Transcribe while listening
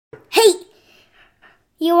Hey,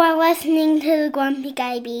 you are listening to the Grumpy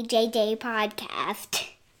Guy BJJ podcast.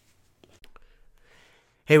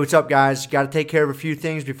 Hey, what's up, guys? Got to take care of a few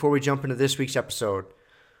things before we jump into this week's episode.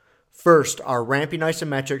 First, our Ramping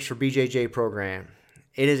Isometrics for BJJ program.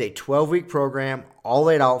 It is a 12-week program, all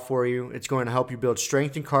laid out for you. It's going to help you build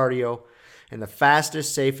strength and cardio in the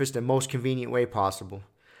fastest, safest, and most convenient way possible.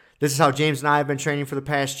 This is how James and I have been training for the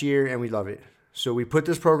past year, and we love it. So we put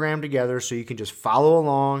this program together so you can just follow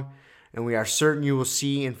along, and we are certain you will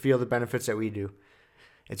see and feel the benefits that we do.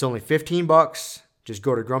 It's only $15. Just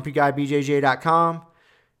go to grumpyguybjj.com,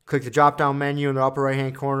 click the drop-down menu in the upper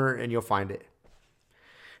right-hand corner, and you'll find it.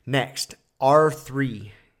 Next,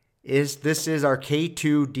 R3. This is our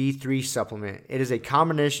K2 D3 supplement. It is a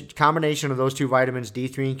combination of those two vitamins,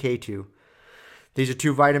 D3 and K2. These are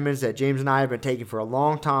two vitamins that James and I have been taking for a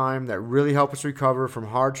long time that really help us recover from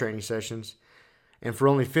hard training sessions. And for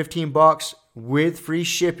only $15 with free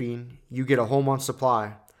shipping, you get a whole month's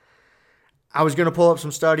supply. I was going to pull up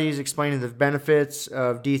some studies explaining the benefits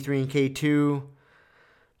of D3 and K2,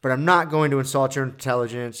 but I'm not going to insult your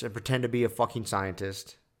intelligence and pretend to be a fucking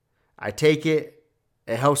scientist. I take it.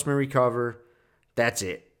 It helps me recover. That's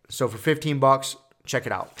it. So for $15, check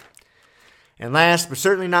it out. And last but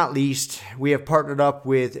certainly not least, we have partnered up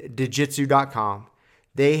with Digitsu.com.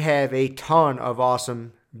 They have a ton of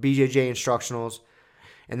awesome BJJ instructionals,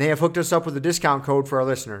 and they have hooked us up with a discount code for our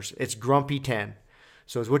listeners. It's Grumpy10.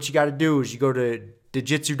 So what you got to do is you go to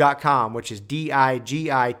Digitsu.com, which is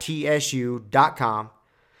Digitsu.com.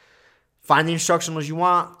 Find the instructionals you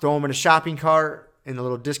want, throw them in a shopping cart. In the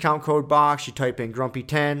little discount code box, you type in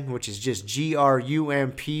Grumpy10, which is just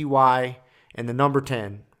GRUMPY and the number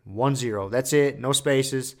 10, 10. That's it, no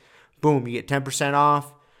spaces. Boom, you get 10%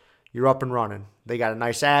 off. You're up and running. They got a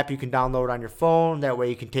nice app you can download on your phone. That way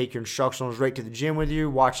you can take your instructionals right to the gym with you,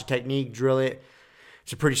 watch the technique, drill it.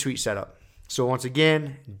 It's a pretty sweet setup. So once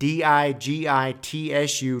again,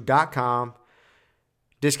 Digitsu.com.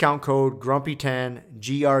 Discount code Grumpy10,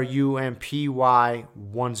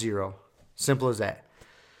 GRUMPY10. Simple as that.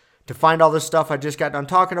 To find all this stuff I just got done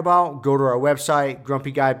talking about, go to our website,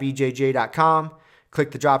 grumpyguybjj.com.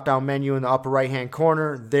 Click the drop-down menu in the upper right-hand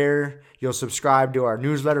corner. There, you'll subscribe to our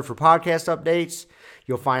newsletter for podcast updates.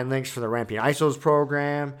 You'll find links for the Ramping Isos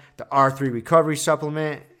program, the R3 Recovery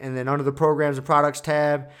Supplement, and then under the Programs and Products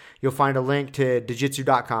tab, you'll find a link to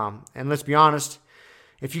Digitsu.com. And let's be honest,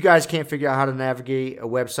 if you guys can't figure out how to navigate a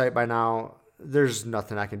website by now, there's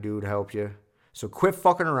nothing I can do to help you. So quit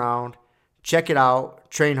fucking around. Check it out,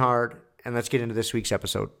 train hard, and let's get into this week's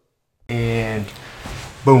episode. And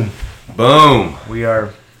boom. Boom. We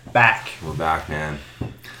are back. We're back, man.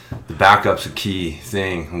 The backup's a key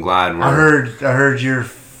thing. I'm glad we're... I heard your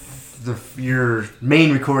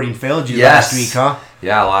main recording failed you last week, huh?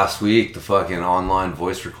 Yeah, last week, the fucking online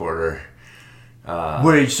voice recorder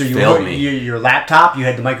failed me. Your laptop, you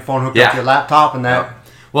had the microphone hooked up to your laptop and that... Yep.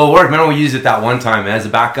 Well, it worked. Remember we used it that one time as a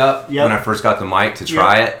backup when I first got the mic to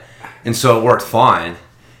try it? And so it worked fine.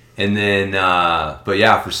 And then, but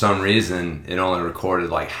yeah, for some reason, it only recorded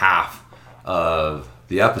like half of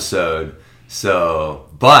the episode. So,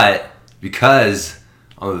 but because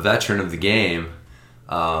I'm a veteran of the game,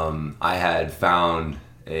 I had found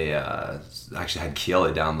actually had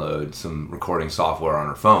Kiela download some recording software on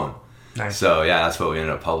her phone. Nice. So yeah, that's what we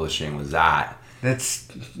ended up publishing was that. That's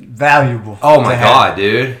valuable. Oh my God,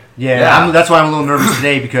 dude. Yeah. That's why I'm a little nervous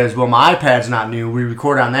today because, well, my iPad's not new. We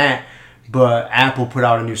record on that. But Apple put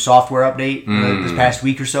out a new software update this past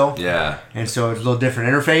week or so. Yeah. And so it's a little different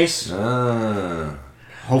interface.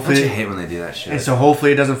 Hopefully, don't you hate when they do that shit? And so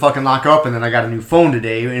hopefully it doesn't fucking lock up. And then I got a new phone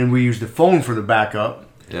today, and we use the phone for the backup.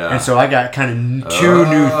 Yeah. And so I got kind of two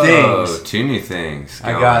new things. Two new things.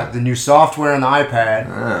 I got the new software on the iPad.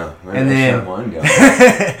 Oh, and then one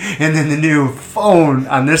and then the new phone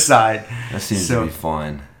on this side. That seems to be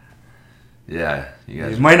fun. Yeah, you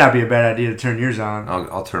guys. It might not be a bad idea to turn yours on.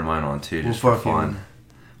 I'll turn mine on too, just for fun.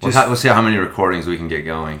 We'll see how many recordings we can get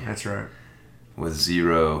going. That's right. With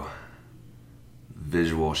zero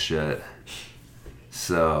visual shit.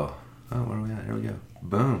 So, where are we at? Here we go.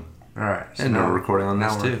 Boom. All right. So and now we're recording on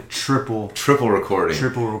this too. Triple recording.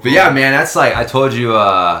 But yeah, man, that's like I told you.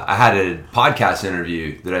 I had a podcast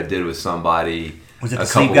interview that I did with somebody a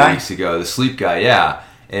couple weeks ago. The sleep guy, yeah,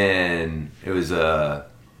 and it was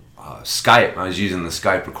Skype. I was using the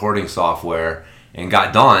Skype recording software and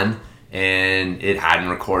got done, and it hadn't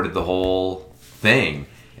recorded the whole thing.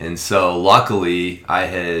 And so luckily, I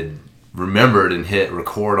had remembered and hit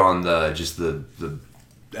record on the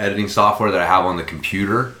editing software that I have on the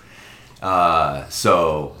computer.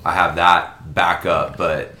 So I have that backup,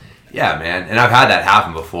 but Yeah, man. And I've had that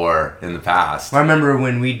happen before in the past. I remember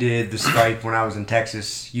when we did the Skype when I was in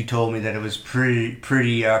Texas, you told me that it was pretty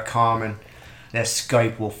common that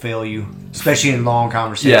Skype will fail you, especially in long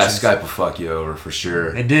conversations. Yeah, Skype will fuck you over for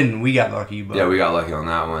sure. It didn't. We got lucky. But yeah, we got lucky on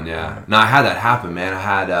that one, yeah. No, I had that happen, man. I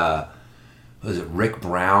had, what is it, Rick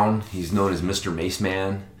Brown? He's known as Mr. Mace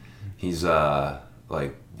Man. He's,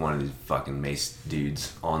 like, one of these fucking mace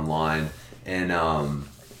dudes online. And, dude,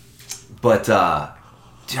 I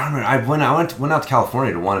remember I went out to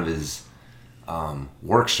California to one of his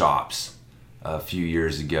workshops a few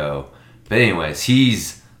years ago. But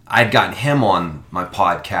anyways, I'd gotten him on my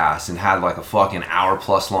podcast and had like a fucking hour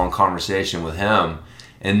plus long conversation with him,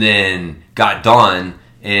 and then got done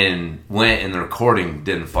and went and the recording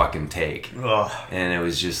didn't fucking take. Ugh. And it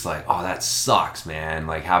was just like, oh, that sucks, man.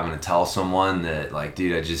 Like having to tell someone that, like,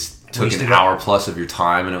 dude, I just took an hour plus of your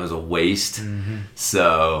time and it was a waste. Mm-hmm.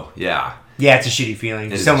 So yeah. Yeah, it's a shitty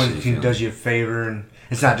feeling. Someone who does you a favor, and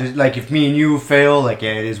it's not just like if me and you fail, like,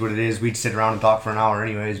 yeah, it is what it is. We'd sit around and talk for an hour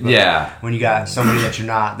anyways. But yeah. When you got somebody that you're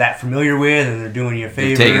not that familiar with and they're doing you a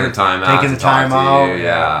favor, taking the time out,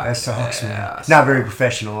 yeah, that sucks, man. It's not very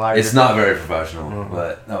professional either. It's not very professional,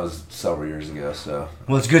 but that was several years ago. So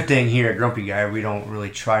well, it's a good thing here at Grumpy Guy we don't really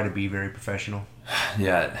try to be very professional.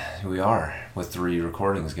 Yeah, we are with 3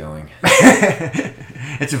 recordings going.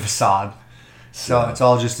 It's a facade. So it's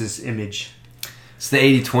all just this image. It's the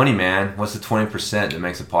 80-20, man. What's the 20% that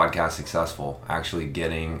makes a podcast successful? Actually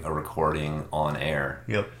getting a recording on air.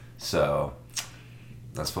 Yep. So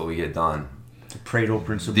that's what we get done. The Pareto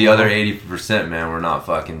principle. The other 80%, man, we're not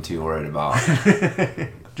fucking too worried about.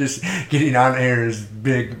 Just getting on air is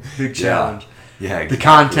big challenge. Yeah, exactly. The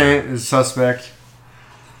content is suspect.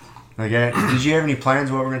 Okay. Did you have any plans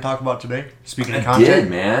what we're going to talk about today? Speaking of content. I did,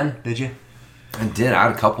 man. Did you? I did. I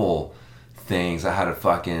had a couple things. I had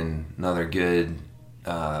another good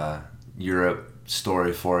Europe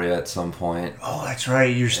story for you at some point. Oh, that's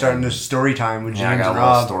right. You're starting this story time with James and Rob. I got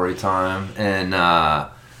a little story time. And I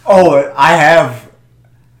have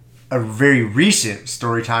a very recent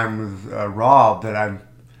story time with Rob that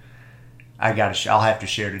I'll have to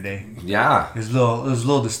share today. Yeah. It was a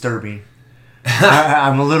little disturbing.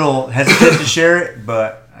 I'm a little hesitant to share it,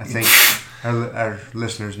 but I think our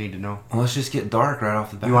listeners need to know. Well, let's just get dark right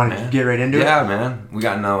off the bat. You want to get right into it? Yeah, man. We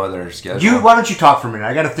got no other schedule. Why don't you talk for a minute?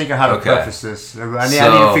 I got to think of how to preface this. I need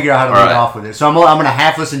to figure out how to lead off with it. So I'm going to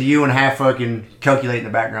half listen to you and half fucking calculate in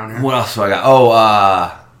the background here. What else do I got?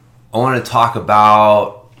 I want to talk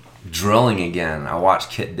about drilling again. I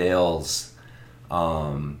watched Kit Dale's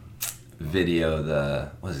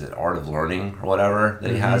video, Art of Learning or whatever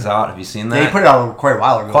that he has out. Have you seen that? Yeah, he put it out quite a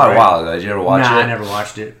while ago. Quite a while ago. Did you ever watch it? I never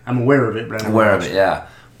watched it. I'm aware of it, but I never watched it. Yeah.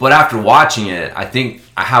 But after watching it, I think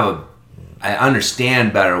I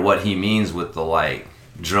understand better what he means with the, like,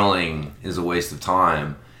 drilling is a waste of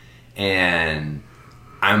time. And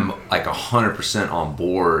I'm like 100% on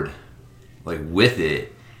board, like, with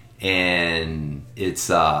it. And it's,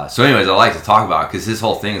 so anyways, I like to talk about it because his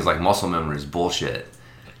whole thing is like muscle memory is bullshit.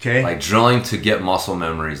 Okay. Like, drilling to get muscle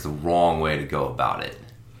memory is the wrong way to go about it.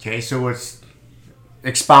 Okay, so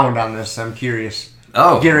expound on this. I'm curious.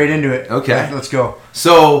 Oh. Get right into it. Okay. Let's go.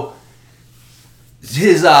 So,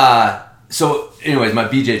 anyways, my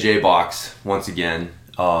BJJ box, once again,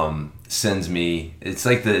 sends me, it's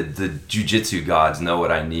like the jiu-jitsu gods know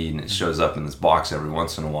what I need, and it shows up in this box every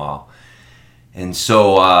once in a while. And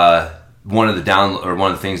so, one of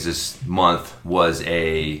the things this month was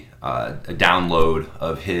a download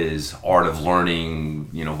of his Art of Learning,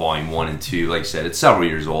 volume 1 and 2. Like I said, it's several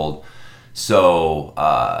years old. So,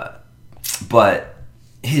 but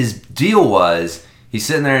his deal was, he's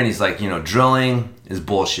sitting there and he's like, drilling is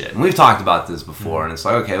bullshit. And we've talked about this before, and it's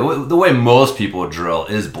like, okay, the way most people drill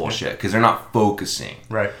is bullshit because they're not focusing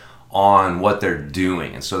on what they're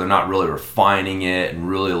doing. And so they're not really refining it and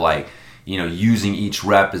really, like, using each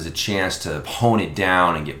rep as a chance to hone it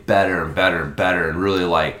down and get better and better and better and really,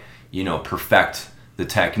 like, perfect the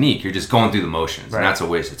technique. You're just going through the motions, and that's a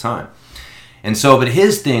waste of time. And so, but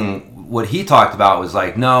his thing, what he talked about was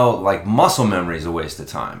like, no, like, muscle memory is a waste of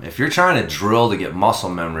time. If you're trying to drill to get muscle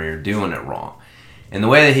memory, you're doing it wrong. And the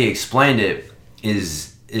way that he explained it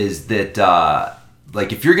is that,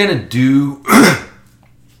 like, if you're going to do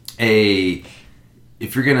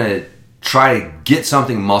if you're going to try to get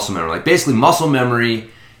something muscle memory, like basically muscle memory,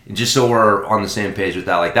 just so we're on the same page with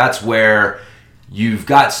that, like that's where you've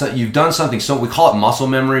done something, so we call it muscle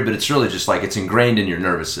memory, but it's really just like it's ingrained in your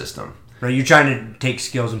nervous system. Right, you're trying to take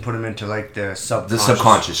skills and put them into like the subconscious. The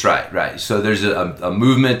subconscious, right. So there's a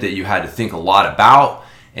movement that you had to think a lot about,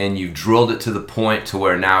 and you drilled it to the point to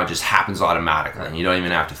where now it just happens automatically, and you don't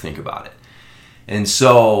even have to think about it. And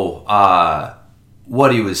so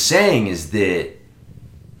what he was saying is that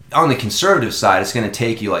on the conservative side, it's going to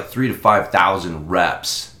take you like 3,000 to 5,000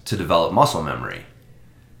 reps to develop muscle memory.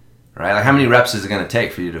 Right? Like, how many reps is it going to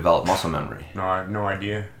take for you to develop muscle memory? No, I have no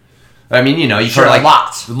idea. I mean, you know, you've For heard like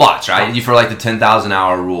lots, right? You've heard like the 10,000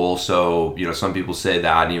 hour rule. So, you know, some people say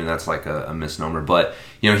that, and even that's like a misnomer. But,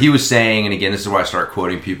 you know, he was saying, and again, this is where I start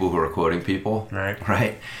quoting people who are quoting people.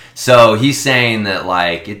 Right. So he's saying that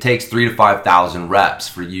like it takes 3,000 to 5,000 reps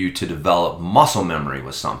for you to develop muscle memory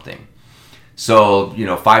with something. So, you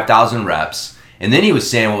know, 5,000 reps. And then he was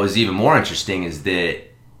saying what was even more interesting is that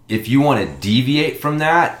if you want to deviate from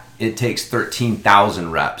that, it takes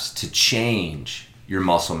 13,000 reps to change your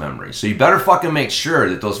muscle memory. So you better fucking make sure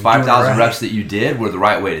that those 5,000 reps that you did were the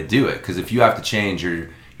right way to do it. Because if you have to change your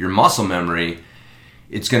muscle memory,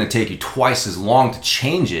 it's going to take you twice as long to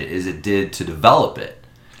change it as it did to develop it.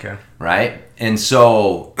 Okay. Right? And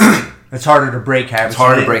so it's harder to break habits. It's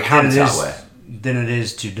harder to break habits that way than it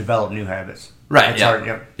is to develop new habits. Right. It's yeah. hard.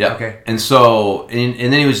 Yep. Yeah. Okay. And so,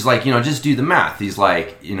 and then he was like, you know, just do the math. He's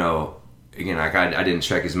like, you know, again, like I didn't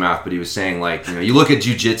check his math, but he was saying like, you know, you look at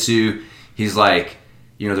jiu-jitsu, he's like,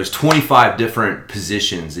 you know, there's 25 different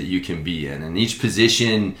positions that you can be in. And each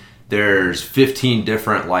position, there's 15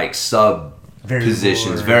 different like sub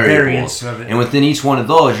positions, variables. Of it. And within each one of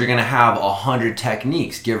those, you're going to have 100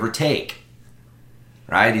 techniques, give or take.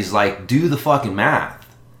 Right? He's like, do the fucking math.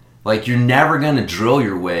 Like, you're never going to drill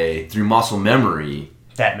your way through muscle memory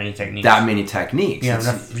that many techniques. You have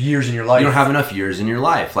enough years in your life. You don't have enough years in your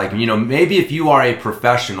life. Like, you know, maybe if you are a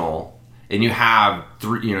professional and you have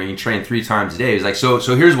you train 3 times a day, it's like, so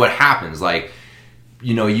here's what happens. Like,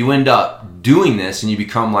 you know, you end up doing this and you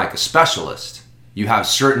become like a specialist. You have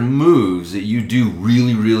certain moves that you do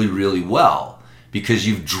really, really, really well because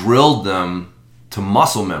you've drilled them to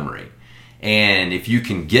muscle memory. And if you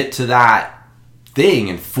can get to that thing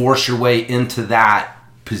and force your way into that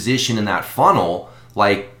position in that funnel,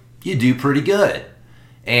 like, you do pretty good.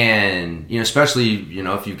 And, you know, especially, you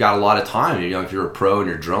know, if you've got a lot of time, you know, if you're a pro and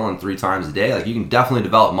you're drilling 3 times a day, like, you can definitely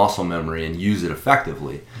develop muscle memory and use it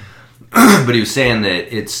effectively. But he was saying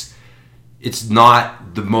that it's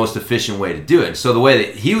not the most efficient way to do it. So the way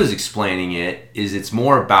that he was explaining it is it's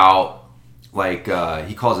more about, like,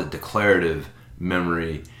 he calls it declarative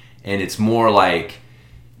memory, and it's more like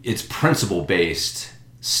it's principle-based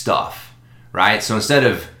stuff, right? So instead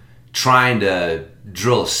of trying to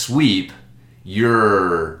drill a sweep,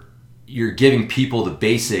 you're giving people the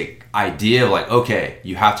basic idea of like, okay,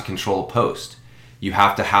 you have to control a post. You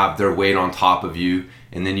have to have their weight on top of you,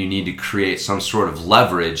 and then you need to create some sort of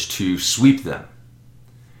leverage to sweep them.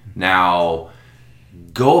 Now,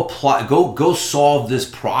 go solve this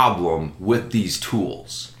problem with these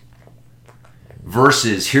tools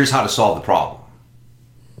versus here's how to solve the problem.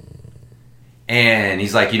 And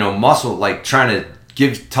he's like, you know, muscle, like trying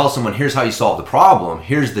to tell someone, here's how you solve the problem,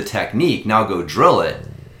 here's the technique, now go drill it.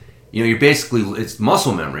 You know, you're basically, it's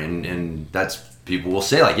muscle memory, and that's, people will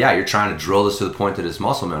say like, yeah, you're trying to drill this to the point that it's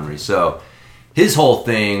muscle memory. So his whole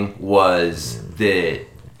thing was that,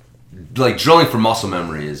 like, drilling for muscle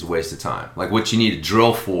memory is a waste of time. Like, what you need to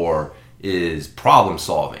drill for is problem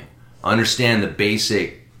solving. Understand the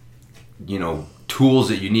basic, you know, tools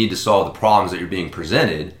that you need to solve the problems that you're being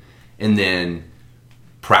presented, and then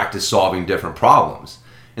practice solving different problems.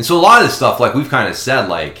 And so a lot of this stuff, like, we've kind of said,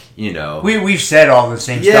 like, you know, we've said all the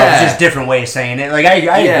same stuff. It's just different way of saying it. Like,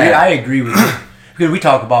 I agree with you because we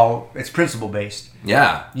talk about it's principle based.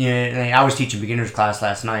 Yeah. Yeah. I was teaching beginners class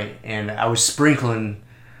last night, and I was sprinkling.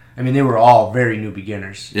 I mean, they were all very new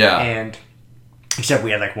beginners. Yeah. And except we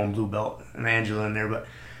had like one blue belt and Angela in there, but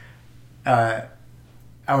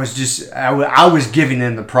I was giving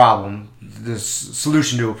them the problem, the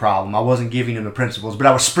solution to a problem. I wasn't giving them the principles, but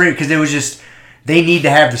I was sprinkling because it was just, they need to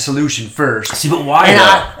have the solution first. See, but why?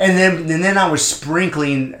 And then I was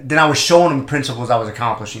sprinkling. Then I was showing them principles I was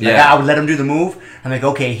accomplishing. Like, Yeah. I would let them do the move. I'm like,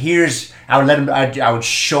 okay, I would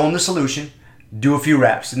show them the solution, do a few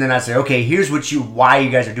reps, and then I'd say, okay, here's why you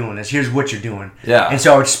guys are doing this. Here's what you're doing. Yeah. And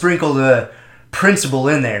so I would sprinkle the principle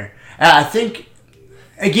in there. And I think,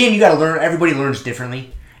 again, you got to learn. Everybody learns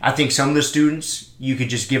differently. I think some of the students, you could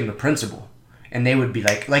just give them the principle, and they would be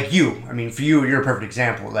like you. I mean, for you, you're a perfect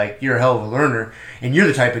example. Like, you're a hell of a learner, and you're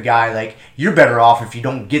the type of guy, like, you're better off if you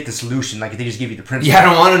don't get the solution. Like, if they just give you the principle. Yeah, I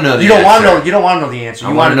don't want to know the You don't want to answer. know. You don't want to know the answer.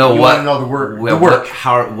 I want to know you want to know the work.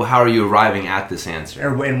 How are you arriving at this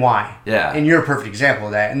answer? And why. Yeah. And you're a perfect example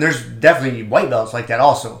of that. And there's definitely white belts like that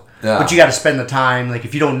also. Yeah. But you got to spend the time. Like,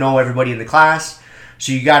 if you don't know everybody in the class,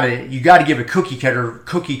 so you got to give a cookie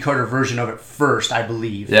cutter version of it first, I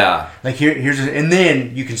believe. Yeah. Like, and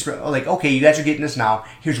then you can like, okay, you guys are getting this now.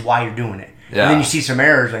 Here's why you're doing it. And then you see some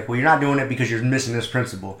errors, like, well, you're not doing it because you're missing this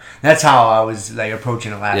principle. That's how I was like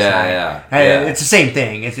approaching it last night. Yeah. It's the same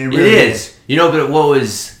thing. It really is. You know, but what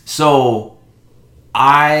was so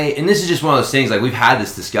and this is just one of those things, like, we've had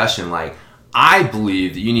this discussion, like, I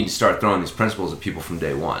believe that you need to start throwing these principles at people from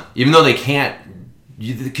day one, even though they can't.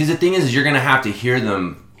 Because the thing is you're going to have to hear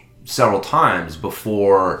them several times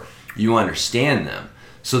before you understand them.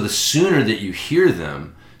 So the sooner that you hear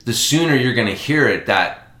them, the sooner you're going to hear it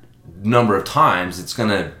that number of times, it's going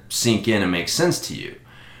to sink in and make sense to you,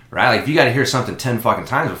 right? Like, if you got to hear something 10 fucking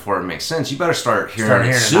times before it makes sense, you better start hearing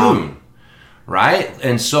it soon, right?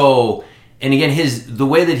 And so, and again, the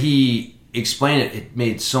way that he explained it, it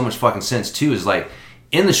made so much fucking sense too, is like,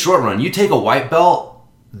 in the short run, you take a white belt,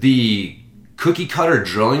 the cookie cutter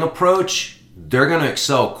drilling approach, they're going to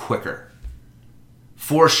excel quicker.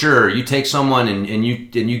 For sure, you take someone and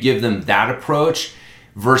you give them that approach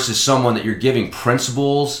versus someone that you're giving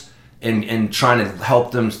principles and trying to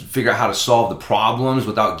help them figure out how to solve the problems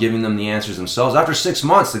without giving them the answers themselves. After 6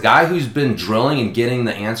 months, the guy who's been drilling and getting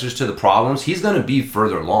the answers to the problems, he's going to be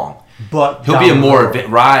further along. But he'll be a more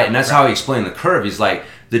right, and that's how he explained the curve. He's like,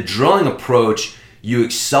 the drilling approach, you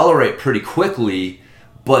accelerate pretty quickly,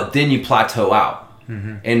 but then you plateau out.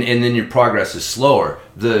 Mm-hmm. And then your progress is slower.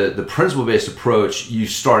 The principle-based approach, you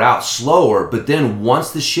start out slower, but then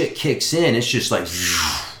once the shit kicks in, it's just like,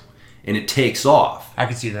 and it takes off. I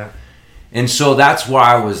can see that. And so that's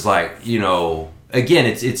why I was like, you know, again,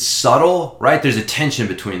 it's subtle, right? There's a tension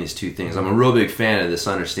between these two things. I'm a real big fan of this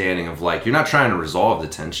understanding of, like, you're not trying to resolve the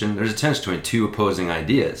tension. There's a tension between two opposing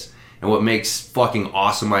ideas. And what makes fucking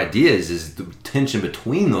awesome ideas is the tension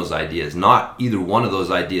between those ideas, not either one of those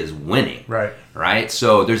ideas winning. Right?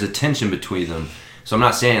 So there's a tension between them. So I'm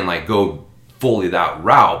not saying, like, go fully that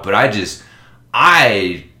route, but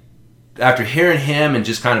after hearing him and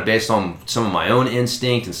just kind of based on some of my own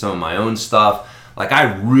instinct and some of my own stuff, like,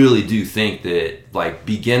 I really do think that, like,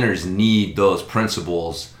 beginners need those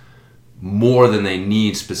principles more than they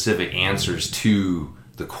need specific answers to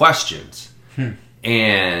the questions.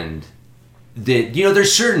 And that, you know,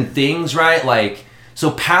 there's certain things, right? Like,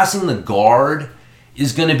 so passing the guard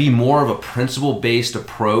is going to be more of a principle-based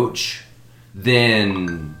approach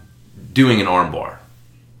than doing an armbar,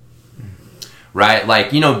 right?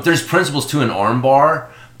 Like, you know, there's principles to an armbar,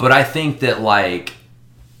 but I think that, like,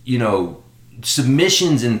 you know,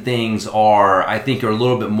 submissions and things are a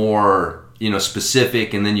little bit more, you know,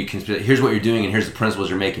 specific, and then you can, here's what you're doing and here's the principles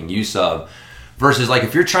you're making use of. Versus, like,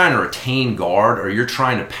 if you're trying to retain guard, or you're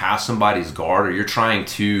trying to pass somebody's guard, or you're trying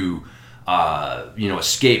to, you know,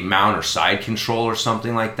 escape mount or side control or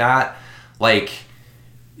something like that, like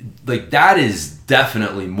that is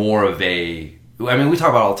definitely more of a, I mean, we talk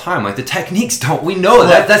about it all the time, like, the techniques we know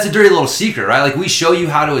that's a dirty little secret, right? Like, we show you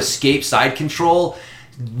how to escape side control,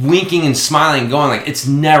 winking and smiling and going, like, it's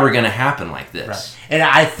never going to happen like this. Right. And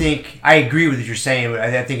I think, I agree with what you're saying, but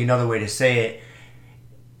I think another way to say it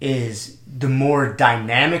is, the more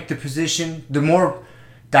dynamic the position, the more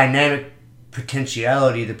dynamic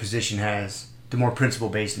potentiality the position has, the more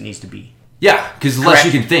principle-based it needs to be. Yeah, because the less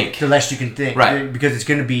you can think. The less you can think. Right. Because it's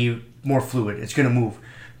going to be more fluid. It's going to move.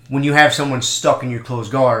 When you have someone stuck in your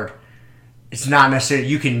closed guard, it's not necessarily,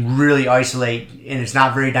 you can really isolate, and it's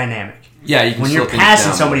not very dynamic. Yeah, you can. When you're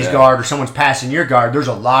passing somebody's guard, or someone's passing your guard, there's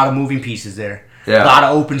a lot of moving pieces there. Yeah. A lot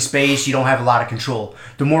of open space. You don't have a lot of control.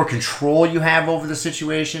 The more control you have over the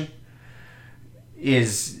situation,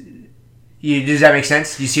 does that make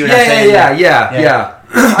sense? You see what I'm saying? Yeah.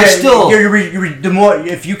 I still, the more,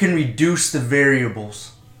 if you can reduce the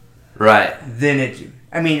variables, right? Then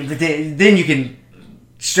then you can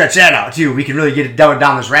stretch that out too. We can really get it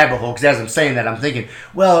down this rabbit hole. Because as I'm saying that, I'm thinking,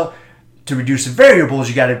 well, to reduce the variables,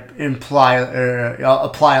 you got to apply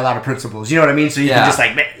a lot of principles. You know what I mean? So you can just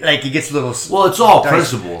like it gets a little. Well, it's all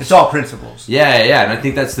principles. It's all principles. Yeah, and I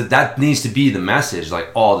think that needs to be the message, like,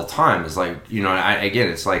 all the time. It's like, you know,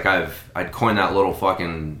 it's like I'd coined that little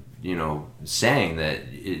fucking, you know, saying that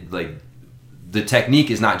like, the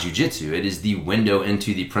technique is not jujitsu. It is the window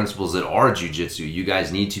into the principles that are jujitsu. You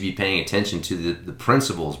guys need to be paying attention to the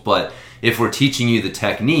principles. But if we're teaching you the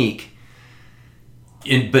technique,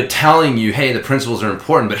 but telling you, hey, the principles are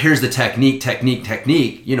important, but here's the technique,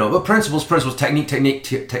 you know, but principles, technique.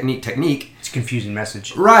 It's a confusing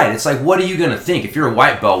message. Right. It's like, what are you going to think? If you're a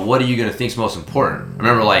white belt, what are you going to think is most important? I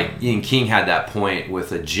remember, like, Ian King had that point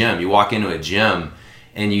with a gym. You walk into a gym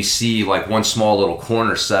and you see, like, one small little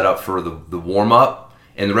corner set up for the warm-up,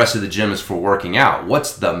 and the rest of the gym is for working out.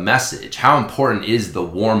 What's the message? How important is the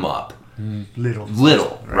warm-up?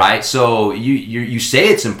 Little, right? So you say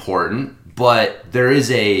it's important, but there's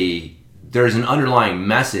an underlying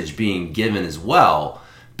message being given as well,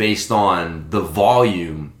 based on the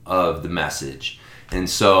volume of the message. And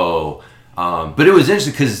so, but it was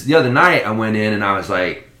interesting because the other night I went in and I was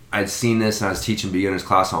like, I'd seen this and I was teaching beginners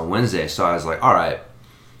class on Wednesday. So I was like, all right,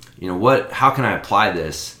 how can I apply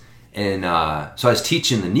this? And so I was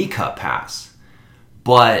teaching the knee cup pass,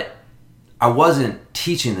 but I wasn't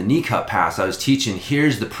teaching the knee cup pass. I was teaching,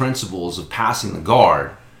 here's the principles of passing the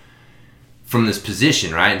guard from this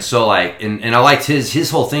position, right? And so like, and I liked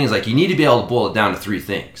his whole thing is like, you need to be able to boil it down to 3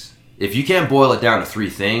 things. If you can't boil it down to 3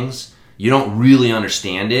 things, you don't really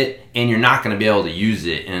understand it, and you're not going to be able to use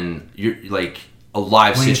it in a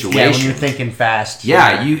live situation. When you're thinking fast.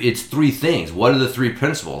 It's 3 things. What are the 3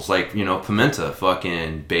 principles? Like, Pimenta,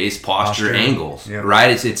 fucking base, posture, angles, right?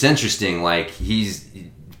 It's interesting. Like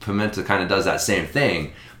Pimenta kind of does that same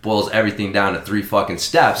thing, boils everything down to 3 fucking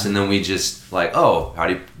steps, and then we just like, oh, how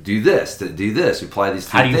do you do this? To do this, we apply these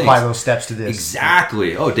 3 things. How do you apply those steps to this?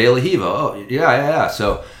 Exactly. Oh, De La Hiva. Oh, yeah.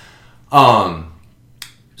 So,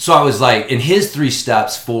 so I was like, in his 3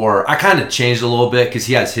 steps I kind of changed a little bit because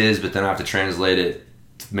he has his, but then I have to translate it.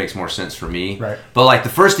 It makes more sense for me. Right. But like the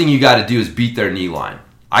first thing you got to do is beat their knee line.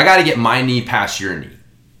 I got to get my knee past your knee.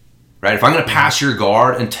 Right? If I'm going to pass your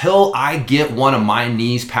guard, until I get one of my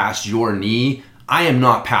knees past your knee, I am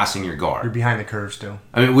not passing your guard. You're behind the curve still.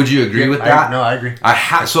 I mean, would you agree with that? I agree.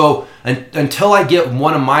 So until I get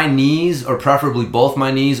one of my knees, or preferably both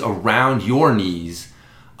my knees, around your knees,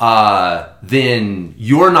 then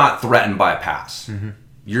you're not threatened by a pass.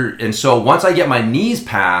 Mm-hmm. And so once I get my knees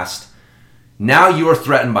past, now you're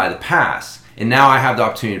threatened by the pass, and now I have the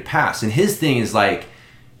opportunity to pass. And his thing is like,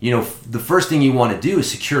 the first thing you want to do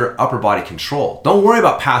is secure upper body control. Don't worry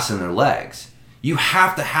about passing their legs. You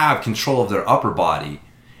have to have control of their upper body.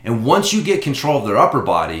 And once you get control of their upper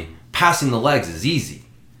body, passing the legs is easy.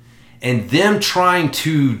 And them trying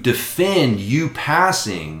to defend you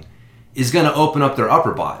passing is going to open up their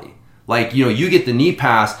upper body. Like, you get the knee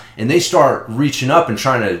pass and they start reaching up and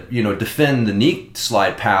trying to, defend the knee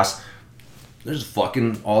slide pass. There's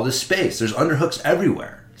fucking all this space. There's underhooks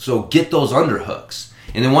everywhere. So get those underhooks.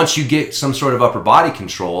 And then once you get some sort of upper body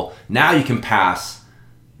control, now you can pass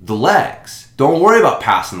the legs. Don't worry about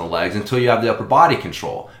passing the legs until you have the upper body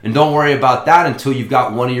control. And don't worry about that until you've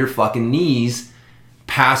got one of your fucking knees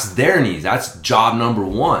past their knees. That's job number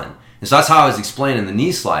 1. And so that's how I was explaining the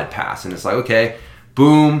knee slide pass. And it's like, okay,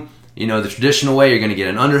 boom, the traditional way, you're going to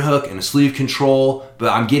get an underhook and a sleeve control,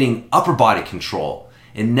 but I'm getting upper body control.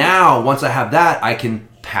 And now, once I have that, I can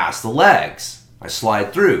pass the legs. I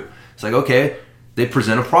slide through. It's like, okay, they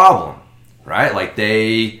present a problem, right? Like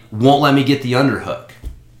they won't let me get the underhook.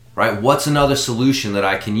 Right? What's another solution that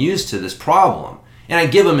I can use to this problem? And I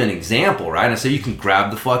give them an example, right? And I say, you can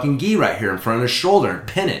grab the fucking gi right here in front of their shoulder and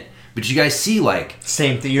pin it. But you guys see, like...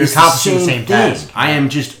 Same thing. You're accomplishing the same task. I am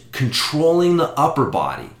just controlling the upper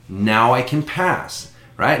body. Now I can pass,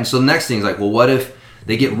 right? And so the next thing is like, well, what if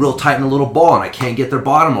they get real tight in a little ball and I can't get their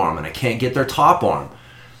bottom arm and I can't get their top arm?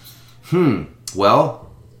 Well...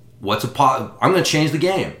 I'm going to change the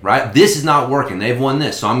game, right? This is not working. They've won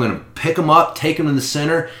this. So I'm going to pick them up, take them to the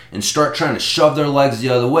center, and start trying to shove their legs the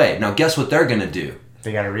other way. Now, guess what they're going to do?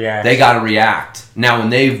 They got to react. Now,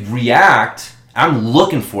 when they react, I'm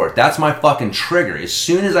looking for it. That's my fucking trigger. As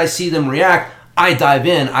soon as I see them react, I dive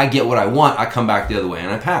in, I get what I want, I come back the other way,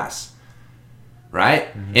 and I pass. Right?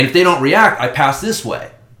 Mm-hmm. And if they don't react, I pass this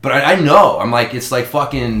way. But I know, I'm like, it's like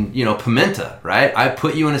fucking, Pimenta, right? I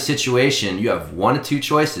put you in a situation, you have 1 of 2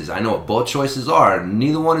 choices. I know what both choices are, and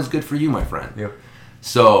neither one is good for you, my friend. Yep.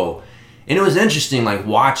 So, and it was interesting, like,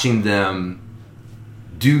 watching them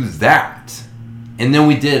do that. And then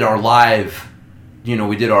we did our live,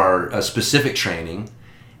 we did our specific training.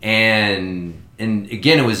 And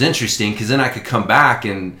again, it was interesting, because then I could come back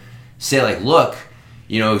and say, like, look,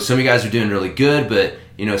 some of you guys are doing really good, but...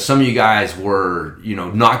 some of you guys were,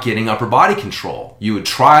 not getting upper body control. You would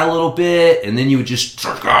try a little bit, and then you would just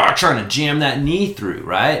trying to jam that knee through,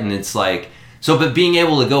 right? And it's like, but being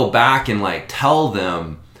able to go back and like tell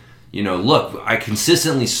them, look, I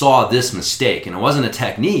consistently saw this mistake, and it wasn't a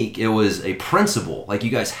technique, it was a principle. Like,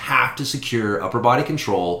 you guys have to secure upper body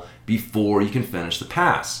control before you can finish the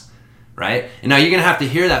pass, right? And now you're going to have to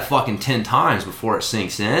hear that fucking 10 times before it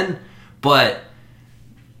sinks in, but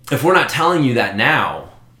if we're not telling you that now,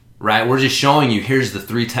 right, we're just showing you, here's the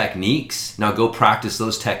 3 techniques. Now go practice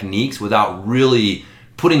those techniques without really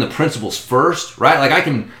putting the principles first, right? Like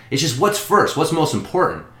it's just what's first, what's most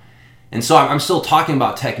important. And so I'm still talking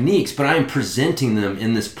about techniques, but I am presenting them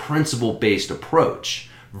in this principle-based approach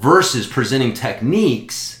versus presenting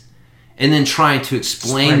techniques and then trying to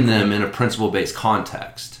explain them in a principle-based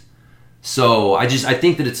context. So I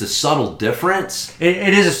think that it's a subtle difference.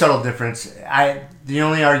 It is a subtle difference. the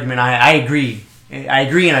only argument I agree and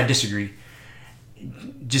I disagree.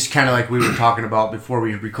 Just kind of like we were talking about before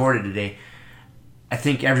we recorded today. I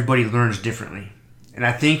think everybody learns differently, and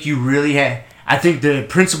I think you really have. I think the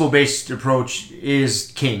principle-based approach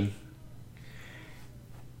is king.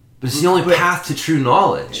 But it's the only path to true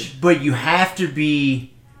knowledge. But you have to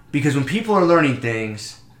be, because when people are learning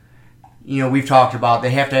things, we've talked about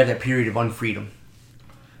they have to have that period of unfreedom.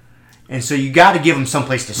 And so you got to give them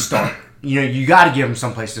someplace to start. You got to give them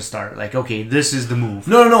someplace to start. Like, okay, this is the move.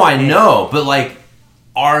 No, I know. But like,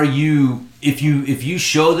 if you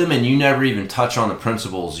show them and you never even touch on the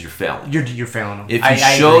principles, you're failing. You're failing them. If you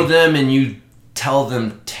show them and you tell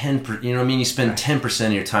them 10%, you spend 10%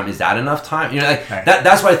 of your time. Is that enough time? Right.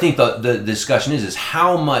 That's what I think the discussion is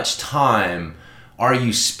how much time are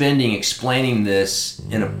you spending explaining this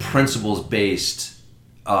in a principles-based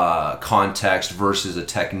context versus a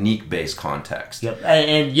technique-based context? Yep.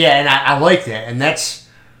 And I like that. And that's...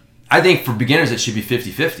 I think for beginners it should be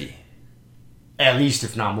 50-50. At least,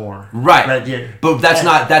 if not more. Right. But that's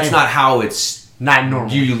not how it's not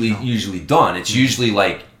normal. Usually done. It's usually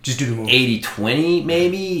like just do the move. 80-20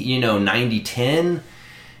 maybe, 90-10.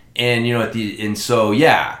 And so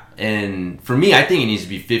and for me I think it needs to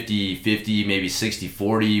be 50-50, maybe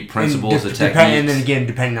 60-40 principles of techniques. And then again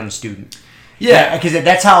depending on the student. Yeah, because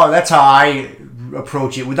that's how I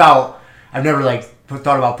approach it I've never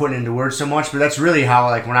thought about putting it into words so much, but that's really how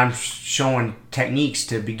when I'm showing techniques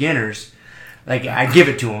to beginners, I give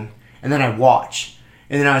it to them and then I watch.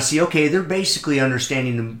 And then I see, okay, they're basically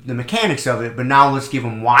understanding the mechanics of it, but now let's give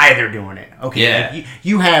them why they're doing it. Okay,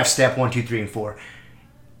 you have step 1, 2, 3, and 4.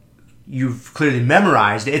 You've clearly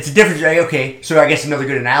memorized it. It's a different, okay, so I guess another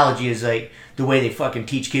good analogy is the way they fucking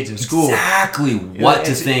teach kids in school. Exactly what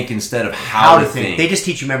to think instead of how to think. They just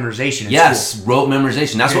teach you memorization in school. Rote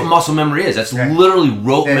memorization. That's what muscle memory is. That's literally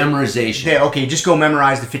rote memorization. Okay, just go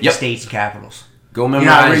memorize the 50 states and capitals. Go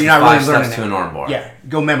memorize the 5 steps to an armbar. Yeah,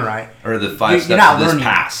 go memorize. Or the 5 steps to this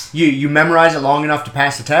pass. You memorize it long enough to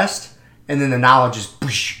pass the test, and then the knowledge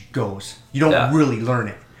just goes. You don't really learn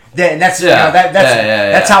it. That's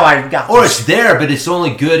how I got. Or it's there, but it's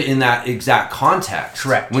only good in that exact context.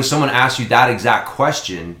 Correct. When someone asks you that exact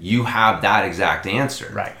question, you have that exact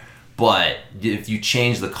answer. Right. But if you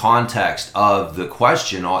change the context of the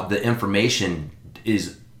question, the information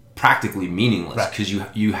is practically meaningless because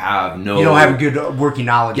you have no... You don't have a good working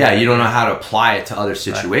knowledge. Yeah, you don't know how to apply it to other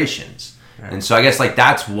situations. Right. And so I guess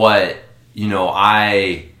that's what,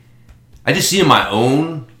 I just see in my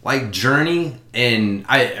own journey. And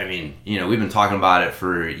I mean, we've been talking about it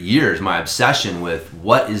for years, my obsession with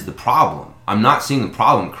what is the problem. I'm not seeing the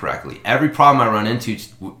problem correctly. Every problem I run into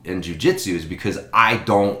in jiu-jitsu is because I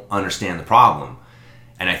don't understand the problem.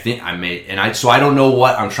 And I think so I don't know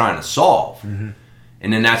what I'm trying to solve. Mm-hmm.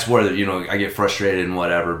 And then that's where, I get frustrated and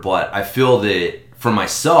whatever. But I feel that for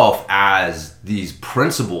myself, as these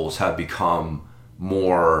principles have become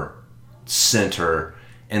more center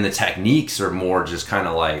and the techniques are more just kind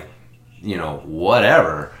of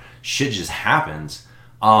whatever, shit just happens.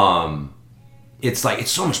 It's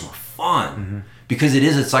so much more fun because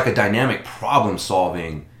it's like a dynamic problem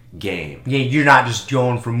solving game. Yeah, you're not just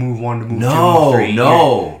going from move 1 to move 2 and 3.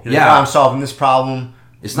 No. You're I'm solving this problem.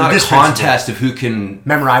 It's not a contest of who can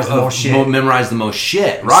memorize the most shit. Memorize the most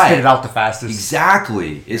shit, right? Spit it out the fastest.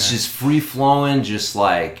 Exactly. It's just free flowing, just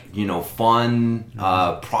fun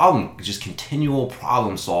problem, just continual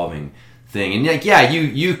problem solving thing. And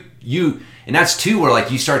you, and that's too where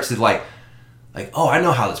you start to oh, I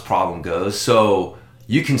know how this problem goes. So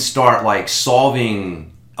you can start solving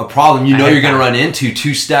a problem you're going to run into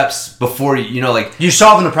 2 steps before you're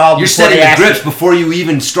solving the problem. You're setting the grips before you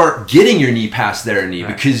even start getting your knee past their knee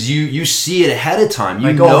because you see it ahead of time.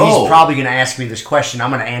 He's probably going to ask me this question. I'm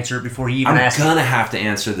going to answer it before he even asks me. I'm going to have to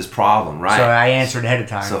answer this problem, right? So I answered ahead of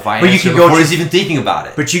time. So if I answer before he's even thinking about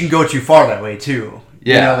it. But you can go too far that way too.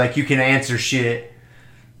 Yeah. You can answer shit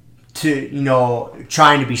to,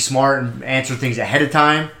 trying to be smart and answer things ahead of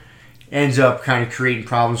time. Ends up kind of creating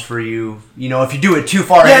problems for you. If you do it too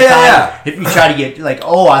far ahead of time, if you try to get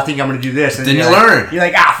I think I'm going to do this. And then you learn.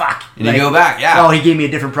 You're fuck. And you go back, Oh, he gave me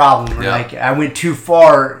a different problem. Or I went too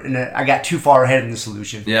far and I got too far ahead in the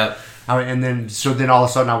solution. Yeah. And then all of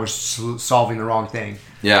a sudden I was solving the wrong thing.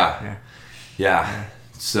 Yeah.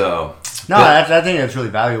 So. No, I think that's really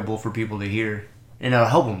valuable for people to hear. And it'll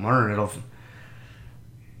help them learn.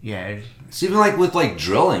 It's even with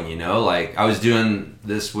drilling, I was doing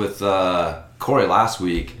this with Corey last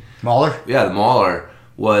week. Mauler? Yeah, the Mauler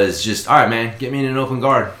was just, all right, man, get me in an open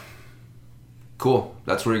guard. cool.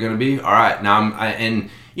 That's where you're going to be? All right. Now, and,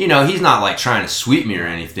 you know, he's not, like, trying to sweep me or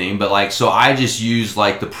anything, but, like, so I just use,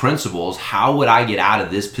 like, the principles. How would I get out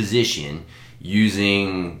of this position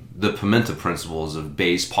using the Pimenta principles of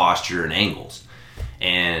base, posture, and angles?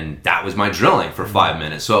 And that was my drilling for 5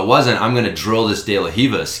 minutes. So it wasn't, I'm going to drill this De La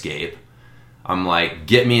Riva escape. I'm like,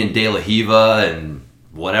 get me in De La Riva and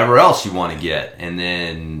whatever else you want to get. And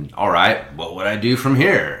then, all right, what would I do from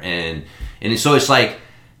here? And so it's like,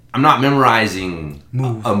 I'm not memorizing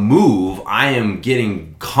a move. I am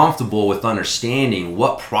getting comfortable with understanding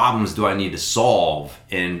what problems do I need to solve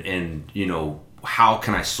and you know, how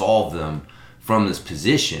can I solve them from this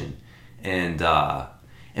position. And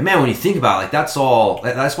man, when you think about it, like that's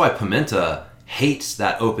why Pimenta hates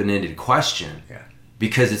that open-ended question. Yeah.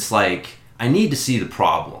 Because it's like, I need to see the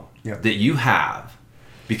problem that you have,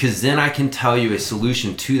 because then I can tell you a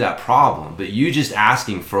solution to that problem. But you just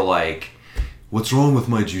asking for like, what's wrong with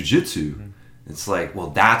my jiu-jitsu? Mm-hmm. It's like,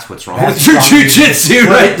 well, that's what's wrong with your jiu-jitsu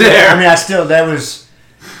right there. I mean, that was,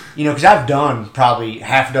 you know, because I've done probably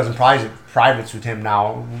half a dozen privates with him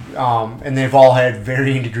now, and they've all had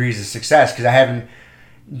varying degrees of success because I haven't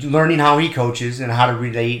learning how he coaches and how to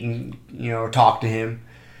relate and, you know, talk to him.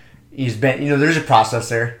 He's been, you know, there's a process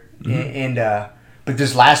there. Mm-hmm. But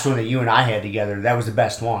this last one that you and I had together, that was the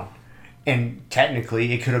best one. And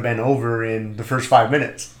technically, it could have been over in the first 5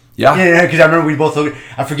 minutes. Yeah. Because I remember we both looked,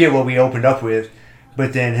 I forget what we opened up with,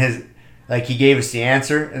 but then he gave us the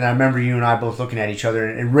answer, and I remember you and I both looking at each other,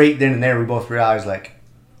 and right then and there, we both realized, like,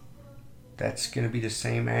 that's going to be the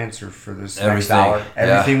same answer for this next hour.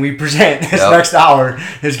 Everything we present this next hour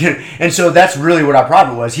is going to... And so that's really what our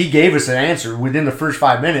problem was. He gave us an answer within the first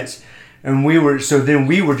 5 minutes, and we were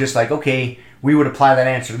just like, okay, we would apply that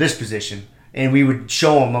answer to this position, and we would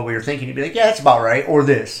show him what we were thinking. He'd be like, yeah, that's about right, or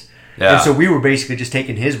this. Yeah. And so we were basically just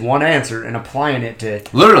taking his one answer and applying it to...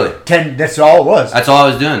 Literally. 10, that's all it was. That's all I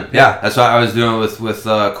was doing. Yeah. That's what I was doing with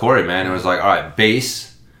Corey, man. It was like, all right,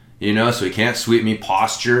 base, you know, so he can't sweep me,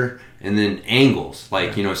 posture, and then angles.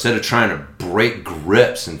 Like, you know, instead of trying to break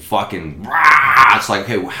grips and fucking... It's like,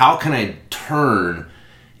 okay, how can I turn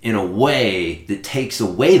in a way that takes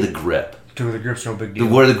away the grip? To where the grip's no big deal.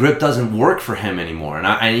 Where the grip doesn't work for him anymore.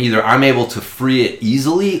 And either I'm able to free it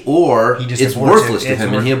easily, or it's worthless to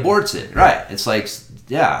him and he aborts it. Right. It's like,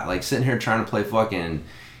 like sitting here trying to play fucking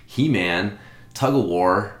He-Man tug of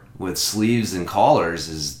war with sleeves and collars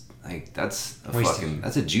is like, that's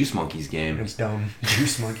a Juice Monkeys game. It's dumb.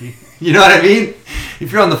 Juice Monkey. You know what I mean?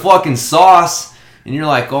 If you're on the fucking sauce and you're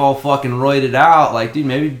like all fucking roided out, like, dude,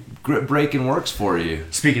 maybe grip breaking works for you.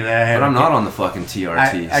 Speaking of that, but I'm not on the fucking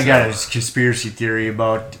TRT. I got a conspiracy theory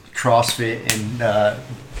about CrossFit and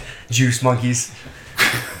Juice Monkeys.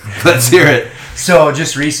 Let's hear it. So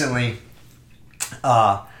just recently,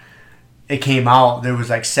 it came out. There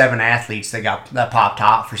was like 7 athletes that popped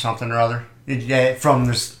top for something or other from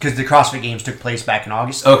this, because the CrossFit Games took place back in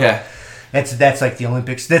August. Okay. That's like the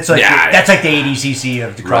Olympics. That's like that's like the ADCC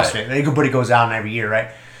of the CrossFit. Right. Everybody goes out every year,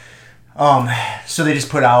 right? So they just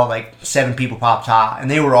put out like 7 people popped top,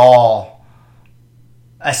 and they were all,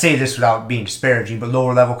 I say this without being disparaging, but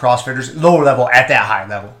lower level CrossFitters, lower level at that high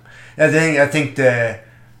level. I think the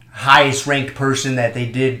highest ranked person that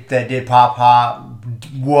did pop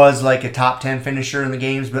was like a top 10 finisher in the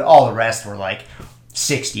games, but all the rest were like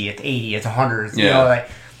 60th, 80th, 100th. Yeah. You know, like,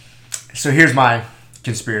 so here's my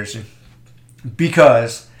conspiracy,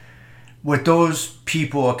 because what those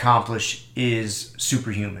people accomplish is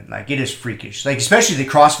superhuman. Like, it is freakish. Like, especially the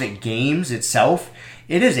CrossFit Games itself,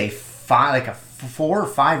 it is a 4 or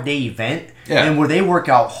 5 day event, and where they work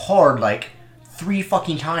out hard like 3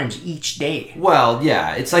 fucking times each day. Well,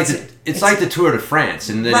 yeah, it's like the Tour de France,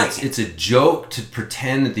 and then it's a joke to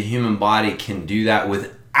pretend that the human body can do that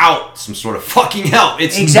without some sort of fucking help.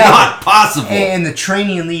 It's not possible. And the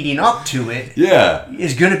training leading up to it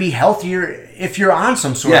is going to be healthier if you're on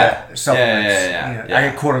some sort of supplements.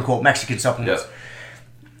 I quote unquote Mexican supplements. Yep.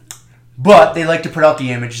 But they like to put out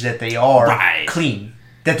the image that they are clean.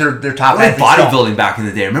 That they're top athletes. Bodybuilding back in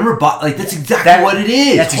the day. Remember, that's exactly what it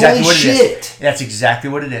is. That's exactly what it is. That's exactly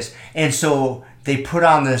what it is. And so they put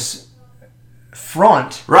on this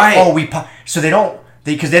front. Right. So they don't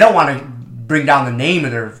want to bring down the name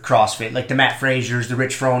of their CrossFit, like the Matt Frasers, the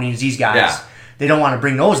Rich Fronings, these guys. Yeah. They don't want to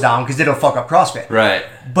bring those down because it'll fuck up CrossFit. Right.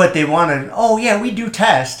 But they want to, we do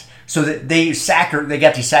test. So that they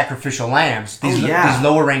got these sacrificial lambs, these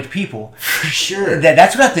lower ranked people. For sure.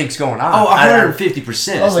 That's what I think's going on. 150%.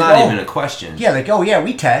 It's not even a question. Yeah, like,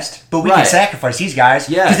 we test, but we can sacrifice these guys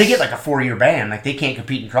because they get like a 4-year ban. Like, they can't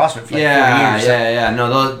compete in CrossFit for 4 years. Yeah. No,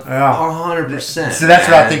 100%. So that's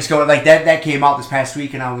what I think's going on. Like, that came out this past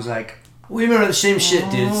week, and I was like, We remember the same shit,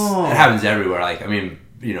 dude. It happens everywhere. Like, I mean,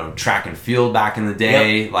 you know, track and field back in the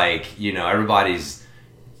day. Yep. Like, you know, everybody's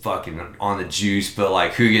fucking on the juice, but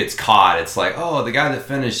like, who gets caught? It's like, oh, the guy that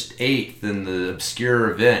finished 8th in the obscure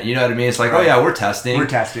event. You know what I mean? It's like, oh yeah, we're testing.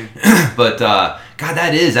 But God,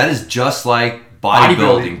 that is just like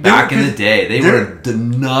bodybuilding. Back in the day, they were in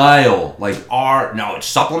denial. Like, it's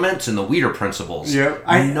supplements and the Weider principles. Yep.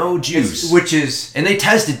 No juice. And they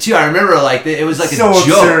tested too. I remember, like, it was like so a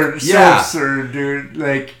joke. Absurd, so absurd, dude.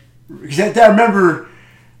 Like, I remember,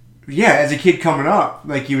 as a kid coming up,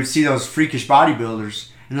 like, you would see those freakish bodybuilders.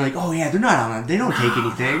 And they're like, oh yeah, they're not on it. They don't take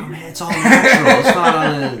anything. Oh, man, it's all natural. It's not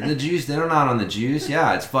on the juice. They're not on the juice.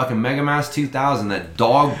 Yeah, it's fucking Megamass 2000, that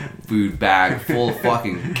dog food bag full of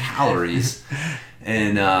fucking calories,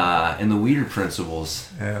 and the Weider principles.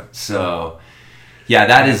 Yeah. So, yeah,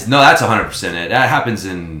 that's 100% it. That happens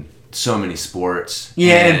in so many sports.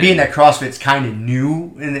 Yeah, and being that CrossFit's kind of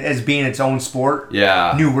new as being its own sport.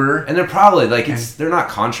 Yeah. Newer. And they're probably like, they're not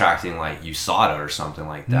contracting like USADA or something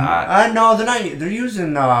like that. No, they're not. They're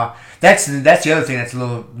using, that's the other thing that's a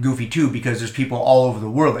little goofy too, because there's people all over the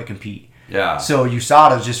world that compete. Yeah. So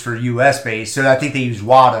USADA is just for US based. So I think they use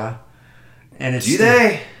WADA. And it's. Do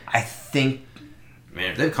they? I think.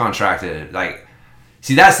 Man, if they've contracted, like,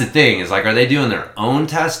 see, that's the thing, is like, are they doing their own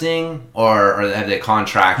testing, or have they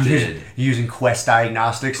contracted? Using Quest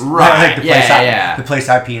Diagnostics. Right. Like the place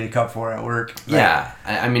I pee in a cup for at work. Like, yeah.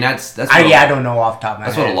 I mean, that's what I don't know off the top of my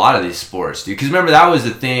head. That's what a lot of these sports do. Because remember, that was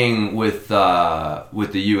the thing with the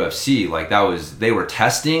UFC. Like, they were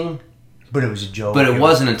testing. But it was a joke. But it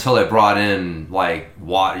wasn't until they brought in, like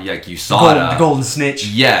USADA. The Golden Snitch.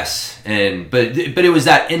 Yes. But it was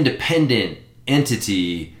that independent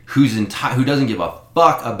entity who doesn't give a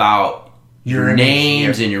fuck about your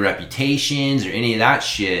names and your reputations or any of that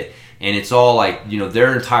shit, and it's all like, you know,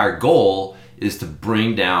 their entire goal is to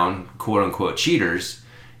bring down quote unquote cheaters,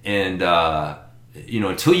 and you know,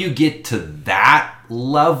 until you get to that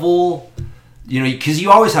level, you know, because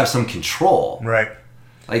you always have some control, right?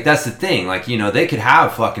 Like, that's the thing, like, you know, they could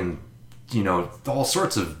have fucking, you know, all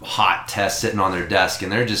sorts of hot tests sitting on their desk,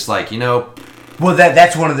 and they're just like, you know. Well,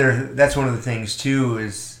 that's one of the things too,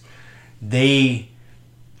 is they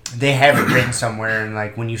have it written somewhere, and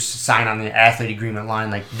like when you sign on the athlete agreement line,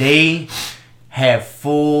 like they have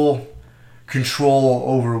full control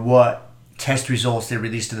over what test results they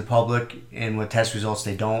release to the public and what test results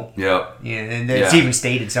they don't. Yep. Yeah, and it's even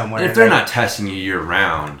stated somewhere. And if they're not testing you year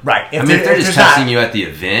round, right? If they're just testing you at the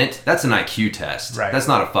event, that's an IQ test. Right. That's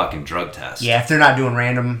not a fucking drug test. Yeah, if they're not doing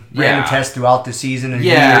random tests throughout the season and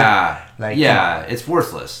year, like, it's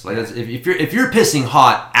worthless. Like, if you're pissing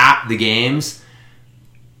hot at the games,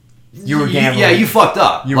 you were gambling. Yeah, you fucked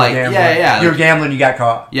up. You were gambling. You were gambling. You got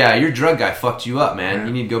caught. Yeah, your drug guy fucked you up, man. Yeah.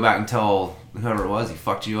 You need to go back and tell whoever it was he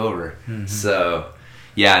fucked you over. Mm-hmm. So,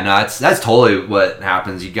 yeah, no, that's totally what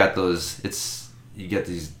happens. You get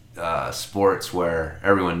these sports where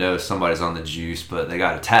everyone knows somebody's on the juice, but they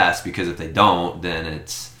got to test, because if they don't, then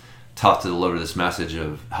it's tough to deliver this message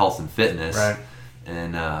of health and fitness. Right.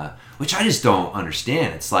 And which I just don't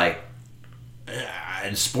understand. It's like,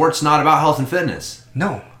 sport's not about health and fitness.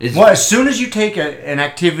 No. Well, as soon as you take an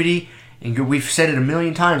activity, and we've said it a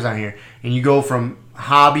million times on here, and you go from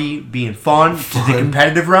hobby being fun to the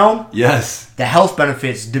competitive realm, yes, the health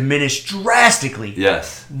benefits diminish drastically.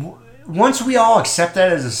 Yes. Once we all accept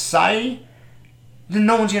that as a society, then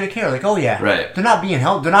no one's gonna care. Like, oh yeah, right. They're not being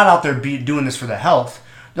health. They're not out there doing this for the health.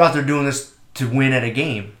 They're out there doing this to win at a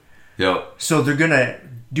game. Yep. So they're gonna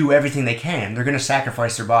do everything they can. They're gonna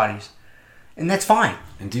sacrifice their bodies, and that's fine.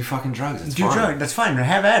 And do fucking drugs. It's do fine. drugs. That's fine.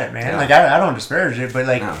 Have at it, man. Yeah. Like, I don't disparage it, but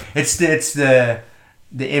like, it's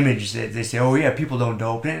the image that they say, oh yeah, people don't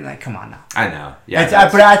dope. And like, come on now. I know.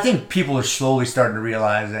 Yeah. But I think people are slowly starting to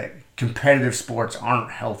realize that competitive sports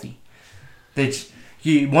aren't healthy. Once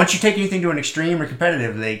you take anything to an extreme or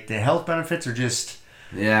competitive, like, the health benefits are just.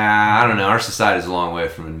 Yeah, I don't know. Our society's a long way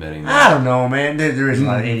from admitting that. I don't know, man. There is a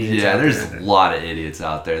lot of idiots. Yeah, there's a lot of idiots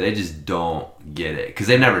out there. They just don't get it because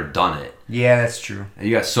they've never done it. Yeah, that's true. And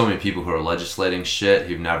you got so many people who are legislating shit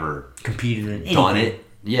who've never competed in done it.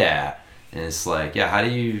 Yeah. And it's like, yeah, how do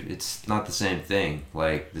you... It's not the same thing.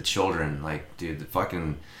 Like, the children, like, dude, the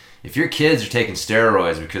fucking... If your kids are taking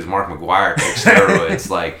steroids because Mark McGwire takes steroids,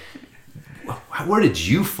 like, where did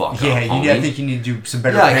you fuck up, homie? I think you need to do some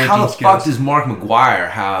better parenting how the skills. Fuck does Mark McGwire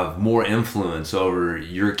have more influence over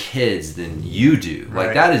your kids than you do? Like,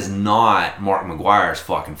 right. That is not Mark McGwire's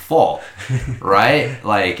fucking fault, right?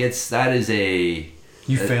 Like, you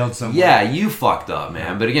failed somewhere. Yeah, you fucked up,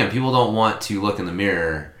 man. But again, people don't want to look in the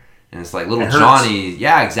mirror, and it's like little Johnny.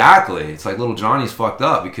 Yeah, exactly. It's like little Johnny's fucked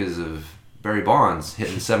up because of Barry Bonds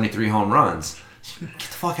hitting 73 home runs. Get the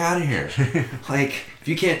fuck out of here. Like, if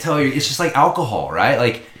you can't tell it's just like alcohol, right?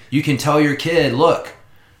 Like, you can tell your kid, look,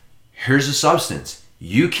 here's a substance.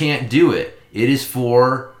 You can't do it. It is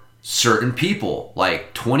for certain people,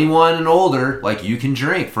 like 21 and older. Like, you can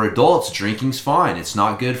drink. For adults, drinking's fine. It's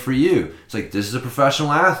not good for you. It's like, this is a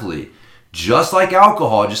professional athlete. Just like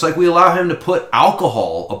alcohol, just like we allow him to put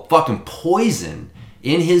alcohol, a fucking poison,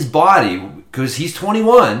 in his body because he's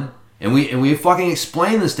 21, and we fucking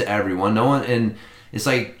explain this to everyone. No one, and it's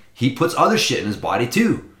like he puts other shit in his body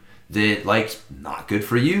too that like not good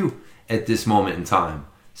for you at this moment in time.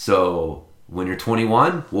 So when you're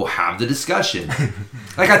 21, we'll have the discussion.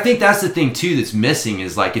 Like, I think that's the thing too that's missing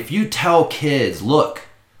is like, if you tell kids, look,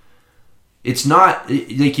 it's not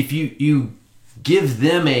like if you give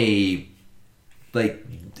them a like,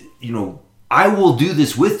 you know, I will do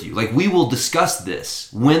this with you. Like, we will discuss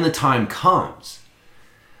this when the time comes.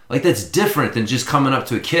 Like, that's different than just coming up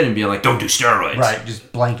to a kid and being like, don't do steroids. Right,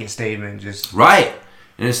 just blanket statement. Just right.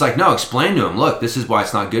 And it's like, no, explain to him, look, this is why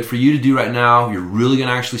it's not good for you to do right now. You're really going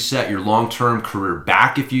to actually set your long-term career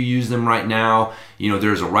back if you use them right now. You know,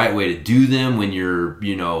 there's a right way to do them when you're,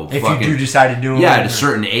 you know, if you do decide to do them. Yeah, at a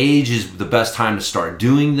certain age is the best time to start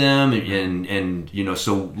doing them. And you know,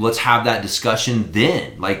 so let's have that discussion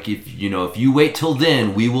then. Like, if you wait till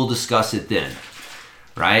then, we will discuss it then.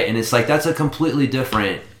 Right? And it's like, that's a completely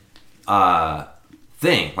different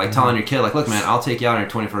thing. Like telling your kid, like, look, man, I'll take you out on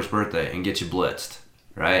your 21st birthday and get you blitzed.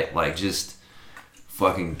 Right? Like, just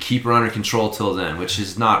fucking keep her under control till then, which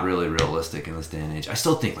is not really realistic in this day and age. I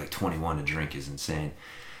still think like 21 to drink is insane.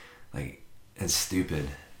 Like, it's stupid.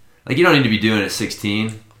 Like, you don't need to be doing it at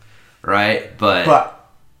 16, right? But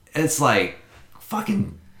it's like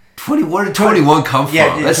fucking 20. Where did 21 come from?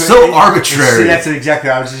 That's so arbitrary. That's exactly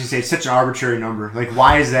what I was just gonna say. It's such an arbitrary number. Like,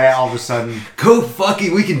 why is that all of a sudden?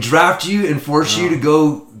 We can draft you and force you to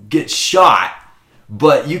go get shot.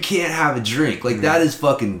 But you can't have a drink. Like, that is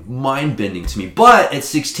fucking mind-bending to me. But at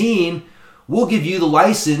 16, we'll give you the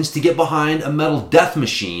license to get behind a metal death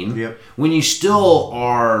machine when you still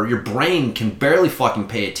are, your brain can barely fucking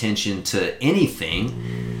pay attention to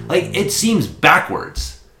anything. Like, it seems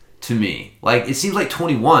backwards to me. Like, it seems like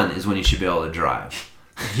 21 is when you should be able to drive.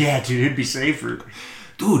 Yeah, dude, it'd be safer.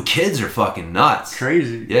 Dude, kids are fucking nuts.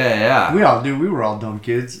 Crazy. Yeah. We were all dumb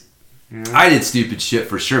kids. You know? I did stupid shit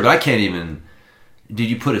for sure, but I can't even... Dude,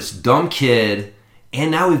 you put a dumb kid,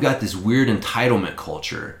 and now we've got this weird entitlement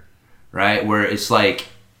culture, right? Where it's like,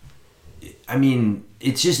 I mean,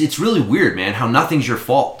 it's really weird, man, how nothing's your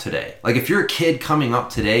fault today. Like, if you're a kid coming up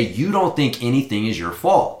today, you don't think anything is your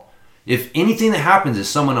fault. If anything that happens is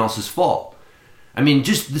someone else's fault. I mean,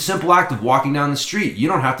 just the simple act of walking down the street, you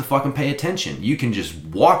don't have to fucking pay attention. You can just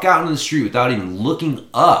walk out into the street without even looking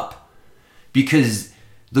up, because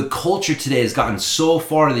the culture today has gotten so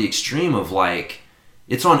far to the extreme of like,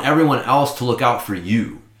 it's on everyone else to look out for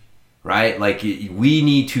you, right? Like, we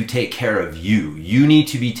need to take care of you. You need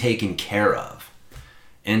to be taken care of.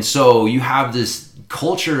 And so you have this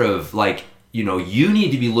culture of like, you know, you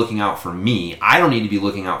need to be looking out for me. I don't need to be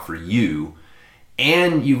looking out for you.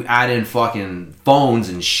 And you add in fucking phones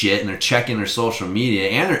and shit, and they're checking their social media,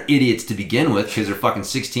 and they're idiots to begin with because they're fucking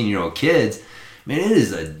 16-year-old kids. Man, it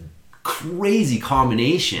is a crazy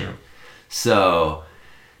combination. So,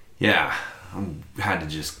 yeah. I had to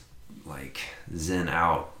just like zen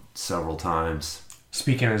out several times.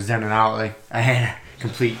 Speaking of zenning out, like, I had a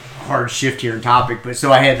complete hard shift here in topic, but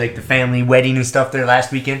so I had like the family wedding and stuff there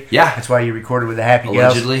last weekend. Yeah, that's why you recorded with the Happy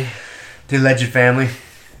allegedly. Gals. The alleged family.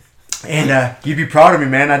 And you'd be proud of me,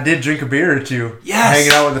 man. I did drink a beer or two. Yes,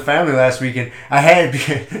 hanging out with the family last weekend. I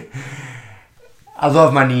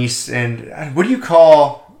love my niece, and what do you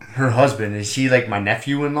call her husband? Is he like my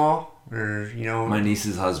nephew-in-law? Or, you know, my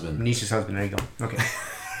niece's husband. There you go. Okay.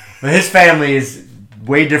 But his family is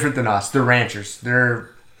way different than us. They're ranchers. They're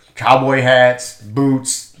cowboy hats,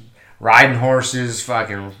 boots, riding horses,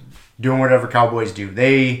 fucking doing whatever cowboys do.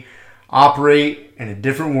 They operate in a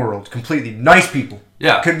different world. Completely nice people.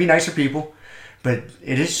 Yeah. Could be nicer people, but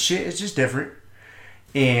it is shit. It's just different.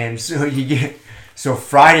 And so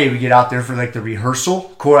Friday we get out there for like the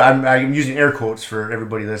rehearsal. I'm using air quotes for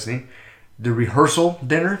everybody listening. The rehearsal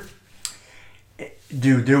dinner.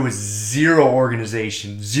 Dude, there was zero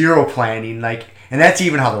organization, zero planning, like, and that's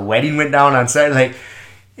even how the wedding went down on Saturday. Like,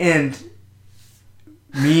 and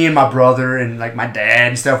me and my brother and like my dad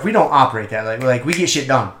and stuff, we don't operate that. Like we get shit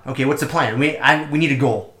done. Okay, what's the plan? We need a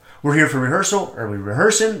goal. We're here for rehearsal. Are we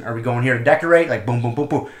rehearsing? Are we going here to decorate? Like, boom, boom, boom,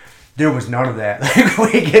 boom. There was none of that. Like,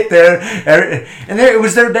 we get there, and it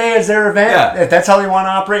was their day as their event. Yeah. If that's how they want to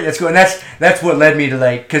operate, that's good. And that's what led me to,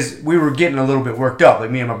 like, because we were getting a little bit worked up.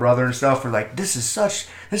 Like, me and my brother and stuff were like, this is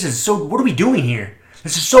so, what are we doing here?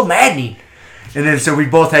 This is so maddening. And then so we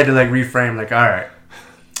both had to, like, reframe, like, all right,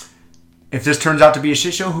 if this turns out to be a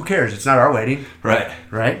shit show, who cares? It's not our wedding. Right.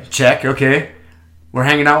 Right? Check. Okay. We're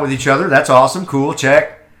hanging out with each other. That's awesome. Cool.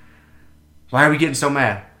 Check. Why are we getting so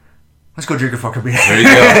mad? Let's go drink a fucking beer. There you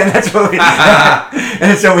go. And that's what we.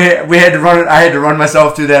 And so we had to run it. I had to run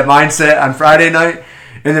myself through that mindset on Friday night,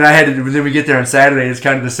 and then Then we get there on Saturday. It's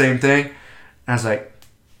kind of the same thing. And I was like,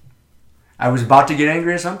 I was about to get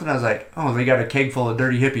angry or something. I was like, oh, they got a keg full of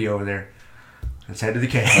dirty hippie over there. Let's head to the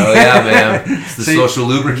keg. Oh yeah, man. It's the social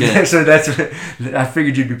lubricant. So I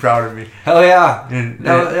figured you'd be proud of me. Hell yeah. And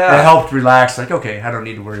it helped relax. Like, okay, I don't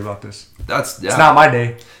need to worry about this. It's not my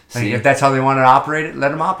day. Like, See? if that's how they want to operate it, let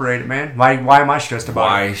them operate it, man. Why am I stressed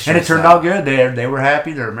about it? And it turned out good. They were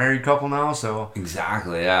happy. They're a married couple now, so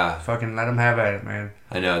exactly, yeah. Fucking let them have at it, man.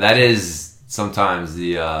 I know that is sometimes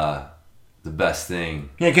the best thing.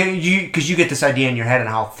 Yeah, because you get this idea in your head on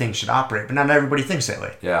how things should operate, but not everybody thinks that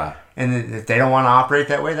way. Yeah. And if they don't want to operate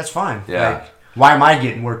that way, that's fine. Yeah. Like, why am I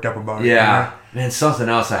getting worked up about it? Yeah. Man, something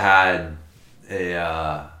else I had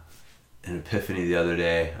an epiphany the other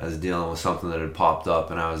day. I was dealing with something that had popped up,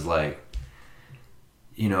 and I was like,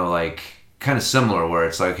 like kind of similar, where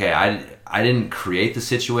it's like, okay, I didn't create the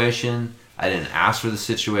situation, I didn't ask for the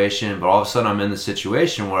situation, but all of a sudden I'm in the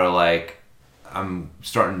situation where, like, I'm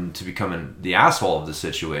starting to become the asshole of the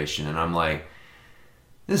situation, and I'm like,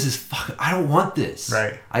 this is fucking, I don't want this.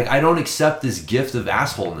 Right. I don't accept this gift of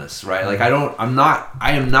assholeness, right? Like, I am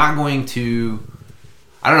not going to,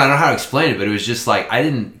 I don't know how to explain it, but it was just like, I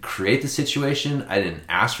didn't create the situation, I didn't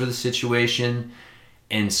ask for the situation,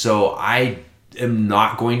 and so I am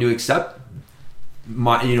not going to accept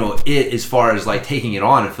it as far as, like, taking it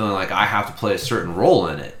on and feeling like I have to play a certain role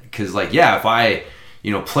in it. Because, like, yeah, if I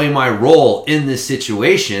play my role in this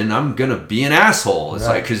situation, I'm gonna be an asshole. It's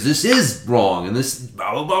like, because this is wrong and this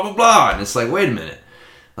blah blah blah blah blah, and it's like, wait a minute,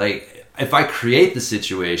 like, if I create the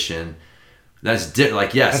situation, that's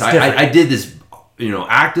like, yes, I did this,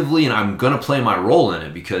 actively, and I'm gonna play my role in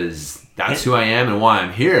it because that's who I am and why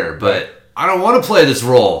I'm here. But I don't want to play this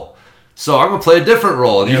role, so I'm gonna play a different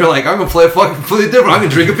role. And you're like, I'm gonna play a fucking completely different. I'm gonna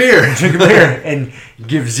drink a beer, and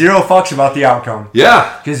give zero fucks about the outcome.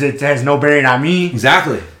 Yeah, because it has no bearing on me.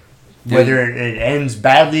 Exactly. Whether it ends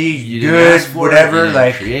badly, good, whatever,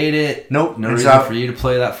 like, create it. Nope. No reason for you to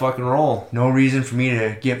play that fucking role. No reason for me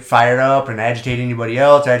to get fired up and agitate anybody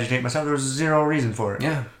else, agitate myself. There was zero reason for it.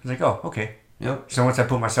 Yeah. I was like, oh, okay. Yep. So once I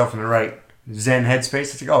put myself in the right Zen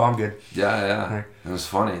headspace, it's like, oh, I'm good. Yeah. Right. It was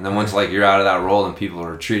funny. And then once, like, you're out of that role and people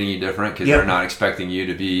are treating you different because they're not expecting you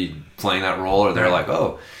to be playing that role, or they're like,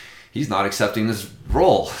 oh, he's not accepting this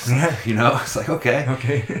role. It's like,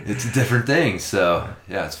 okay. It's a different thing. So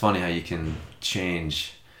yeah, it's funny how you can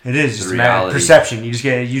change. It is just reality. Perception. You just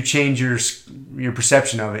you change your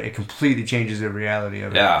perception of it. It completely changes the reality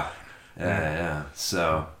of it. Yeah.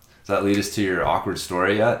 So does that lead us to your awkward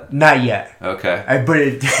story yet? Not yet. Okay.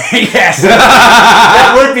 But yes,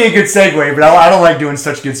 that would be a good segue. But I don't like doing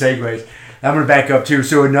such good segues. I'm gonna back up too.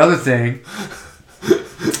 So another thing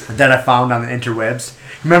that I found on the interwebs.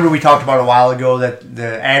 Remember we talked about a while ago that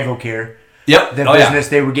the Advocare, the business,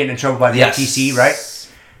 they were getting in trouble by the FTC, right?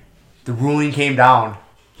 The ruling came down.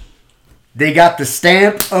 They got the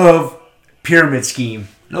stamp of pyramid scheme.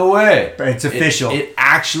 No way. It's official. It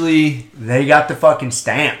actually... They got the fucking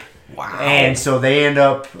stamp. Wow. And so they end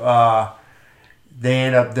up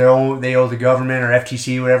they owe the government or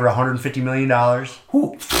FTC, whatever, $150 million.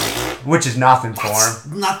 Ooh. Which is nothing for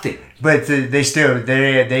them. Nothing. But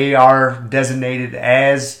they are designated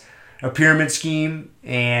as a pyramid scheme,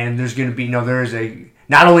 and there's going to be not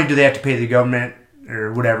only do they have to pay the government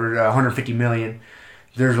or whatever $150 million.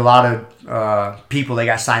 There's a lot of people that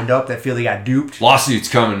got signed up that feel they got duped. Lawsuits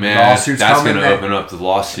coming, man. That's going to open up the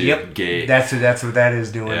lawsuit gate. That's what that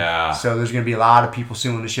is doing. Yeah. So there's going to be a lot of people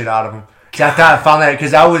suing the shit out of them. I found that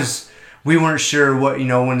because we weren't sure what,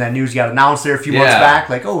 when that news got announced there a few months back,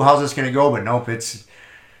 like, oh, how's this going to go? But nope, it's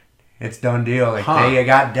done deal. Like, they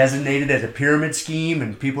got designated as a pyramid scheme,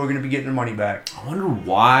 and people are going to be getting their money back. I wonder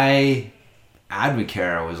why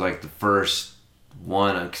Advocare was like the first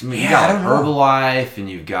one. Cause, you got like Herbalife, and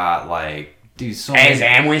you've got like, dude, so many. Is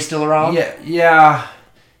Amway still around? Yeah,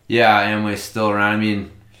 Amway's still around. I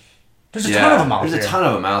mean, There's a ton of them out there. There's a ton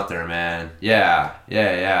of them out there, man.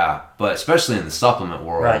 Yeah. But especially in the supplement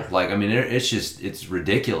world. Right. Like, I mean, it's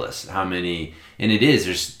ridiculous how many, and it is,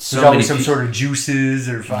 there's always some sort of juices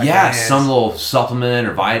or vitamins. Yeah, some little supplement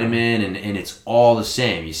or vitamin, and it's all the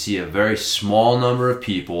same. You see a very small number of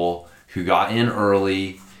people who got in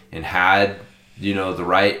early and had, the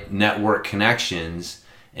right network connections,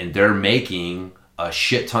 and they're making a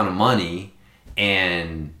shit ton of money,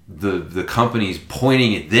 and the company's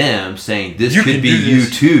pointing at them saying this could be you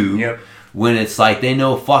too. Yep. When it's like they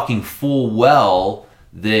know fucking full well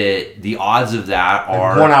that the odds of that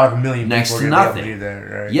are 1 out of a million next people to are gonna nothing. be able to do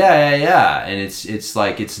that, right? Yeah, and it's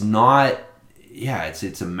like it's not. Yeah,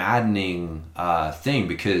 it's a maddening thing,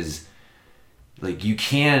 because like you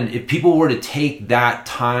can, if people were to take that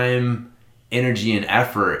time, energy, and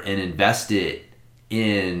effort and invest it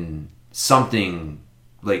in something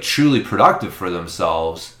like truly productive for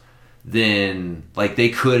themselves, then like they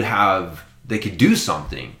could do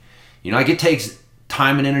something. Like it takes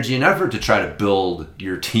time and energy and effort to try to build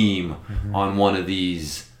your team on one of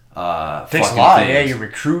these takes a lot. Things. Yeah, you're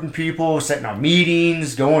recruiting people, setting up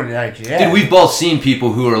meetings, going Dude, we've both seen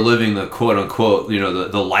people who are living the quote unquote,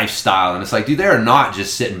 the lifestyle, and it's like, dude, they're not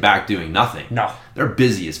just sitting back doing nothing. No, they're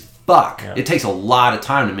busy as fuck. Yeah. It takes a lot of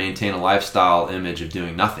time to maintain a lifestyle image of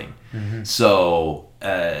doing nothing. So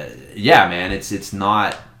yeah, man, it's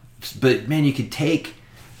not. But man, you could take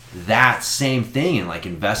that same thing and like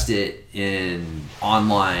invest it in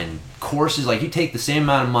online courses. Like you take the same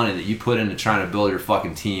amount of money that you put into trying to build your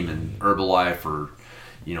fucking team in Herbalife or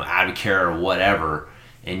Advocare or whatever,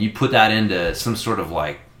 and you put that into some sort of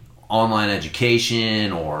like online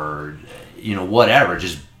education or whatever.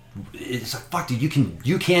 Just it's like, fuck, dude,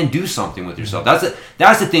 you can do something with yourself.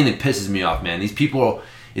 That's the thing that pisses me off, man. These people,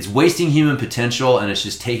 it's wasting human potential, and it's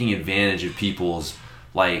just taking advantage of people's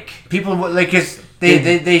people like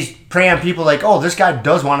they prey on people like, oh, this guy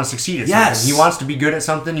does want to succeed at something. He wants to be good at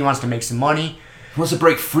something. He wants to make some money. He wants to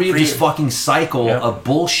break free of this fucking cycle of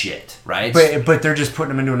bullshit, right? But they're just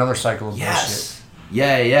putting him into another cycle of bullshit.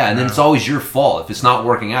 Yeah. And then it's always your fault if it's not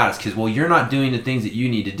working out. It's because, well, you're not doing the things that you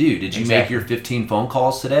need to do. Did you make your 15 phone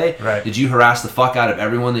calls today? Right. Did you harass the fuck out of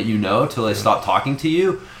everyone that you know till they stop talking to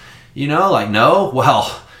you? No?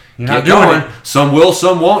 Well, get going. Some will,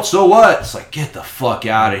 some won't, so what? It's like, get the fuck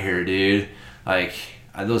out of here, dude. Like,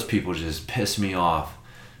 those people just piss me off.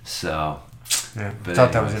 So, yeah, I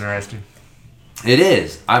thought that was interesting. It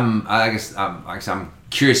is. I'm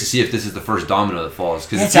curious to see if this is the first domino that falls.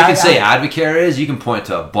 Because if you can say Advocare is, you can point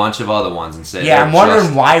to a bunch of other ones and say, yeah, I'm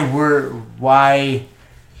wondering why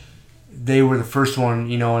they were the first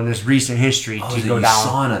one, in this recent history to go down.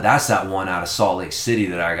 USANA, that's that one out of Salt Lake City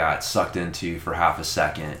that I got sucked into for half a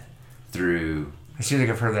second through. I seem like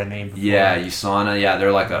I've heard that name before. Yeah, USANA. Yeah,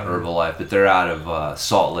 they're like a Herbalife, but they're out of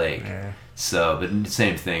Salt Lake. Yeah. So, but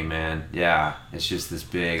same thing, man. Yeah, it's just this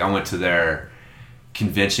big. I went to their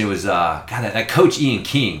convention. It was that coach Ian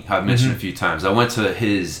King, who I've mentioned a few times. I went to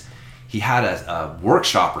he had a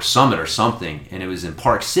workshop or summit or something, and it was in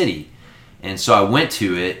Park City. And so I went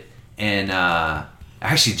to it, and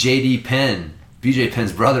actually JD Penn, BJ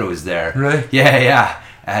Penn's brother, was there. Really? Yeah.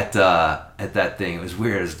 At that thing. It was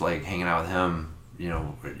weird. It was like hanging out with him,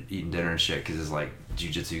 eating dinner and shit, because it's like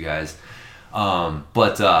jiu-jitsu guys.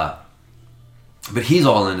 But he's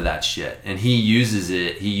all into that shit, and he uses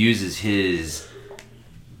his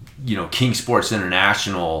King Sports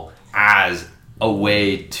International as a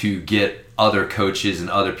way to get other coaches and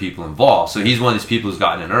other people involved. So he's one of these people who's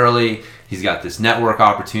gotten in early. He's got this network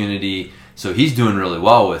opportunity, so he's doing really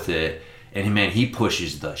well with it. And man, he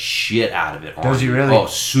pushes the shit out of it. Does he really? Oh,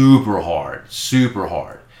 super hard.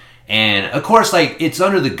 And of course, like, it's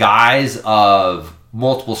under the guise of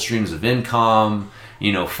multiple streams of income,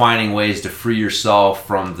 finding ways to free yourself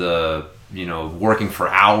from the, working for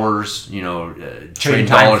hours, trading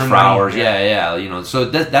dollars for hours. Yeah. So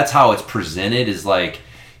that's how it's presented, is like,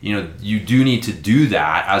 you do need to do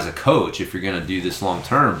that as a coach if you're going to do this long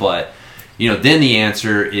term. But, then the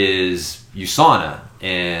answer is USANA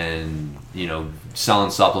and, selling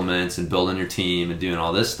supplements and building your team and doing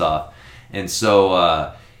all this stuff. And so,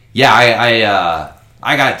 I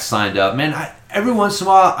got signed up, man. Every once in a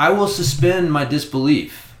while, I will suspend my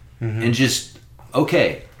disbelief and just,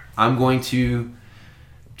 okay, I'm going to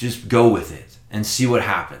just go with it and see what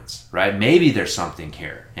happens, right? Maybe there's something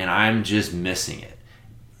here, and I'm just missing it.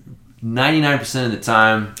 99% of the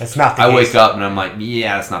time, that's not the case. I wake up and I'm like,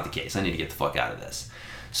 yeah, that's not the case. I need to get the fuck out of this.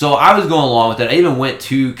 So I was going along with it. I even went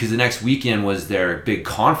to, because the next weekend was their big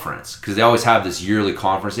conference, because they always have this yearly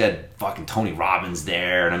conference. They had fucking Tony Robbins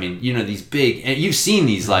there, and I mean, these big, and you've seen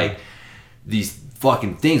these, like, these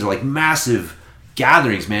fucking things are like massive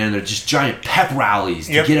gatherings, man. They're just giant pep rallies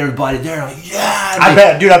to get everybody there. Like, yeah. I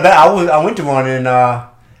bet, dude. I went to one in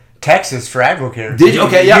Texas for AdvoCare. Did you?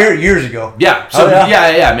 Okay, yeah. Years ago. Yeah. So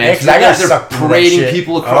yeah, man. Yeah, they're parading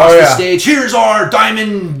people across the stage. Here's our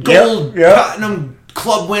diamond, gold, platinum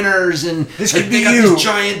club winners, and this could they be got you. these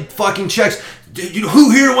giant fucking checks.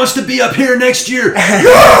 Who here wants to be up here next year?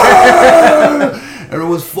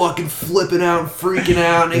 Everyone's fucking flipping out and freaking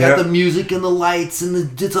out, and they got the music and the lights,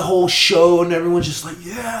 and it's a whole show, and everyone's just like,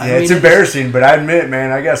 yeah. Yeah, it's embarrassing, but I admit,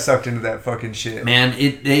 man, I got sucked into that fucking shit. Man,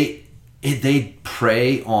 they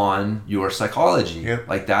prey on your psychology. Yep.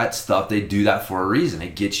 Like that stuff, they do that for a reason.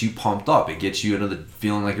 It gets you pumped up. It gets you into the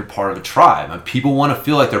feeling like you're part of a tribe. And people want to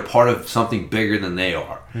feel like they're part of something bigger than they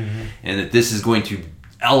are. Mm-hmm. And that this is going to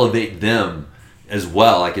elevate them as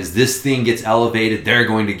well. Like as this thing gets elevated, they're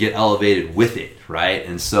going to get elevated with it, right?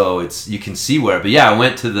 And so you can see where. But yeah, I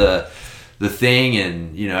went to the thing,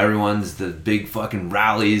 and everyone's the big fucking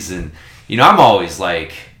rallies, and I'm always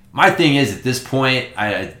like, my thing is at this point,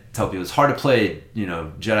 I tell people it's hard to play,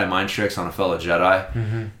 Jedi mind tricks on a fellow Jedi.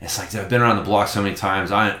 Mm-hmm. It's like I've been around the block so many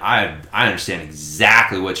times. I understand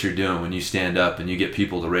exactly what you're doing when you stand up and you get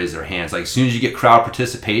people to raise their hands. Like as soon as you get crowd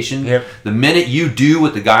participation, the minute you do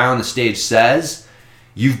what the guy on the stage says,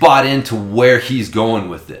 you've bought into where he's going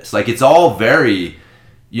with this. Like it's all very,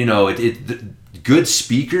 good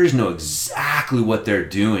speakers know exactly what they're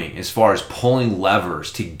doing as far as pulling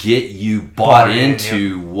levers to get you bought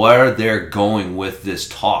into where they're going with this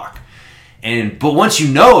talk. But once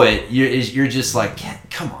you know it, you're just like,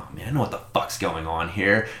 come on, man, I know what the fuck's going on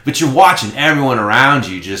here. But you're watching everyone around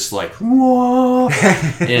you just like, whoa.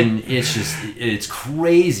 And it's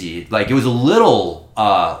crazy. Like it was a little,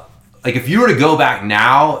 like if you were to go back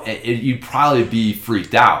now, you'd probably be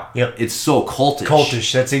freaked out. Yep. It's so cultish.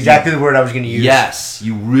 Cultish. That's exactly the word I was going to use. Yes.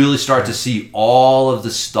 You really start to see all of the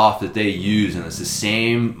stuff that they use, and it's the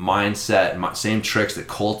same mindset, same tricks that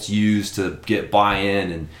cults use to get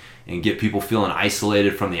buy-in and get people feeling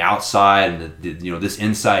isolated from the outside, and this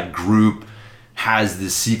inside group has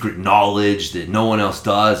this secret knowledge that no one else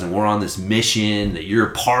does, and we're on this mission that you're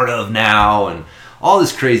a part of now, and all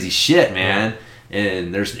this crazy shit, man.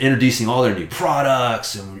 And they're introducing all their new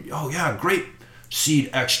products, and grape seed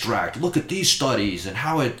extract. Look at these studies and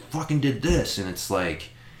how it fucking did this. And it's like,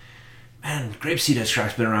 man, grapeseed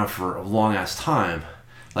extract's been around for a long ass time.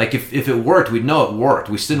 Like if it worked, we'd know it worked.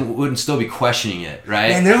 We wouldn't still be questioning it,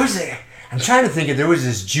 right? And I'm trying to think if there was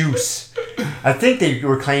this juice. I think they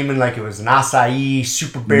were claiming like it was an acai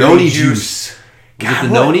super berry noni juice. Was it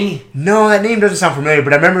the noni? No, that name doesn't sound familiar.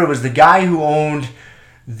 But I remember it was the guy who owned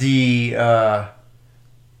the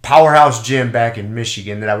Powerhouse Gym back in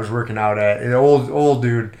Michigan that I was working out at. An old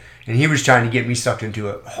dude. And he was trying to get me sucked into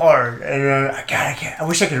it hard. And I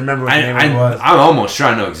wish I could remember what the name of it was. I'm almost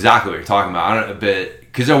trying to know exactly what you're talking about.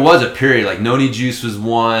 Because there was a period, like Noni Juice was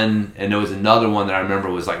one, and there was another one that I remember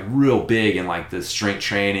was like real big in like the strength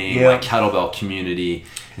training, like kettlebell community.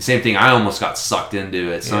 The same thing, I almost got sucked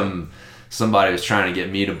into it. Somebody was trying to get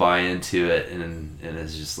me to buy into it, and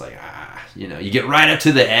it's just like, you get right up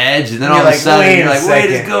to the edge, and then all of a sudden you're like, what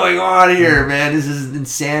is going on here, man? This is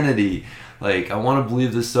insanity. Like, I want to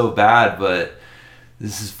believe this so bad, but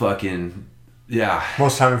this is fucking,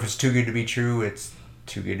 Most time, if it's too good to be true, it's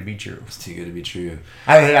too good to be true. It's too good to be true.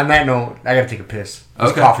 On that note, I gotta take a piss.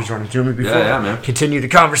 This coffee's running through me before man. Continue the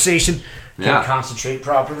conversation. Can't concentrate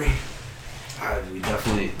properly. We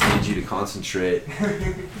definitely need you to concentrate.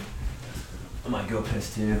 I might go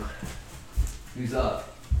piss too. Who's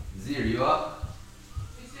up? Z, are you up?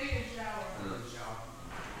 He's taking a shower.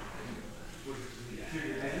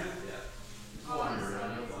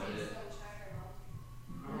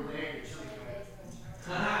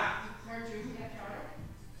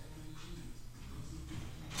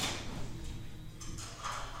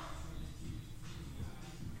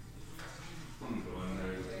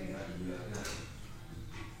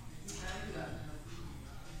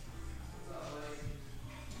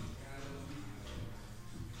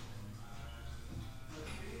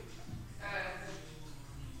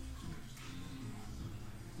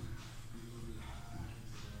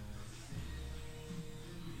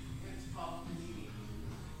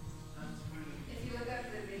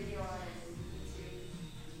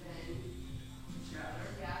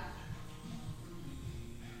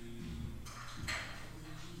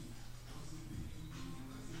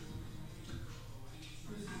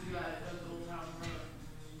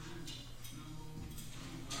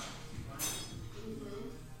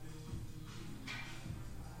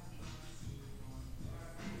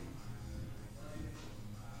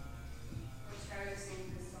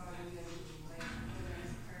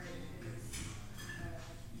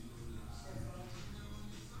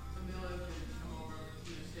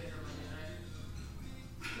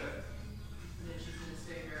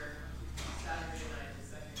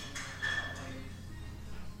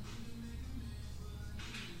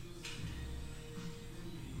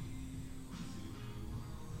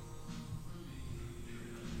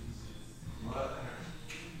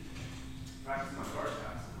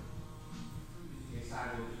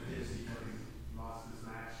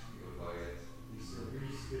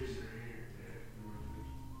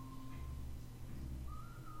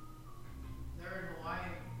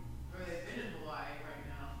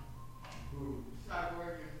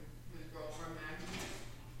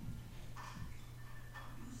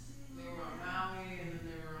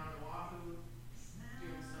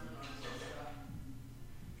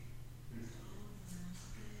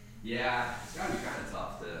 Yeah, it's gotta be kind of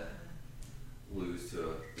tough to lose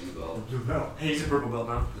to a blue belt. Blue belt. Hey, he's a purple belt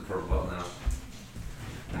now. The purple belt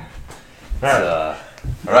now.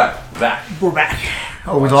 All right, we're back. We're back.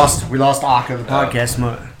 Oh, we lost Aka, the podcast.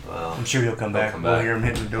 Well, I'm sure he'll come back. We'll hear him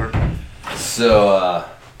hitting the door. So,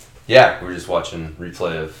 yeah, we're just watching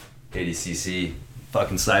replay of ADCC.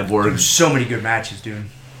 Fucking Cyborg. There's so many good matches, dude.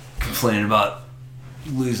 Complaining about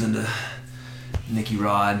losing to Nicky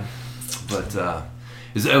Rod, but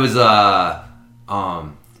it was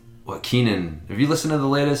what Keenan? Have you listened to the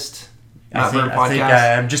latest I think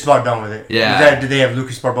podcast? I'm just about done with it. Yeah. Did they have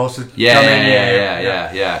Lucas Barbosa?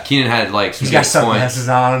 Yeah. Keenan had like some He's got good points. sunglasses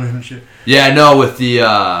on and shit. Yeah, no, with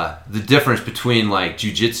the difference between like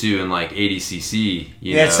jiu-jitsu and like ADCC.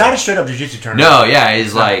 You know? It's not a straight up jiu-jitsu tournament. No, yeah,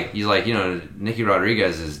 he's like Nicky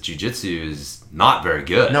Rodriguez's jiu-jitsu is not very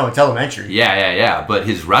good. No, it's elementary. Yeah. But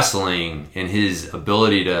his wrestling and his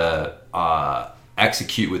ability to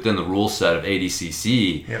execute within the rule set of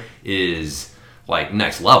ADCC is like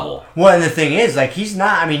next level. Well, and the thing is, like, he's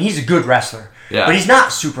a good wrestler. Yeah. But he's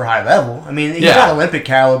not super high level. I mean, he's not Olympic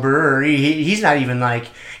caliber, or he's not even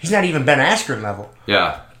Ben Askren level.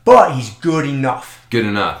 Yeah. But he's good enough. Good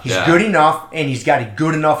enough. He's good enough, and he's got a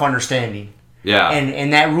good enough understanding. Yeah.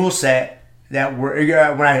 And that rule set that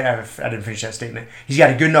I didn't finish that statement. He's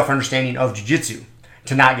got a good enough understanding of jiu-jitsu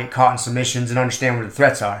to not get caught in submissions and understand where the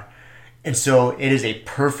threats are. And so it is a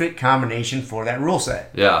perfect combination for that rule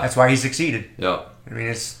set. Yeah. That's why he succeeded. Yeah. I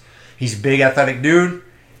mean, he's a big athletic dude,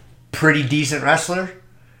 pretty decent wrestler,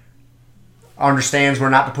 understands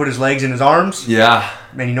where not to put his legs in his arms. Yeah.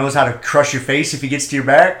 And he knows how to crush your face if he gets to your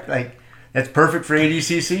back. Like, that's perfect for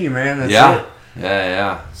ADCC, man. That's it.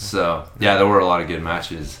 Yeah. So, yeah, there were a lot of good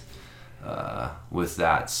matches with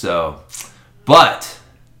that. So, but,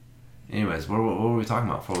 anyways, what were we talking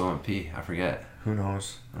about before we went pee? I forget. Who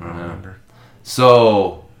knows? I don't remember.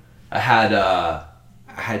 So, I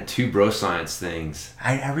had two bro science things.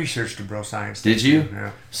 I researched the bro science. Did you? Yeah.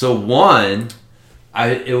 So one,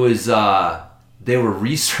 they were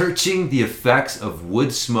researching the effects of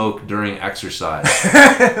wood smoke during exercise.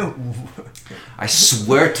 I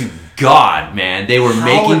swear to God, man, they were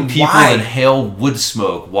making people inhale wood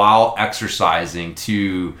smoke while exercising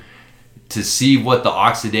to see what the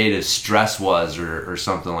oxidative stress was or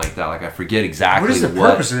something like that. Like, I forget exactly what is the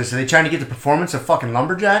purpose of this? Are they trying to get the performance of fucking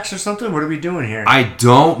lumberjacks or something? What are we doing here? I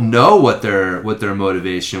don't know what their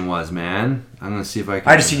motivation was, man. I'm gonna see if I can.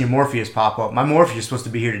 I just seen your Morpheus pop up. My Morpheus is supposed to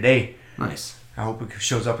be here today. Nice. I hope it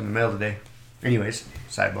shows up in the mail today. Anyways,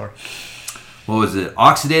 sidebar. What was it?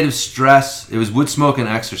 Oxidative stress. It was wood smoke and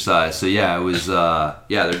exercise. So yeah, it was.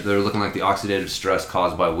 They're looking like the oxidative stress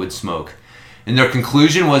caused by wood smoke, and their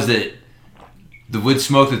conclusion was that the wood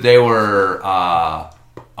smoke that they were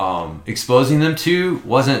exposing them to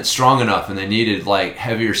wasn't strong enough, and they needed like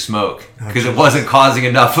heavier smoke because it wasn't causing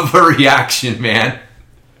enough of a reaction, man.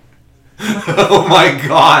 Oh my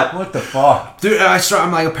God! What the fuck, dude?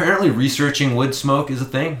 I'm like, apparently researching wood smoke is a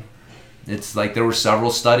thing. It's like there were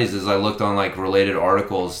several studies as I looked on like related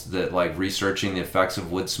articles that like researching the effects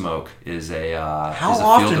of wood smoke is a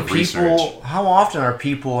field of research. How often are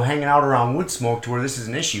people hanging out around wood smoke to where this is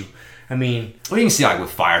an issue? I mean, well, you can see like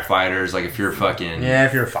with firefighters, like if you're a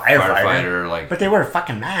firefighter, like, but they wear a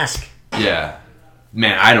fucking mask. Yeah,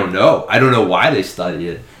 man, I don't know why they study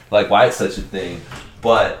it, like why it's such a thing.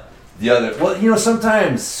 But the other,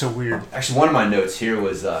 sometimes so weird. Actually, one of my notes here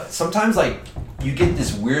was sometimes like you get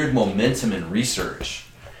this weird momentum in research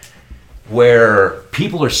where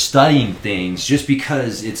people are studying things just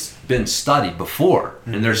because it's been studied before,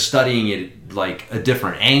 and they're studying it like a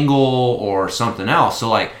different angle or something else. So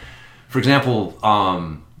like, for example,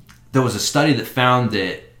 there was a study that found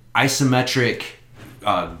that isometric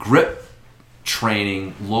grip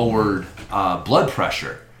training lowered blood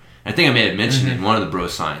pressure. I think I may have mentioned it in one of the bro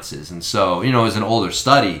sciences. And so, it was an older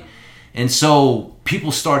study. And so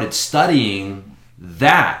people started studying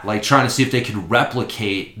that, like trying to see if they could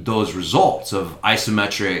replicate those results of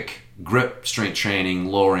isometric grip strength training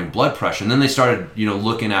lowering blood pressure. And then they started,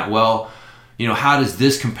 looking at, how does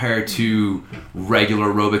this compare to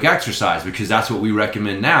regular aerobic exercise? Because that's what we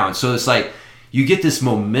recommend now. And so it's like you get this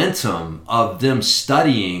momentum of them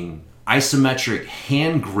studying isometric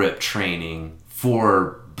hand grip training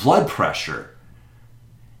for blood pressure.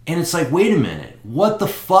 And it's like, wait a minute, what the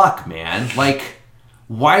fuck, man? Like,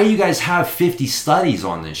 why do you guys have 50 studies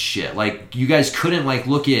on this shit? Like, you guys couldn't like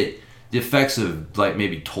look at the effects of like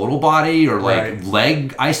maybe total body or like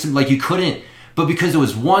leg isom, like you couldn't. But because it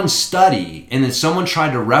was one study, and then someone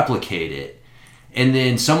tried to replicate it, and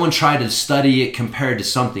then someone tried to study it compared to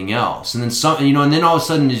something else, and then and then all of a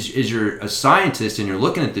sudden, as you're a scientist and you're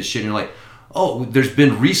looking at this shit, and you're like, oh, there's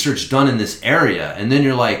been research done in this area. And then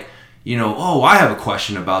you're like, you know, oh, I have a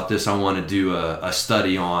question about this I want to do a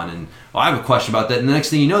study on. And oh, I have a question about that. And the next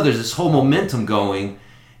thing you know, there's this whole momentum going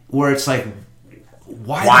where it's like,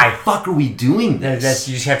 why the fuck are we doing this?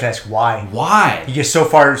 You just have to ask why. Why? You get so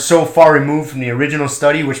far removed from the original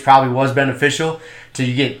study, which probably was beneficial, till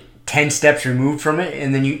you get 10 steps removed from it,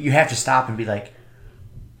 and then you have to stop and be like,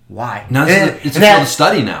 why? Now it's a field of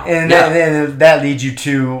study now. And then that leads you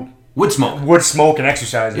to wood smoke. Wood smoke and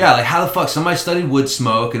exercise. Yeah, like how the fuck somebody studied wood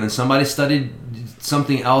smoke, and then somebody studied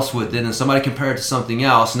something else with it, and somebody compared it to something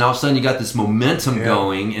else, and all of a sudden you got this momentum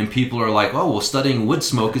going, and people are like, oh, well, studying wood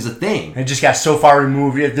smoke is a thing. It just got so far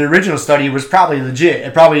removed. The original study was probably legit.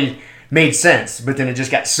 It probably made sense, but then it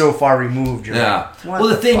just got so far removed. Like, well,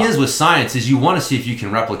 the thing is with science is you want to see if you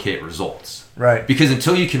can replicate results. Right. Because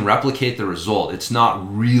until you can replicate the result, it's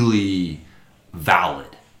not really valid.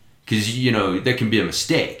 Because, you know, there can be a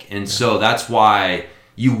mistake. And so that's why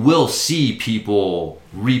you will see people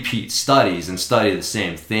repeat studies and study the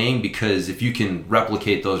same thing, because if you can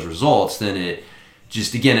replicate those results, then it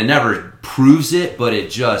just, again, it never proves it, but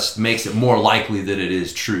it just makes it more likely that it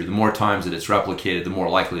is true. The more times that it's replicated, the more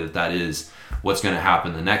likely that is what's going to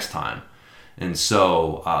happen the next time. And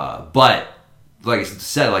so, but like I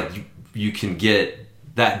said, like you can get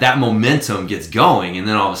that momentum gets going, and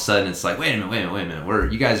then all of a sudden it's like, wait a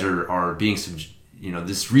minute, you guys are being, you know,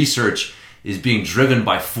 this research is being driven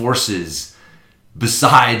by forces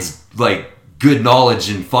besides like good knowledge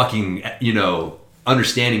and fucking, you know,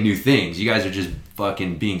 understanding new things. You guys are just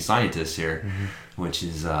fucking being scientists here, which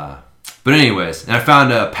is, but anyways, and I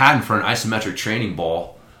found a patent for an isometric training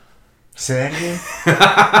ball. Say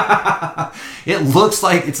that again? It looks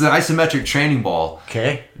like it's an isometric training ball.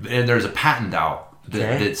 Okay. And there's a patent out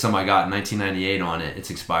that somebody got in 1998 on it. It's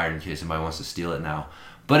expired in case somebody wants to steal it now.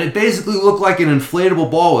 But it basically looked like an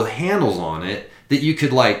inflatable ball with handles on it that you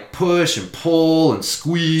could like push and pull and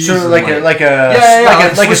squeeze. So like a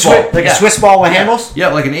Swiss ball with handles? Yeah,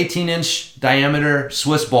 like an 18-inch diameter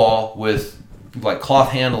Swiss ball with like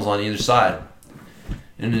cloth handles on either side.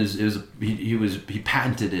 And he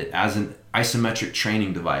patented it as an isometric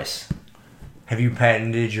training device. Have you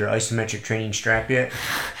patented your isometric training strap yet?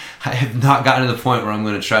 I have not gotten to the point where I'm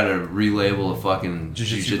going to try to relabel a fucking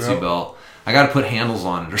jiu-jitsu belt. I got to put handles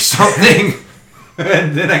on it or something.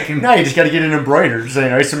 And then I can... No, you just got to get it embroidered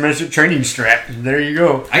saying isometric training strap. There you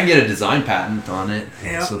go. I can get a design patent on it.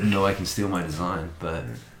 Yeah. So no, I can steal my design. But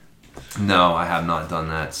no, I have not done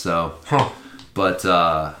that. So, but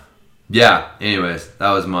yeah. Anyways,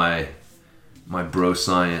 that was my bro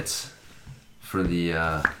science for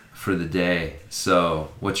the day.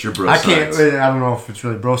 So, what's your bro science? I don't know if it's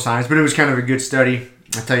really bro science, but it was kind of a good study.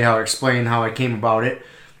 I'll tell you how I explain how I came about it.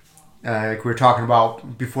 Like we were talking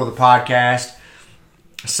about before the podcast.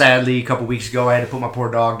 Sadly, a couple weeks ago, I had to put my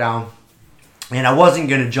poor dog down. And I wasn't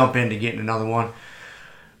going to jump into getting another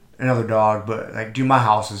dog. But, like, dude, my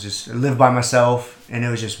house is just... I live by myself, and it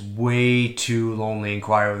was just way too lonely and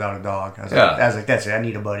quiet without a dog. I was like, that's it. I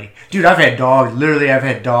need a buddy. Dude, I've had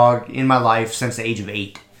dog in my life since the age of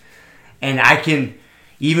 8. And I can...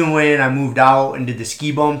 Even when I moved out and did the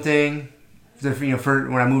ski bum thing,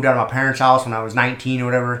 when I moved out of my parents' house when I was 19 or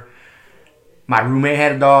whatever... My roommate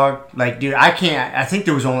had a dog. Like, dude,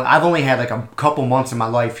 I've only had like a couple months in my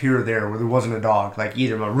life here or there where there wasn't a dog. Like,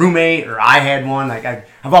 either my roommate or I had one. Like,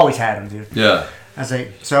 I've always had them, dude. Yeah. I was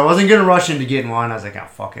like, so I wasn't going to rush into getting one. I was like, oh,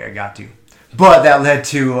 fuck it, I got to. But that led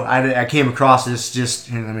to, I came across this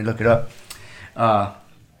here, let me look it up.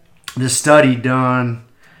 This study done,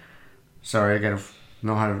 sorry, I got to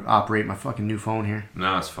know how to operate my fucking new phone here.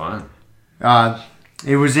 No, it's fine.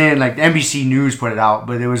 It was in, like, NBC News put it out,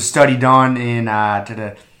 but it was a study done in,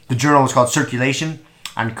 the journal was called Circulation,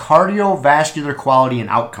 on cardiovascular quality and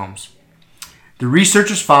outcomes. The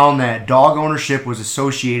researchers found that dog ownership was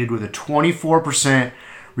associated with a 24%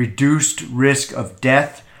 reduced risk of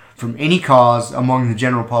death from any cause among the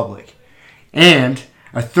general public, and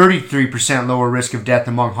a 33% lower risk of death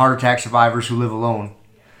among heart attack survivors who live alone.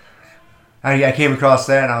 I came across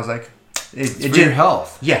that, and I was like... It's for your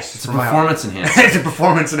health. Yes. It's a performance enhancer. It's a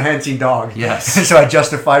performance enhancing dog. Yes. So I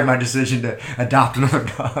justified my decision to adopt another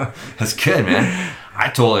dog. That's good, man. I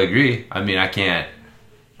totally agree. I mean, I can't...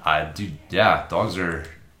 dogs are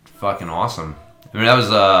fucking awesome. I mean, that was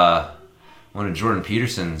one of Jordan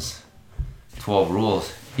Peterson's 12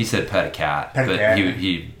 rules. He said pet a cat.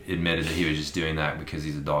 He admitted that he was just doing that because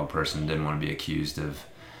he's a dog person, didn't want to be accused of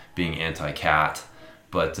being anti-cat.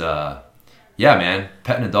 But, yeah, man,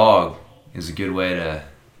 petting a dog is a good way to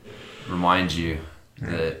remind you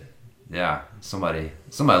that, somebody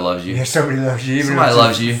loves you. Yeah, somebody loves you. Somebody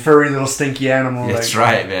loves you. Furry little stinky animal. That's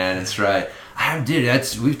right, man. That's right.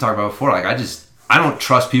 We've talked about it before. Like, I don't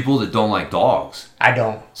trust people that don't like dogs. I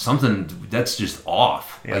don't. Something that's just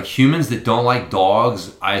off. Yeah. Like, humans that don't like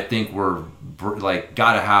dogs, I think we're like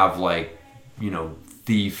gotta have like,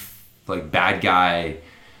 thief, like bad guy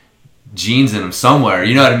genes in them somewhere.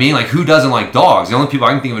 You know what I mean? Like, who doesn't like dogs? The only people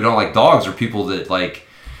I can think of that don't like dogs are people that like,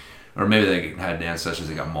 or maybe they had ancestors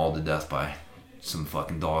that got mauled to death by some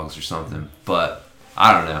fucking dogs or something. But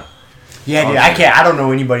I don't know. Yeah, dude, I don't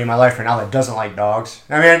know anybody in my life right now that doesn't like dogs.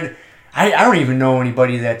 I mean, I don't even know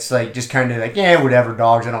anybody that's like just kind of like, yeah, whatever,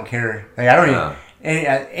 dogs, I don't care. Like, I don't even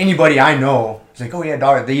anybody I know. It's like, oh yeah,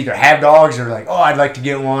 dog. They either have dogs or like, oh, I'd like to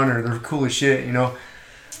get one, or they're cool as shit.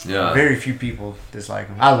 Yeah. Very few people dislike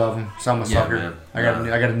them. I love them, so I'm a sucker. Man. I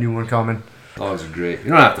got a new one coming. Dogs are great. You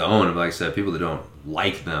don't have to own them, like I said. People that don't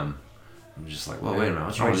like them, I'm just like, well, wait a minute,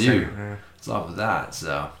 what's wrong with you? What's up with that?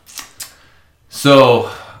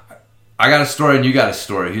 So I got a story and you got a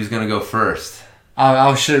story. Who's gonna go first?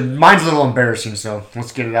 Mine's a little embarrassing, so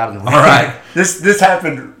let's get it out of the way. All right. This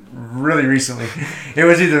happened really recently. It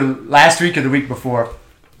was either last week or the week before.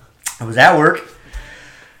 I was at work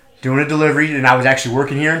doing a delivery, and I was actually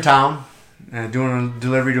working here in town, doing a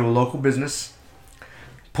delivery to a local business.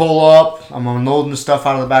 Pull up, I'm unloading the stuff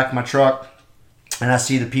out of the back of my truck, and I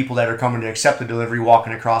see the people that are coming to accept the delivery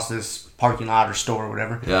walking across this parking lot or store or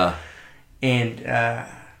whatever. Yeah. And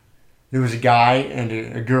there was a guy and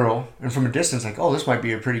a girl, and from a distance, like, oh, this might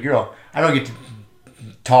be a pretty girl. I don't get to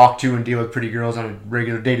talk to and deal with pretty girls on a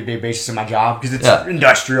regular day-to-day basis in my job because it's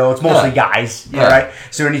industrial. It's mostly guys, right?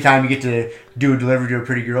 So anytime you get to do a delivery to a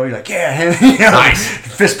pretty girl, you're like, yeah, nice.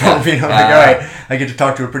 Fist pump, like, all right, I get to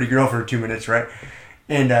talk to a pretty girl for 2 minutes, right?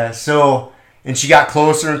 And and she got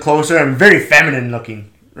closer and closer, and very feminine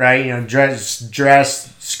looking, right?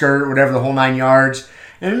 Dress, skirt, whatever, the whole 9 yards.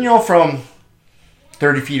 And, from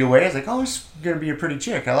 30 feet away, I was like, oh, this is going to be a pretty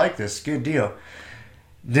chick. I like this. Good deal.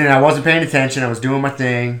 Then I wasn't paying attention. I was doing my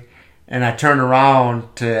thing. And I turned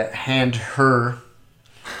around to hand her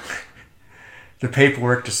the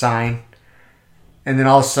paperwork to sign. And then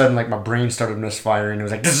all of a sudden, like, my brain started misfiring. It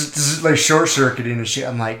was like, this is like short-circuiting and shit.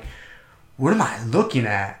 I'm like, what am I looking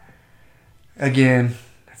at? Again,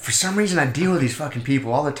 for some reason, I deal with these fucking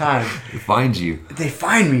people all the time. They find you. They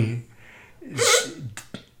find me.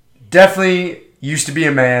 Definitely used to be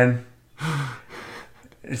a man.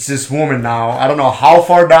 It's this woman now. I don't know how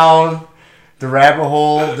far down the rabbit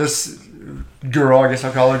hole this girl, I guess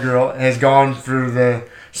I'll call her girl, has gone through the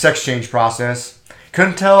sex change process.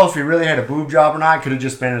 Couldn't tell if he really had a boob job or not. Could have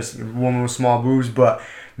just been a woman with small boobs, but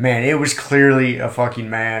man, it was clearly a fucking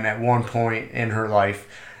man at one point in her life.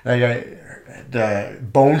 Like the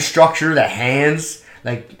bone structure, the hands,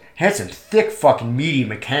 like had some thick fucking meaty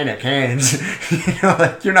mechanic hands.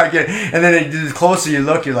 Like you're not getting. And then the closer you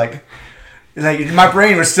look, you're like my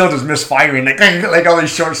brain was still just misfiring, like all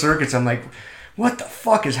these short circuits. I'm like, what the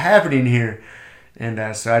fuck is happening here?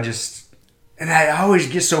 And so I always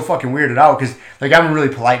get so fucking weirded out because like I'm a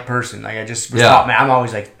really polite person. Like I just was taught, man, I'm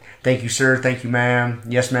always like, thank you, sir, thank you, ma'am,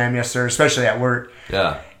 yes, ma'am, yes, sir, especially at work.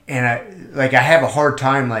 Yeah. And I have a hard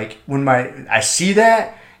time like when I see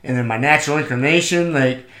that and then my natural inclination,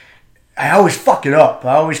 like I always fuck it up.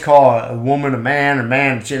 I always call a woman a man or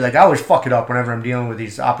man shit. Like I always fuck it up whenever I'm dealing with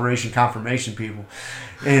these Operation Confirmation people.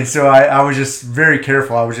 And so I was just very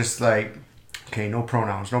careful. I was just like, okay, no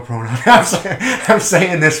pronouns. I'm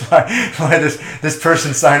saying this by this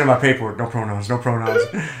person signing my paperwork. No pronouns.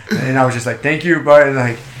 And I was just like, thank you, but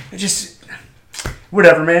like it just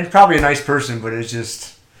whatever, man. Probably a nice person, but it's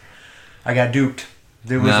just I got duped.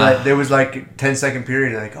 There was like a 10-second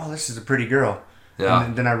period like, oh, this is a pretty girl. Yeah.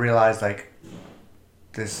 And then I realized, like,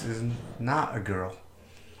 this is not a girl.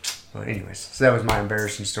 But anyways, so that was my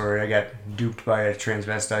embarrassing story. I got duped by a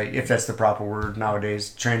transvestite, if that's the proper word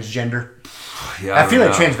nowadays. Transgender. Yeah, I feel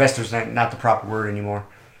like transvestite's not the proper word anymore.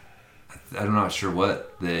 I'm not sure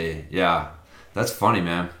what they... Yeah. That's funny,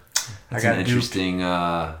 man. That's an interesting...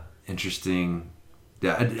 Yeah,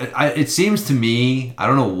 it seems to me, I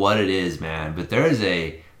don't know what it is, man, but there is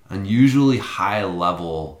a unusually high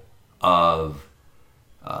level of...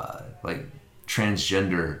 like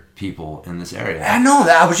transgender people in this area. I know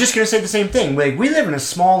that. I was just gonna say the same thing. Like we live in a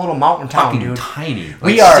small little mountain town, dude. Tiny. Like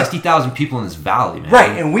we are 60,000 people in this valley, man. Right,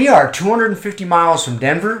 and we are 250 miles from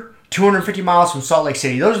Denver, 250 miles from Salt Lake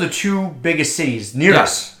City. Those are the two biggest cities near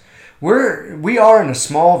us. We are in a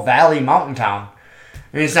small valley mountain town.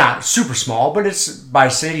 I mean, it's not super small, but it's by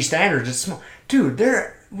city standards, it's small. Dude,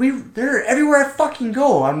 they're everywhere I fucking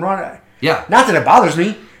go. I'm running. Yeah. Not that it bothers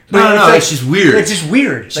me. But it's just weird. It's just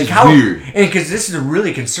weird. It's like weird. And because this is a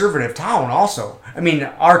really conservative town also. I mean,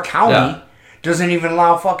 our county doesn't even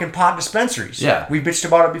allow fucking pot dispensaries. Yeah. We bitched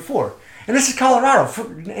about it before. And this is Colorado.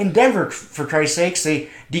 In Denver, for Christ's sakes, they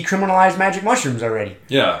decriminalized magic mushrooms already.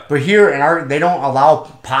 Yeah. But here, they don't allow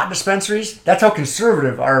pot dispensaries. That's how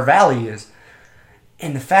conservative our valley is.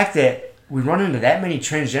 And the fact that we run into that many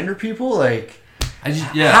transgender people, like...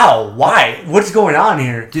 How? Why? What's going on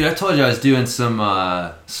here? Dude, I told you I was doing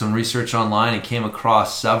some research online and came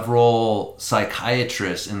across several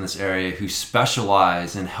psychiatrists in this area who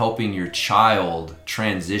specialize in helping your child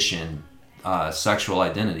transition sexual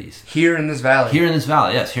identities. Here in this valley? Here in this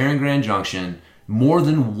valley, yes. Here in Grand Junction. More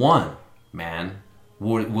than one, man.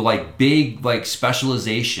 With like big like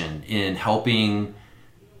specialization in helping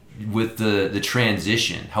with the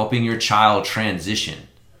transition. Helping your child transition.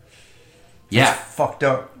 Yeah, that's fucked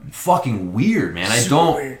up. Fucking weird, man.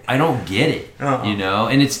 Weird. I don't get it. You know,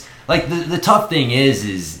 and it's like the tough thing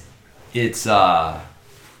is it's I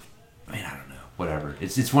mean, I don't know, whatever.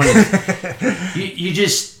 It's one of those, you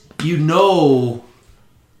just know.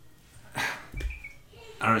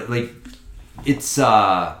 I don't know, like it's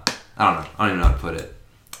I don't know. I don't even know how to put it.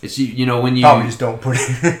 It's you know when you probably just don't put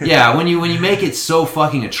it. Yeah, when you make it so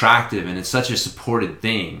fucking attractive and it's such a supported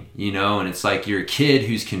thing, you know, and it's like you're a kid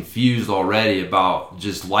who's confused already about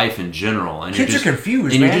just life in general, and kids are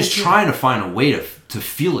confused, and man. you're just trying to find a way to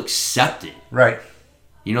feel accepted, right?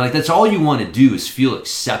 You know, like that's all you want to do is feel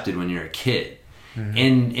accepted when you're a kid,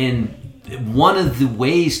 and one of the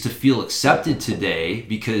ways to feel accepted today,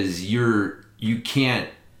 because you can't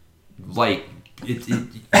like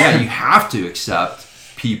yeah, you have to accept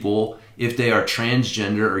people if they are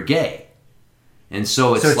transgender or gay. And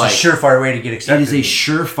so it's like a surefire way to get accepted. It is a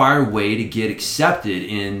surefire way to get accepted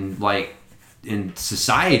in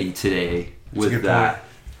society today with that.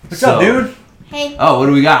 What's up, dude? Hey. Oh, what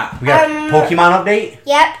do we got? We got Pokemon update?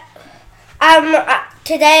 Yep.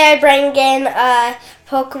 Today I bring in a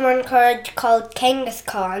Pokemon card called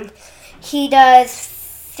Kangaskhan. He does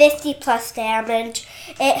 50 plus damage.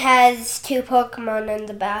 It has 2 Pokemon in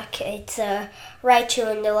the back. It's a Raichu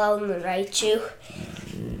and the Lone Raichu.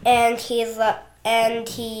 And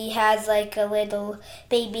he has like a little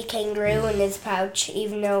baby kangaroo in his pouch,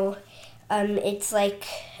 even though it's like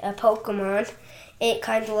a Pokemon. It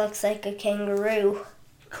kind of looks like a kangaroo.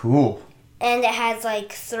 Cool. And it has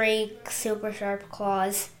like 3 super sharp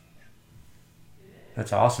claws.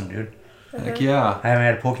 That's awesome, dude. Heck yeah. I haven't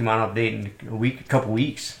had a Pokemon update in a couple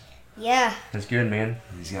weeks. Yeah. That's good, man.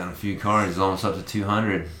 He's got a few cards. He's almost up to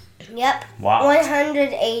 200. Yep. Wow.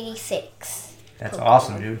 186. That's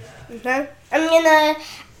awesome, dude. I'm gonna,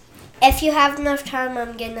 if you have enough time,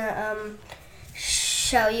 I'm gonna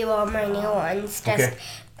show you all my new ones. Just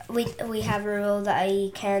we have a rule that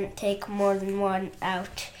I can't take more than one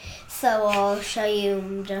out, so I'll show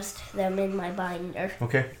you just them in my binder.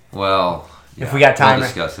 Okay. Well, if we got time, we'll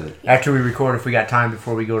discuss it after we record. If we got time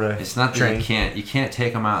before we go to, it's not that train. you can't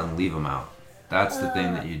take them out and leave them out. That's the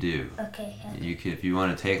thing that you do. Okay. You can, if you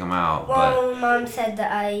want to take them out, well, Mom said that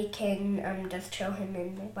I can just show him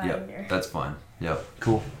in my binder. Yep, that's fine. Yep.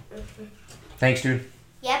 Cool. Thanks, dude.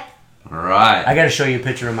 Yep. All right. I got to show you a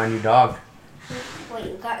picture of my new dog. Wait,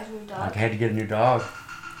 you got a new dog? I had to get a new dog.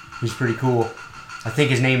 He's pretty cool. I think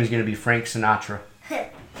his name is going to be Frank Sinatra.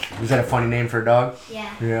 Is that a funny name for a dog?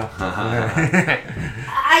 Yeah. Yeah.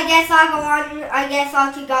 I guess I'll go on. I guess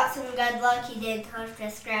Aki got some good luck. He didn't have to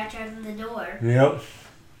scratch on the door. Yep.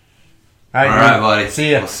 All right, buddy.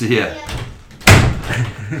 See ya. We'll see ya.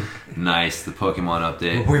 Nice. The Pokemon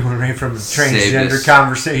update. We went right from transgender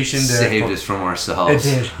conversation to... Saved us from ourselves. It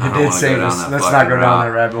did. It did save us. Let's not go down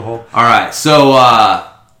that rabbit hole. All right. So,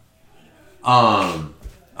 all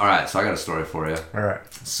right. So I got a story for you. All right.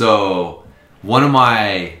 So, one of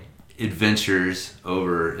my adventures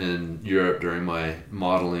over in Europe during my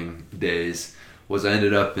modeling days was I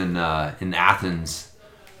ended up in Athens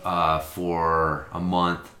for a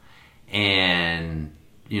month, and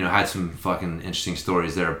had some fucking interesting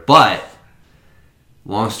stories there. But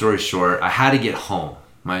long story short, I had to get home.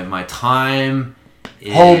 My time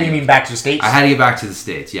home, you mean back to the States? I had to get back to the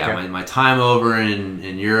States. Yeah, okay. my time over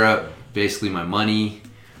in Europe, basically my money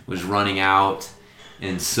was running out,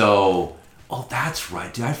 and so. Oh, that's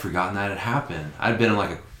right, dude. I'd forgotten that had happened. I'd been in like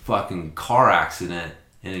a fucking car accident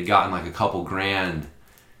and had gotten like a couple grand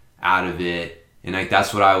out of it. And like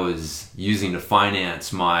that's what I was using to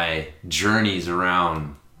finance my journeys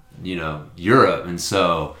around, Europe. And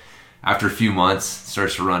so after a few months, it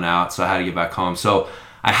starts to run out. So I had to get back home. So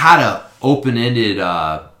I had a open-ended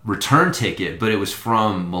return ticket, but it was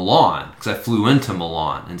from Milan because I flew into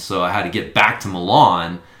Milan. And so I had to get back to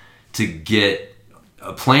Milan to get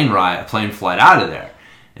a plane flight out of there.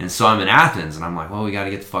 And so I'm in Athens and I'm like, well, we got to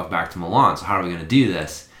get the fuck back to Milan. So how are we going to do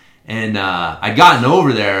this? And I'd gotten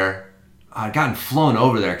over there I'd gotten flown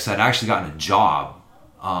over there because I'd actually gotten a job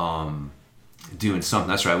doing something.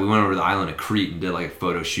 That's right. We went over to the island of Crete and did like a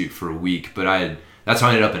photo shoot for a week. But that's how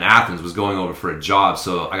I ended up in Athens, was going over for a job.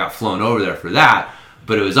 So I got flown over there for that.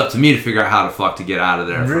 But it was up to me to figure out how the fuck to get out of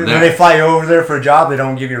there. Really? When they fly you over there for a job, they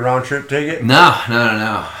don't give you a round trip ticket? No.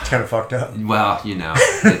 It's kind of fucked up. Well,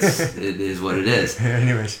 it is what it is.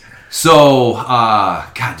 Anyways. So,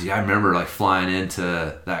 God, dude, I remember like flying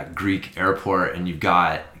into that Greek airport, and you've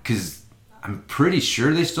got, because I'm pretty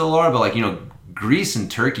sure they still are, but like, Greece and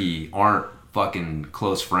Turkey aren't fucking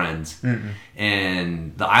close friends. Mm-mm.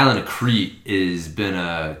 And the island of Crete has been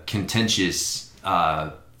a contentious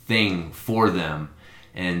thing for them.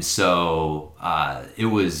 And so it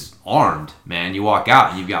was armed, man. You walk out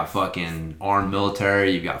and you've got fucking armed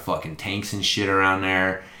military, you've got fucking tanks and shit around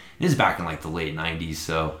there. It was back in like the late 90s.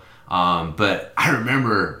 So, but I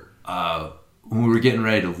remember when we were getting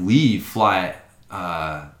ready to leave, fly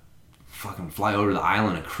over the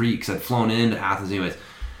island of Crete, because I'd flown into Athens anyways.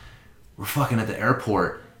 We're fucking at the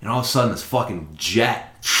airport, and all of a sudden this fucking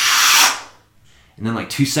jet, and then like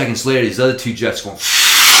 2 seconds later, these other 2 jets going.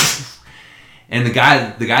 And the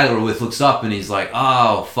guy that we're with looks up and he's like,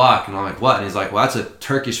 "Oh fuck!" And I'm like, "What?" And he's like, "Well, that's a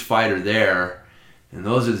Turkish fighter there, and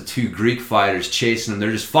those are the 2 Greek fighters chasing them.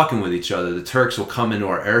 They're just fucking with each other. The Turks will come into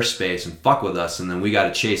our airspace and fuck with us, and then we got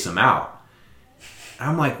to chase them out." And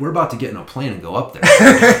I'm like, "We're about to get in a plane and go up there."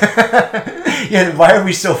 Yeah, why are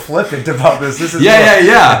we so flippant about this? This is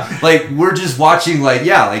yeah. Like we're just watching,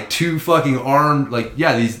 like 2 fucking armed,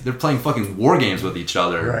 they're playing fucking war games with each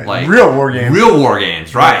other, right. Like real war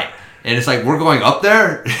games, right? And it's like, we're going up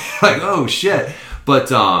there? Like, oh shit. But,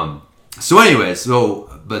 but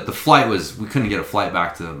the flight we couldn't get a flight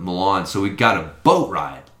back to Milan, so we got a boat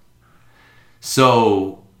ride.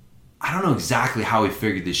 So, I don't know exactly how we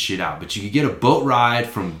figured this shit out, but you could get a boat ride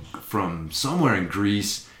from somewhere in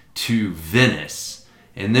Greece to Venice,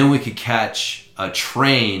 and then we could catch a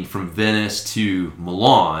train from Venice to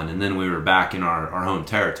Milan, and then we were back in our home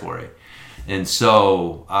territory. And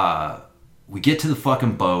so, we get to the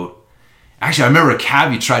fucking boat. Actually, I remember a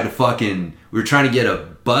cabbie tried to we were trying to get a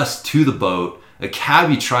bus to the boat. A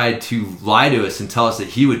cabbie tried to lie to us and tell us that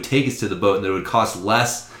he would take us to the boat and that it would cost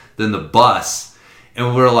less than the bus. And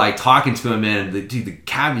we were like talking to him, man. The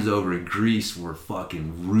cabbies over in Greece were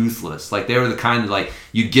fucking ruthless. Like, they were the kind of, like,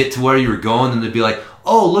 you'd get to where you were going and they'd be like,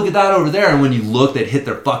 "Oh, look at that over there." And when you look, they'd hit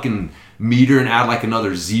their fucking meter and add like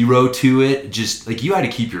another 0 to it. Just like, you had to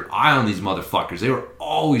keep your eye on these motherfuckers. They were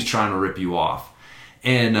always trying to rip you off.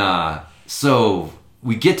 And, so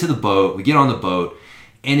we get to the boat, we get on the boat,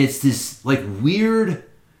 and it's this like weird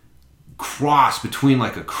cross between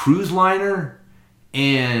like a cruise liner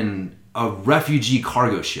and a refugee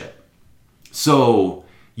cargo ship. So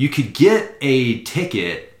you could get a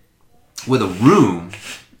ticket with a room,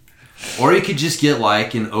 or you could just get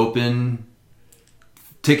like an open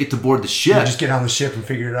ticket to board the ship. You just get on the ship and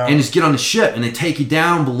figure it out. And just get on the ship, and they take you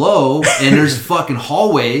down below, and there's fucking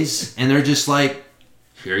hallways, and they're just like,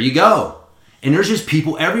 "Here you go." And there's just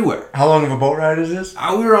people everywhere. How long of a boat ride is this?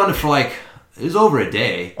 We were on it for it was over a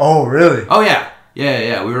day. Oh, really? Oh, yeah.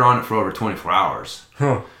 Yeah. We were on it for over 24 hours.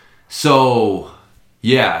 Huh. So,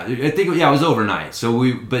 yeah, I think, it was overnight. So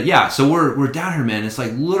we're down here, man. It's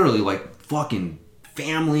like literally like fucking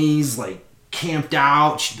families, like camped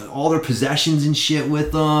out, all their possessions and shit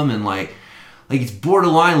with them. And like it's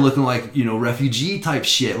borderline looking like, refugee type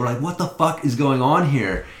shit. We're like, what the fuck is going on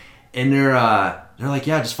here? And they're like,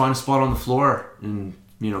 "Yeah, just find a spot on the floor and,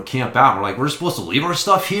 camp out." And we're like, "We're supposed to leave our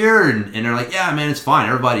stuff here?" And they're like, "Yeah, man, it's fine.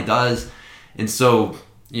 Everybody does." And so,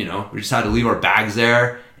 we just had to leave our bags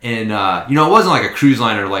there. And, it wasn't like a cruise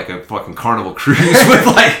liner, like a fucking Carnival cruise with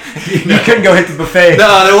like, You couldn't go hit the buffet.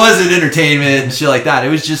 No, there wasn't entertainment and shit like that. It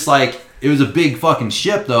was just like, it was a big fucking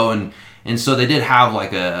ship though. And so they did have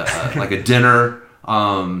like a dinner,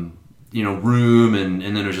 room, and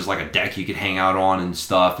then there's just like a deck you could hang out on and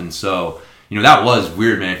stuff. And so, that was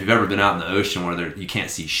weird, man. If you've ever been out in the ocean where you can't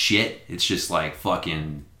see shit, it's just like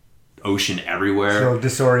fucking ocean everywhere.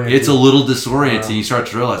 It's a little disorienting. You start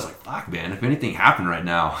to realize, like, fuck, man, if anything happened right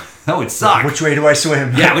now, that would suck. Which way do I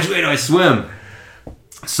swim? Yeah, which way do I swim?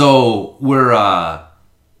 So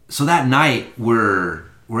so that night we're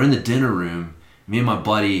in the dinner room, me and my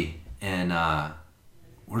buddy, and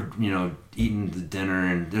we're eating the dinner,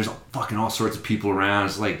 and there's fucking all sorts of people around.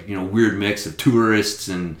 It's like weird mix of tourists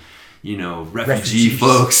and refugee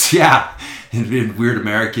folks, yeah, and weird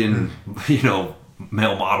American male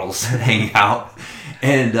models hanging out.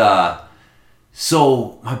 And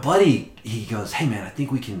so my buddy, he goes, "Hey man, I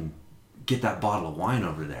think we can get that bottle of wine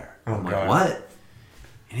over there." I'm like, "What?"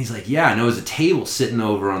 And he's like, "Yeah." And there was a table sitting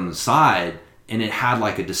over on the side, and it had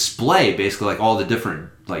like a display, basically like all the different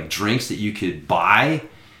like drinks that you could buy.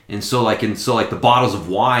 And so the bottles of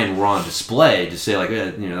wine were on display to say like,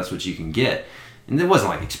 that's what you can get. And it wasn't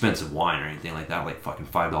like expensive wine or anything like that, like fucking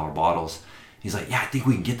 $5 bottles. He's like, yeah, I think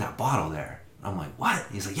we can get that bottle there. I'm like, what?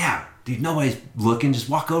 He's like, yeah, dude, nobody's looking. Just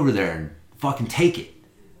walk over there and fucking take it.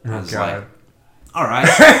 I was like, all right.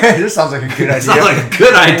 This sounds like a good idea. Sounds like a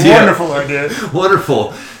good idea. Wonderful idea.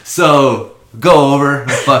 Wonderful. So go over,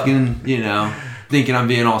 fucking, thinking I'm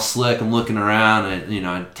being all slick. I'm looking around, and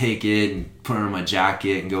I take it and put it on my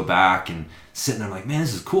jacket and go back and sitting there like, man,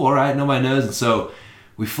 this is cool. All right, nobody knows. And so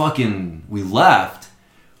we left.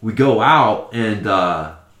 We go out and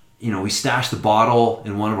we stash the bottle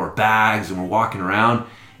in one of our bags, and we're walking around.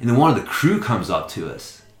 And then one of the crew comes up to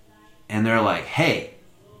us, and they're like, hey,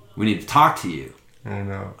 we need to talk to you. Oh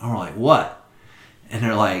no. And we're like, what? And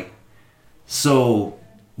they're like, so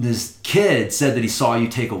this kid said that he saw you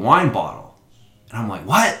take a wine bottle. And I'm like,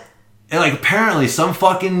 what? And like, apparently some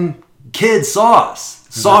fucking kid saw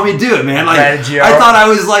me do it, man. Like, I thought I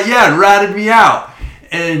was like, yeah, and ratted me out.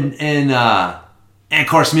 And of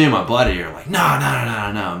course me and my buddy are like, no,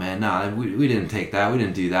 man, no, we didn't take that. We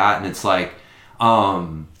didn't do that. And it's like,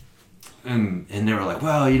 and they were like,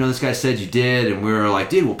 well, this guy said you did. And we were like,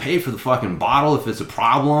 dude, we'll pay for the fucking bottle if it's a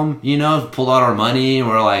problem, pulled out our money. And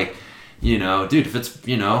we're like, dude, if it's,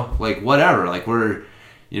 like whatever, like we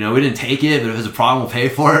didn't take it, but if it's a problem, we'll pay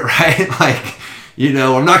for it. Right. Like,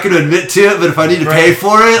 I'm not going to admit to it, but if I need to pay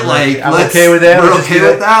for it, like, I'm okay with that. We're okay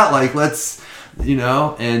with that. Like, let's, and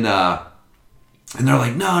they're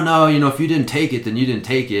like, no, if you didn't take it, then you didn't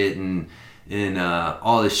take it. And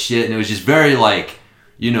all this shit. And it was just very like,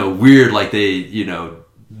 weird, like they,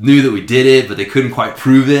 knew that we did it, but they couldn't quite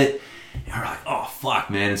prove it. And we're like, oh, fuck,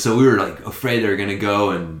 man. And so we were like afraid they were going to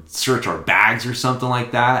go and search our bags or something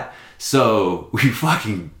like that. So we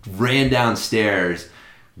fucking ran downstairs,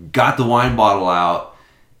 got the wine bottle out,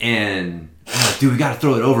 and we're like, dude, we got to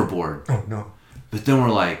throw it overboard. Oh, no. But then we're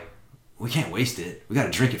like, we can't waste it. We got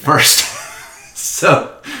to drink it first.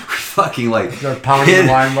 So we fucking like hit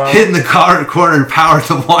in the corner and powered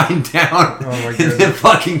the wine down, and then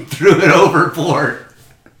fucking threw it overboard.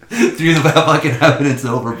 Threw the fucking evidence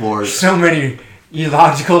overboard. So many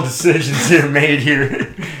illogical decisions that are made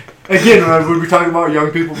here. Again, when we talking about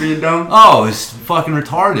young people being dumb. Oh, it's fucking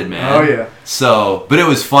retarded, man. Oh yeah. So, but it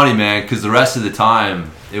was funny, man, because the rest of the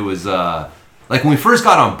time it was like when we first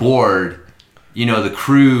got on board, the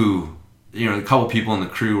crew. A couple people in the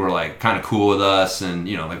crew were like kind of cool with us, and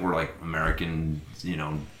like we're like American,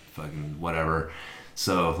 fucking whatever.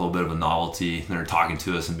 So a little bit of a novelty. They're talking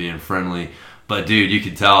to us and being friendly. But dude, you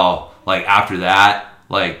could tell like after that,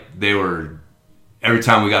 like they were. Every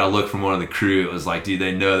time we got a look from one of the crew, it was like, dude,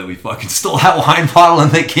 they know that we fucking stole that wine bottle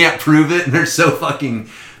and they can't prove it, and they're so fucking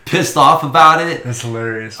pissed off about it. That's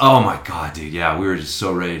hilarious. Oh my god, dude, yeah, we were just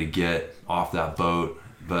so ready to get off that boat.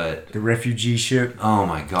 But the refugee ship. Oh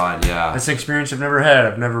my god, yeah. That's an experience I've never had.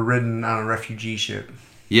 I've never ridden on a refugee ship.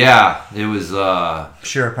 Yeah, it was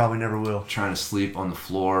sure, I probably never will. Trying to sleep on the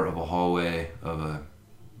floor of a hallway of a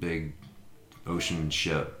big ocean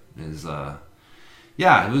ship is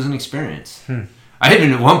yeah, it was an experience. I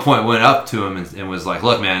even at one point went up to him and was like,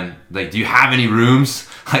 look, man, like, do you have any rooms?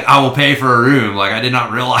 Like, I will pay for a room. Like, I did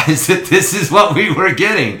not realize that this is what we were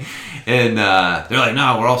getting. And they're like,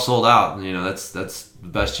 no, we're all sold out. That's the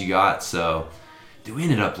best you got. So dude, we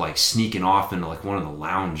ended up like sneaking off into like one of the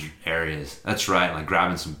lounge areas. That's right, like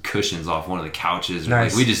grabbing some cushions off one of the couches.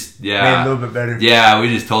 Nice. Like, we just made a little bit better. Yeah, we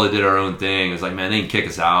just totally did our own thing. It was like, man, they can kick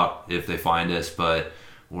us out if they find us, but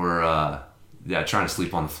we're trying to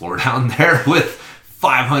sleep on the floor down there with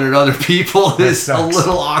 500 other people is a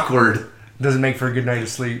little awkward. Doesn't make for a good night of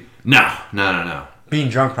sleep. No. Being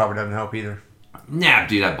drunk probably doesn't help either. Nah,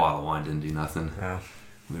 dude, that bottle of wine didn't do nothing. No.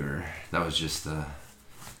 That was just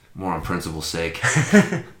more on principle's sake.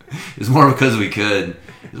 It was more because we could.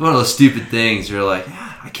 It was one of those stupid things. You're like,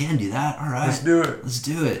 yeah, I can do that. All right, let's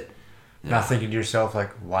do it. Yeah. Not thinking to yourself like,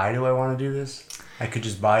 why do I want to do this? I could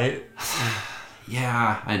just buy it.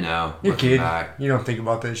 Yeah, I know. You're a kid. You don't think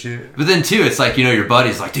about that shit. But then too, it's like, your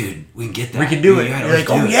buddy's like, dude, we can get that. We can do it. You're like,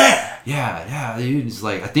 oh yeah. Yeah. He's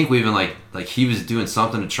like, I think we even like he was doing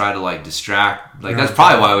something to try to like distract. Like that's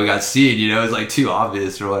probably why we got seen. It's like too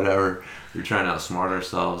obvious or whatever. We're trying to outsmart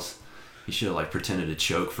ourselves. He should have like pretended to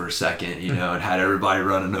choke for a second, and had everybody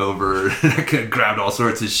running over. And I could have grabbed all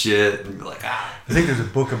sorts of shit and be like, ah. I think there's a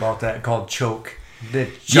book about that called Choke.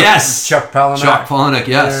 Yes, Chuck Palahniuk. Chuck Palahniuk,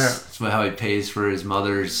 yes. That's how he pays for his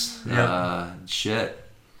mother's shit.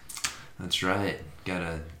 That's right.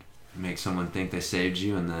 Gotta make someone think they saved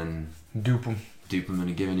you and then dupe them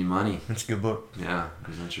into giving you money. That's a good book. Yeah, it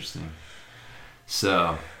was interesting.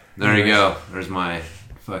 So there you go. There's my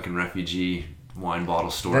fucking refugee wine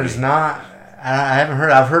bottle story. That is not. I haven't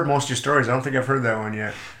heard. I've heard most of your stories. I don't think I've heard that one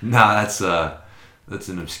yet. Nah, that's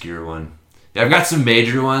an obscure one. Yeah, I've got some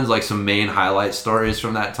major ones, like some main highlight stories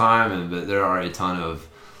from that time, but there are a ton of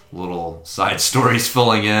little side stories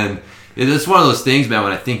filling in. It's one of those things, man.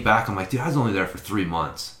 When I think back, I'm like, dude, I was only there for 3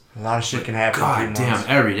 months. A lot of shit can happen. God in 3 damn, months.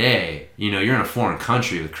 every day. You know, you're in a foreign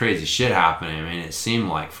country with crazy shit happening. I mean, it seemed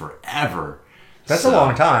like forever. That's a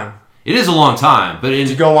long time. It is a long time, but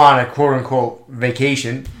to go on a quote unquote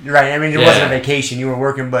vacation, right? I mean, it wasn't a vacation; you were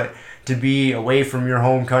working, but to be away from your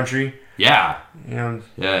home country, yeah, you know,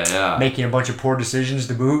 yeah, making a bunch of poor decisions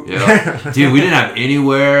to boot. Yeah. Dude, we didn't have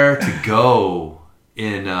anywhere to go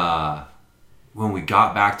in when we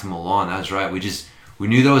got back to Milan. That's right. We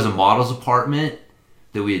knew there was a model's apartment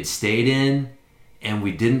that we had stayed in, and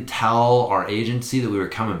we didn't tell our agency that we were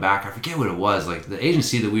coming back. I forget what it was. Like the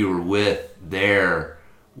agency that we were with there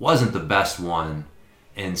wasn't the best one,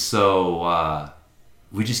 and so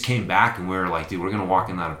we just came back and we were like, dude, we're gonna walk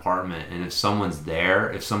in that apartment, and if someone's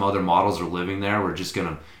there, if some other models are living there, we're just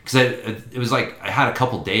gonna, because it was like I had a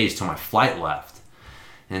couple days till my flight left,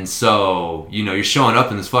 and so you know, you're showing up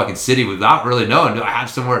in this fucking city without really knowing, do I have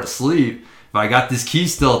somewhere to sleep? If I got this key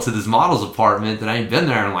still to this model's apartment that I ain't been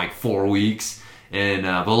there in like 4 weeks. And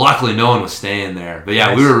but luckily no one was staying there. But yeah,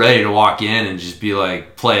 nice. We were ready to walk in and just be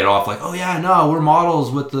like, play it off like, oh yeah, no, we're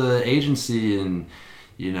models with the agency, and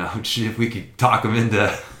you know, if we could talk them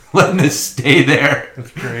into letting us stay there.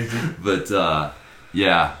 That's crazy. But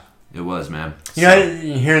yeah, it was, man. You know,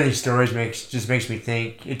 hearing these stories makes me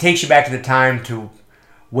think. It takes you back to the time to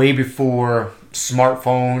way before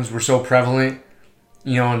smartphones were so prevalent.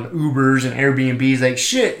 You know, and Ubers and Airbnbs, like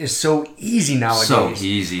shit is so easy nowadays. So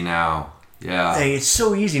easy now. Yeah. Like, it's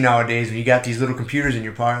so easy nowadays when you got these little computers in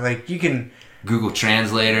your pocket. Like, you can... Google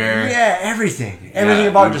Translator. Yeah, everything. Everything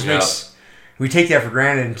about it just makes... We take that for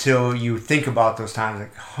granted until you think about those times.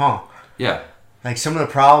 Like, huh. Yeah. Like, some of the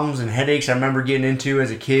problems and headaches I remember getting into as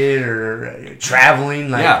a kid or traveling.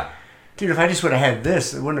 Like, yeah. Dude, if I just would have had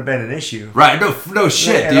this, it wouldn't have been an issue. Right. No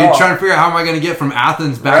shit, dude. All. Trying to figure out how am I going to get from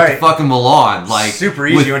Athens back to fucking Milan. Like, super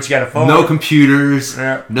easy once you got a phone. No computers.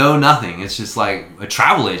 Yeah. No nothing. It's just like a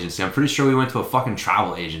travel agency. I'm pretty sure we went to a fucking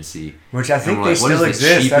travel agency. Which I think they still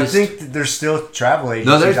exist. I think there's still travel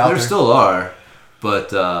agencies out there. There still are.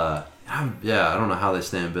 But, I don't know how they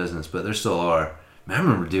stay in business, but there still are. Man, I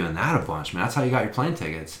remember doing that a bunch, man. That's how you got your plane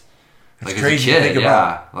tickets. That's like crazy as a kid, to think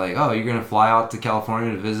about. Like, oh, you're gonna fly out to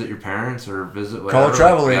California to visit your parents or visit whatever. Call a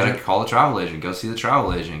travel agent. Call a travel agent. Go see the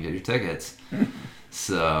travel agent. Get your tickets.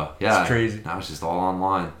 So yeah, it's crazy. Now it's just all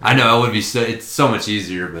online. I know it would be it's so much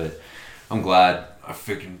easier, but I'm glad I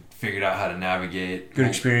figured out how to navigate. Good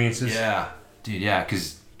experiences. Yeah, dude. Yeah,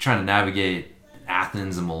 because trying to navigate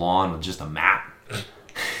Athens and Milan with just a map.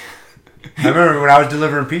 I remember when I was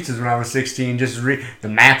delivering pizzas when I was 16, just read the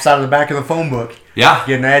maps out of the back of the phone book. Yeah.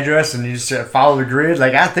 Get an address and you just follow the grid.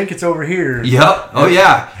 Like, I think it's over here. Yep. Oh,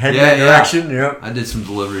 yeah. Head that direction. Yep. I did some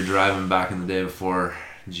delivery driving back in the day before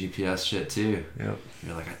GPS shit, too. Yep.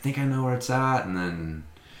 You're like, I think I know where it's at. And then,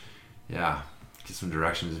 yeah, get some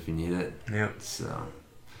directions if you need it. Yep. So,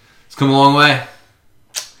 it's come a long way.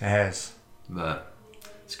 It has. But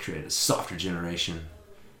it's created a softer generation,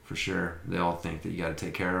 for sure. They all think that you got to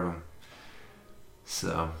take care of them.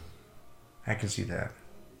 So, I can see that.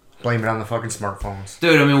 Blame it on the fucking smartphones,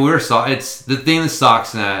 dude. I mean, it's the thing that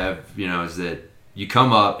sucks, is that you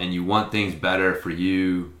come up and you want things better for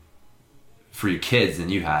you, for your kids than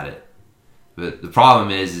you had it. But the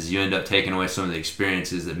problem is you end up taking away some of the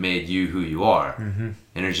experiences that made you who you are, and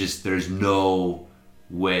there's no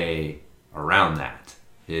way around that.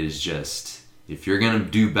 It is just, if you're gonna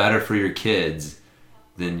do better for your kids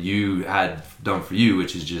than you had done for you,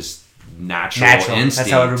 which is just natural instinct. That's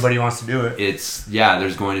how everybody wants to do it.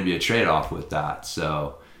 There's going to be a trade-off with that.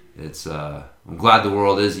 So it's I'm glad the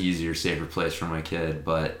world is an easier, safer place for my kid,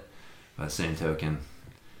 but by the same token,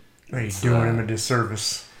 you're doing him a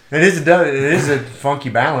disservice. It is a funky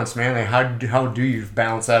balance, man. Like, how do you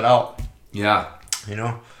balance that out? Yeah. You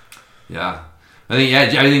know? Yeah. I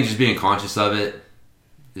think just being conscious of it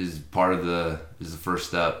is the first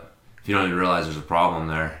step. If you don't even realize there's a problem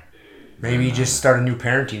there. Maybe you just start a new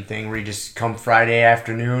parenting thing where you just come Friday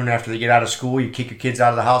afternoon after they get out of school, you kick your kids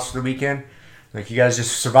out of the house for the weekend. Like, you guys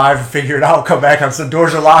just survive and figure it out. Come back. Some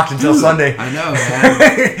doors are locked until Sunday. I know,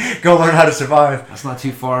 man. Go learn how to survive. That's not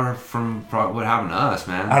too far from what happened to us,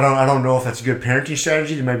 man. I don't know if that's a good parenting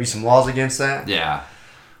strategy. There might be some laws against that. Yeah.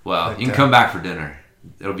 Well, you can come back for dinner.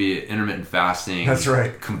 It'll be intermittent fasting. That's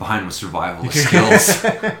right. Combined with survival skills.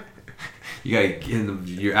 You gotta get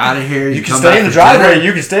you're out of here. You can stay in the driveway. Dinner.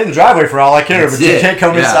 You can stay in the driveway for all I care, but you can't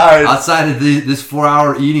come inside. Outside of this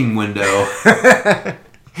 4-hour eating window.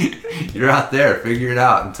 You're out there. Figure it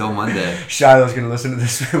out until Monday. Shiloh's going to listen to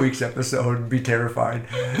this week's episode and be terrified.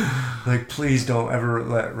 Like, please don't ever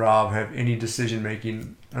let Rob have any decision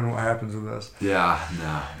making on what happens with us. Yeah,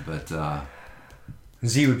 no, but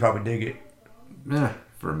Z would probably dig it. Yeah,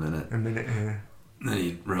 for a minute. Yeah. Then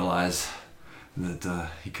he'd realize that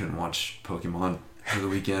he couldn't watch Pokemon for the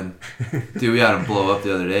weekend. Dude, we had him blow up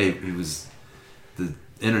the other day. The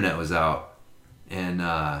internet was out, and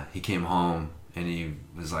he came home. And he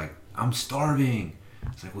was like, I'm starving.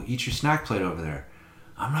 It's like, well, eat your snack plate over there.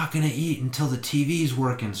 I'm not going to eat until the TV's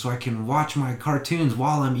working so I can watch my cartoons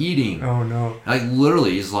while I'm eating. Oh, no. Like,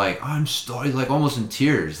 literally, he's like, I'm starving. He's like almost in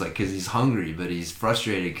tears, like, because he's hungry, but he's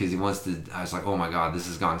frustrated because he wants to. I was like, oh, my God, this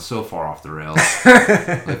has gone so far off the rails.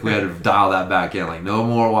 Like, we had to dial that back in. Like, no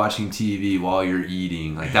more watching TV while you're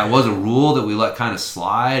eating. Like, that was a rule that we let kind of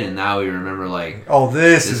slide, and now we remember, like, oh,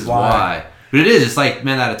 this is why. But it is. It's like,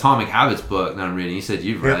 man, that Atomic Habits book that I'm reading, you said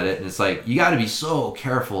you've read it, and it's like, you got to be so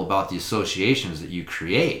careful about the associations that you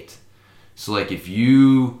create. So, like, if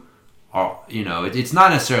you are, it's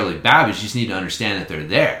not necessarily bad, but you just need to understand that they're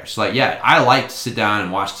there. So, like, yeah, I like to sit down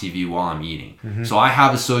and watch TV while I'm eating. Mm-hmm. So I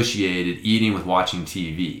have associated eating with watching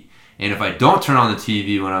TV. And if I don't turn on the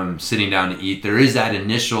TV when I'm sitting down to eat, there is that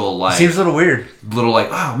initial, like... Seems a little weird.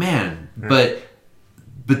 Oh, man. Yeah.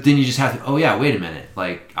 But then you just have to, oh yeah, wait a minute.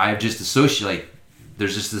 Like, I've just there's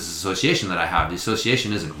just this association that I have. The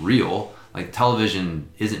association isn't real. Like, television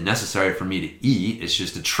isn't necessary for me to eat. It's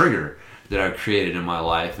just a trigger that I've created in my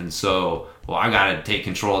life. And so, well, I got to take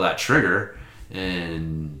control of that trigger.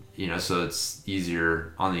 And, so it's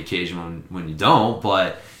easier on the occasion when you don't.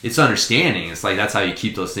 But it's understanding. It's like, that's how you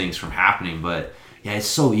keep those things from happening. But, yeah, it's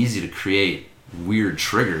so easy to create weird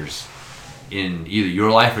triggers in either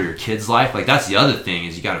your life or your kid's life. Like, that's the other thing,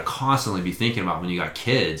 is you got to constantly be thinking about when you got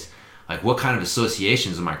kids, like, what kind of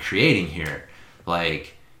associations am I creating here?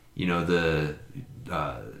 Like, they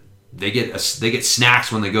get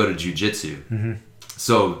snacks when they go to jiu-jitsu. Mm-hmm.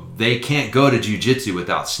 So they can't go to jiu-jitsu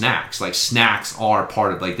without snacks. Like, snacks are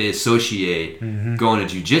part of, like, they associate going to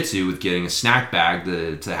jiu-jitsu with getting a snack bag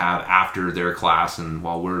to have after their class and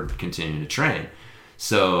while we're continuing to train.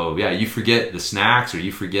 So, yeah, you forget the snacks or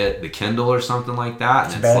you forget the Kindle or something like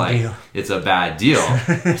that. And it's a bad deal.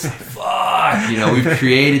 It's like, fuck, we've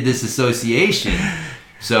created this association.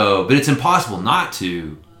 So, but it's impossible not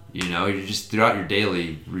to, you're just throughout your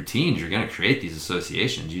daily routines, you're going to create these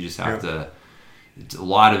associations. You just have to, a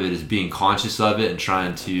lot of it is being conscious of it and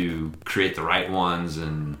trying to create the right ones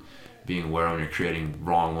and being aware when you're creating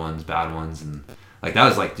wrong ones, bad ones. And like, that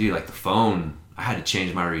was like, dude, like the phone, I had to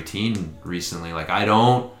change my routine recently. Like,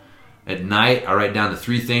 at night, I write down the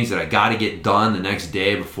 3 things that I got to get done the next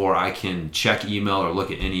day before I can check email or look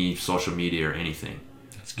at any social media or anything.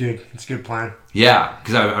 That's good. That's a good plan. Yeah,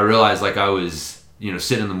 because I realized, like, I was,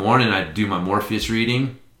 sitting in the morning, I'd do my Morpheus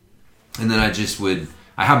reading, and then I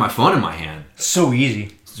have my phone in my hand. So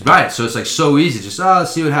easy. Right, so it's like so easy. Just,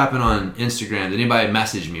 let's see what happened on Instagram. Did anybody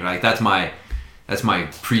message me? Right, that's my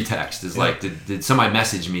pretext. Is like, did somebody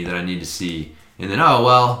message me that I need to see? And then,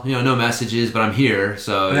 no messages, but I'm here.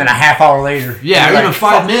 So, and then a half hour later. Yeah, or even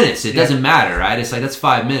 5 minutes. It doesn't matter, right? It's like, that's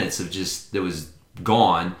 5 minutes of just, that was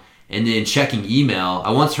gone. And then checking email.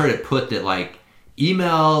 I once heard it put that, like,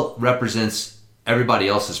 email represents everybody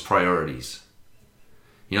else's priorities.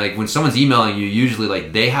 Like, when someone's emailing you, usually,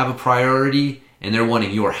 like, they have a priority and they're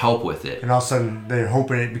wanting your help with it. And all of a sudden, they're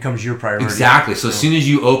hoping it becomes your priority. Exactly. So as soon as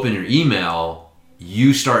you open your email,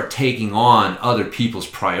 you start taking on other people's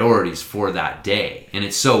priorities for that day. And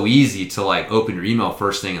it's so easy to, like, open your email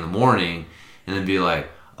first thing in the morning and then be like,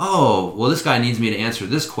 oh, well, this guy needs me to answer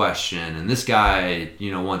this question and this guy,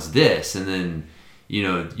 wants this. And then,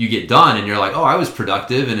 you get done and you're like, oh, I was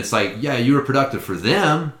productive. And it's like, yeah, you were productive for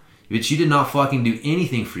them, but you did not fucking do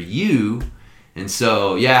anything for you. And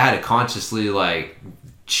so, yeah, I had to consciously, like,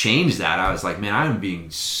 change that. I was like, man, I'm being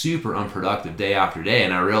super unproductive day after day.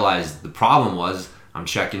 And I realized the problem was I'm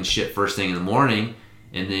checking shit first thing in the morning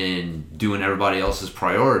and then doing everybody else's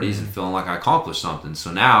priorities and feeling like I accomplished something.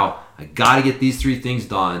 So now I got to get these 3 things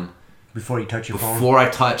done before you touch your phone. Before I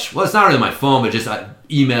touch, well, it's not really my phone, but just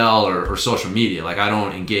email or social media. Like, I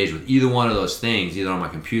don't engage with either one of those things, either on my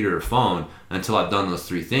computer or phone, until I've done those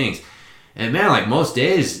 3 things. And man, like, most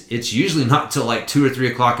days, it's usually not till like 2 or 3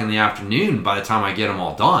 o'clock in the afternoon by the time I get them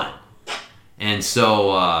all done. And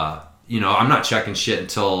so, I'm not checking shit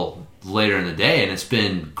until later in the day, and it's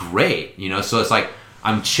been great, So it's like,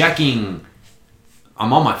 I'm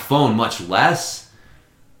on my phone much less,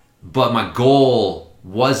 but my goal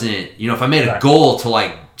wasn't, if I made a goal to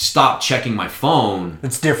like stop checking my phone,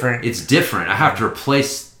 it's different. I have to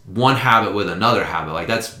replace one habit with another habit. Like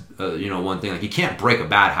that's one thing. Like you can't break a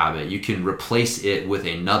bad habit. You can replace it with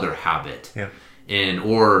another habit. Yeah.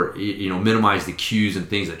 Or minimize the cues and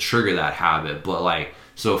things that trigger that habit. But like,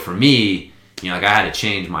 so for me, like I had to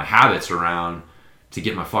change my habits around to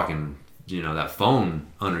get my fucking that phone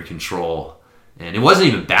under control. And it wasn't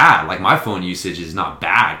even bad. Like my phone usage is not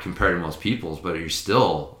bad compared to most people's, but you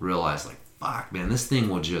still realize like, fuck, man, this thing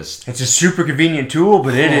will just... It's a super convenient tool,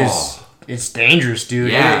 but it's dangerous,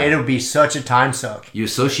 dude. Yeah. It'll be such a time suck. You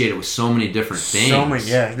associate it with so many different things. So many,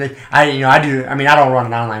 yeah. I don't run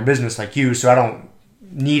an online business like you, so I don't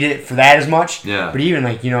need it for that as much. Yeah. But even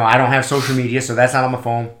like, I don't have social media, so that's not on my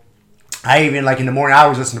phone. I even like in the morning, I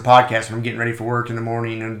always listen to podcasts when I'm getting ready for work in the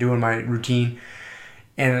morning and doing my routine.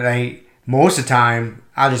 And most of the time,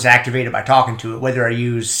 I'll just activate it by talking to it, whether I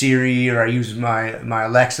use Siri or I use my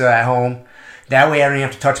Alexa at home. That way I don't even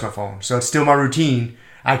have to touch my phone. So it's still my routine.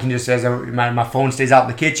 I can just, my phone stays out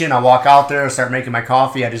in the kitchen, I walk out there, I start making my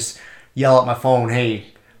coffee, I just yell at my phone,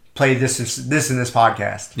 hey, play this in this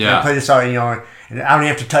podcast. Yeah. Play this out, and I don't even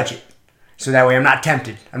have to touch it. So that way I'm not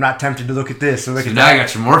tempted. I'm not tempted to look at this or look at now that. I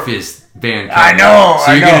got your Morpheus band coming. I know.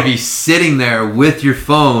 So you're going to be sitting there with your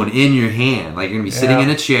phone in your hand. Like you're going to be sitting in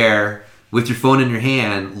a chair with your phone in your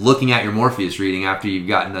hand, looking at your Morpheus reading after you've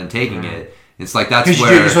gotten done taking it. It's like that's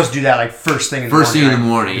where you're supposed to do that like first thing in the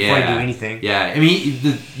morning. Before you do anything. Yeah, I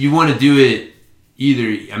mean, you want to do it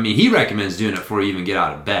either. I mean, he recommends doing it before you even get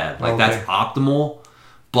out of bed. Like that's optimal.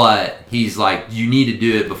 But he's like, you need to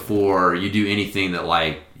do it before you do anything that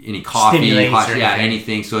like any coffee,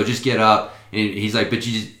 anything. So just get up. And he's like, but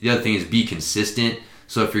the other thing is be consistent.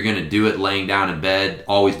 So if you're going to do it laying down in bed,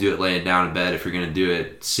 always do it laying down in bed. If you're going to do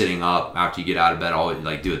it sitting up after you get out of bed, always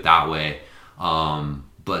like do it that way.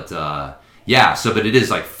 But it is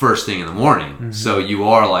like first thing in the morning. Mm-hmm. So you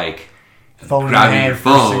are like grabbing your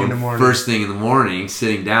phone first thing in the morning,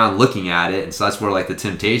 sitting down, looking at it. And so that's where like the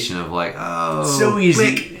temptation of like, oh, so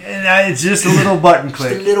easy. Click. And it's just a little button click.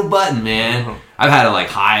 Just a little button, man. Uh-huh. I've had to like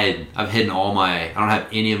hide. I've hidden I don't have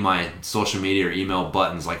any of my social media or email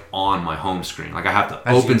buttons like on my home screen. Like I have to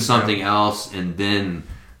open something else and then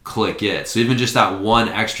click it. So even just that one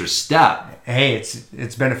extra step. Hey,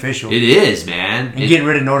 it's beneficial. It is, man. And getting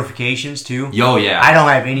rid of notifications too. Yo, yeah. I don't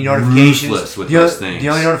have any notifications. Ruthless with those things. The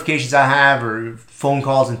only notifications I have are phone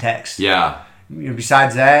calls and texts. Yeah.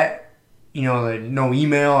 Besides that, no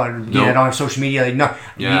email or I don't have social media. Like no,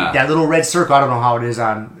 that little red circle. I don't know how it is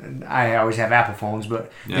on. I always have Apple phones,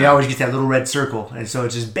 but they always get that little red circle, and so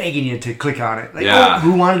it's just begging you to click on it. Like,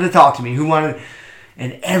 who wanted to talk to me? Who wanted?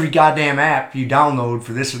 And every goddamn app you download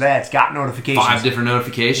for this or that, it's got notifications. 5 different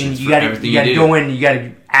notifications. And you got to go in. You got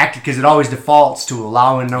to act because it always defaults to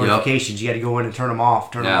allowing notifications. You got to go in and turn them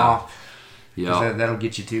off. Yeah, that'll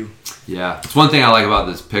get you too. Yeah, it's one thing I like about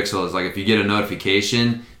this Pixel is like if you get a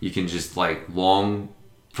notification, you can just like long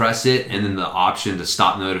press it, and then the option to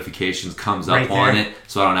stop notifications comes up on it,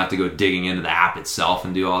 so I don't have to go digging into the app itself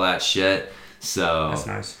and do all that shit. So that's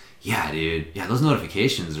nice. Yeah, dude. Yeah, those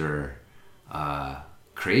notifications are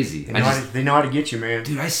crazy. They know how to get you, man.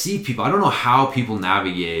 Dude, I see people. I don't know how people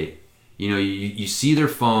navigate. You see their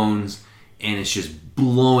phones, and it's just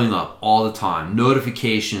blowing up all the time.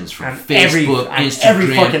 Notifications from Facebook,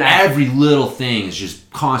 Instagram, every little thing is just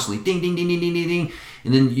constantly ding, ding, ding, ding, ding, ding, ding.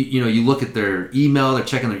 And then you look at their email, they're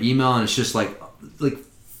checking their email, and it's just like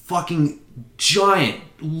fucking giant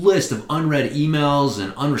list of unread emails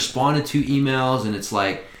and unresponded to emails, and it's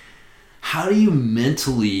like, how do you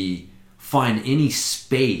mentally find any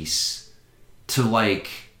space to like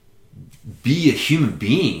be a human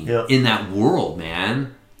being in that world,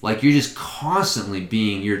 man? Like you're just constantly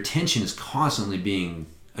your attention is constantly being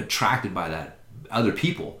attracted by that other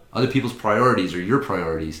people's priorities or your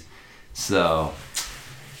priorities. So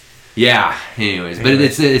yeah, anyways, but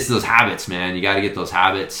it's those habits, man. You got to get those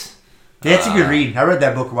habits. Yeah, it's a good read. I read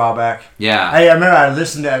that book a while back. Yeah. I remember I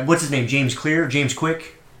listened to, what's his name, James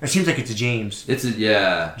Quick? It seems like it's a James.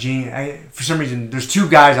 For some reason, there's 2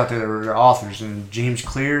 guys out there that are authors, and James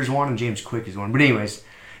Clear is one, and James Quick is one. But anyways,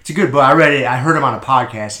 it's a good book. I read it. I heard him on a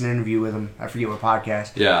podcast, an interview with him. I forget what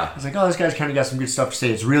podcast. Yeah. I was like, oh, this guy's kind of got some good stuff to say.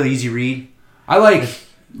 It's really easy read.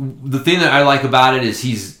 The thing that I like about it is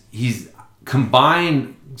he's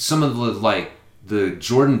combined some of the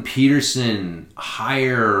Jordan Peterson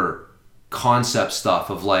higher concept stuff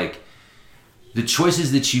of like the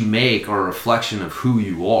choices that you make are a reflection of who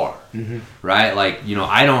you are, right? Like,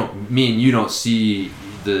 me and you don't see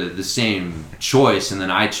the same choice, and then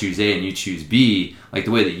I choose A and you choose B. Like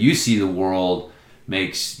the way that you see the world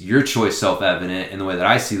makes your choice self-evident, and the way that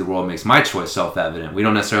I see the world makes my choice self-evident. We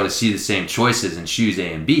don't necessarily see the same choices and choose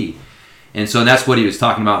A and B. And so that's what he was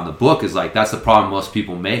talking about in the book, is like, that's the problem most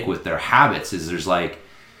people make with their habits, is there's like,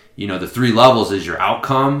 you know, the 3 levels is your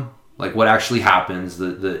outcome, like what actually happens.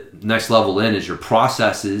 The next level in is your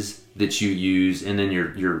processes that you use, and then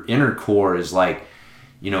your inner core is like,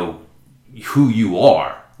 you know, who you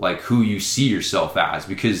are, like who you see yourself as,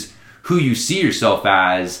 because who you see yourself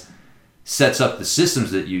as sets up the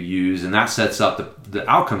systems that you use, and that sets up the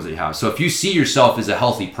outcomes that you have. So if you see yourself as a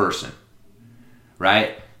healthy person,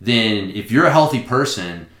 right, then if you're a healthy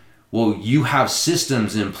person, well, you have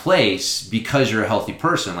systems in place because you're a healthy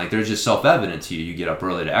person. Like, they're just self-evident to you. You get up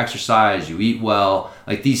early to exercise, you eat well,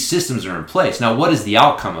 like these systems are in place. Now, what is the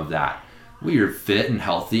outcome of that? Well, you're fit and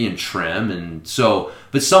healthy and trim, and so,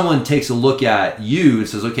 but someone takes a look at you and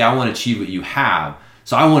says, okay, I want to achieve what you have,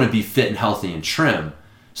 so I want to be fit and healthy and trim.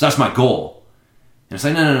 So that's my goal. And it's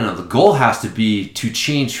like, no. The goal has to be to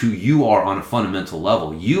change who you are on a fundamental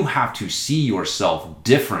level. You have to see yourself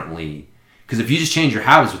differently. Because if you just change your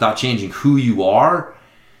habits without changing who you are,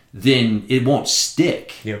 then it won't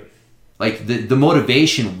stick. Yep. Like, the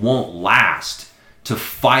motivation won't last to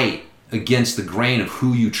fight against the grain of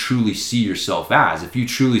who you truly see yourself as. If you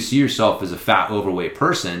truly see yourself as a fat, overweight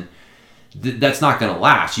person, that's not going to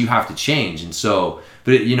last. You have to change. And so,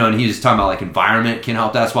 but you know, and he was talking about like environment can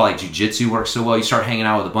help. That's why like jiu-jitsu works so well. You start hanging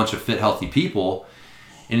out with a bunch of fit, healthy people,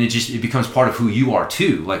 and it becomes part of who you are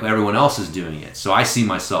too, like everyone else is doing it. So I see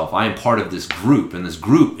myself, I am part of this group, and this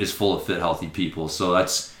group is full of fit, healthy people. So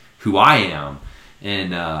that's who I am.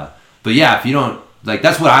 And but yeah, if you don't, like,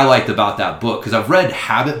 that's what I liked about that book, because I've read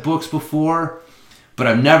habit books before, but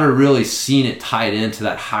I've never really seen it tied into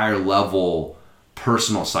that higher level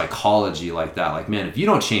personal psychology like that. Like, man, if you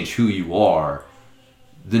don't change who you are,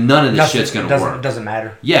 then none of this shit's gonna work. It doesn't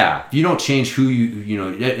matter. Yeah, if you don't change who you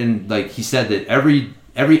know, and like he said that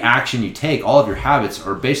every action you take, all of your habits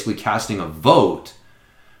are basically casting a vote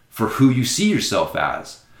for who you see yourself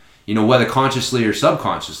as, you know, whether consciously or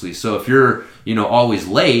subconsciously. So if you're, you know, always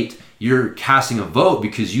late, you're casting a vote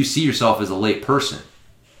because you see yourself as a late person,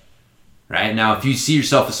 right? Now, if you see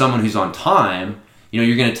yourself as someone who's on time, you know,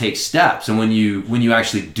 you're going to take steps. And when you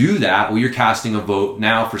actually do that, well, you're casting a vote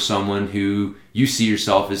now for someone who you see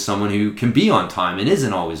yourself as someone who can be on time and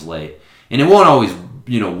isn't always late. And it won't always,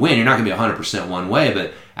 you know, win. You're not going to be 100% one way,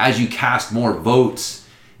 but as you cast more votes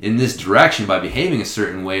in this direction by behaving a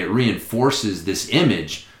certain way, it reinforces this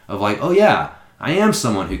image of like, oh yeah, I am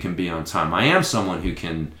someone who can be on time. I am someone who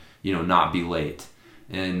can, you know, not be late.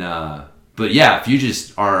 And, but yeah, if you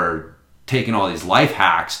just are taking all these life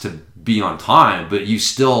hacks to be on time, but you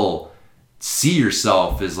still see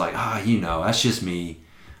yourself as like, you know, that's just me,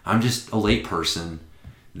 I'm just a late person,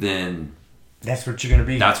 then that's what you're going to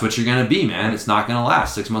be. That's what you're going to be, man. It's not going to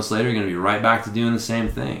last. 6 months later, you're going to be right back to doing the same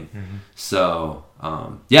thing. Mm-hmm. So,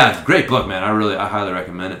 yeah, it's a great book, man. I highly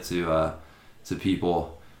recommend it to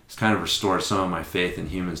people. It's kind of restored some of my faith in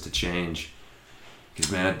humans to change.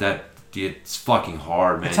 Because, man, it's fucking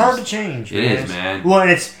hard, man. It's hard to change. It is, man. Well,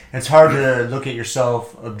 it's hard to look at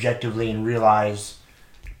yourself objectively and realize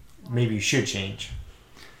maybe you should change.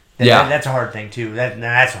 That's a hard thing too.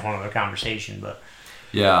 That's a whole other conversation, but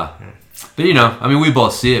yeah. But you know, I mean, we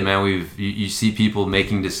both see it, man. You see people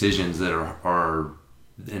making decisions that are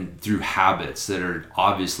and through habits that are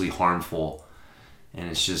obviously harmful, and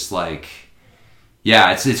it's just like,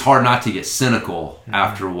 yeah, it's hard not to get cynical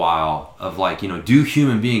after a while of like, you know, do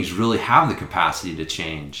human beings really have the capacity to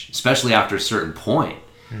change, especially after a certain point?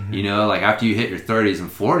 Mm-hmm. You know, like after you hit your 30s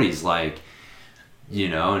and 40s, like, you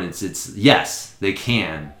know, and it's yes, they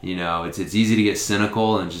can. You know, it's easy to get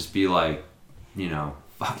cynical and just be like, you know,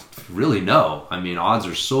 really no. I mean, odds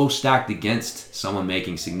are so stacked against someone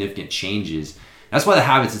making significant changes. That's why the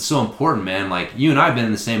habits, it's so important, man. Like, you and I have been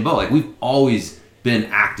in the same boat. Like, we've always been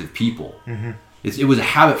active people. Mm-hmm. It was a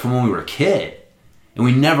habit from when we were a kid, and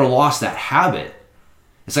we never lost that habit.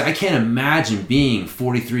 It's like, I can't imagine being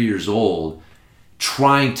 43 years old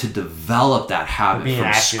trying to develop that habit from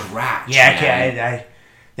active. Scratch. Yeah, I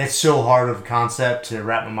that's so hard of a concept to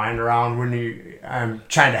wrap my mind around when I'm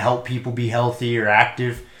trying to help people be healthy or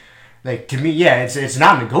active. Like, to me, yeah, it's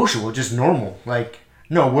not negotiable, just normal. Like,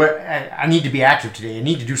 no, I need to be active today. I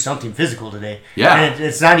need to do something physical today. Yeah. And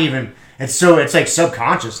it's not even, it's like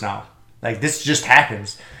subconscious now. Like, this just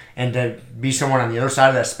happens. And to be someone on the other side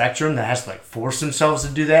of that spectrum that has to like force themselves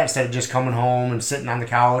to do that instead of just coming home and sitting on the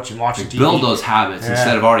couch and watching TV. Build those habits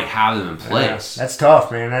instead of already having them in place. Yeah, that's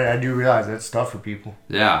tough, man. I do realize that's tough for people.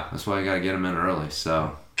 Yeah, that's why you got to get them in early.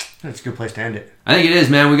 So that's a good place to end it. I think it is,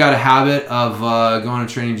 man. We got a habit of going and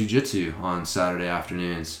training jiu-jitsu on Saturday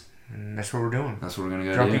afternoons. And that's what we're doing. That's what we're going to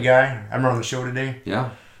go Grumpy do. guy. I'm on the show today.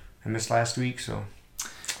 Yeah. I missed last week, so.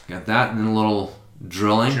 Got that, and then a little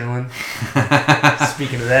drilling.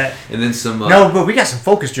 Speaking of that. And then some... no, but we got some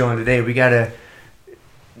focus drilling today. We got to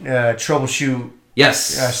troubleshoot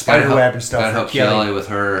spider web and stuff. Got to help Kelly with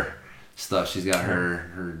her stuff. She's got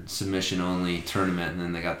her submission-only tournament, and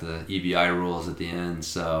then they got the EBI rules at the end,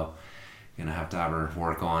 so going to have her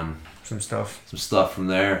work on some stuff from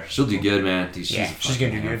there. She'll do good, man. Dude, she's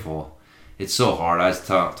going to do good. It's so hard. I was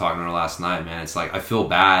talking to her last night, man. It's like I feel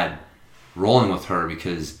bad rolling with her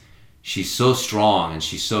because she's so strong and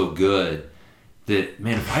she's so good that,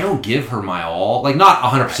 man, if I don't give her my all, like not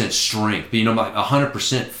 100% strength, but like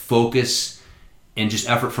 100% focus and just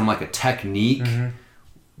effort from like a technique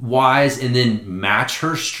wise, and then match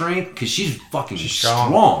her strength, because she's fucking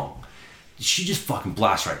strong. She just fucking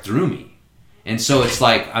blasts right through me. And so it's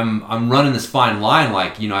like I'm running this fine line,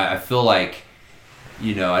 like, I feel like,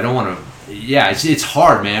 I don't want to. Yeah, it's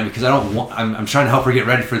hard, man, because I'm trying to help her get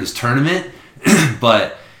ready for this tournament,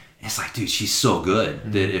 but it's like, dude, she's so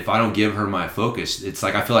good that if I don't give her my focus, it's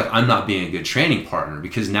like I feel like I'm not being a good training partner,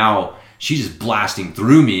 because now she's just blasting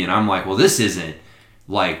through me, and I'm like, well, this isn't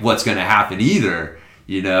like what's going to happen either,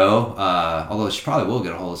 Although she probably will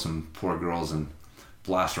get a hold of some poor girls and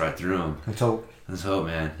blast right through them. Let's hope,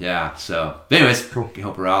 man. Yeah. So, but anyways, cool. Can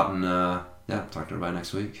help her out, and talk to her by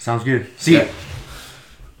next week. Sounds good. See ya.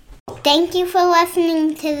 Thank you for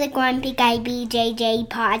listening to the Grumpy Guy BJJ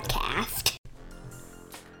podcast.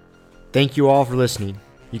 Thank you all for listening.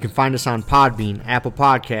 You can find us on Podbean, Apple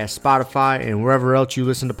Podcasts, Spotify, and wherever else you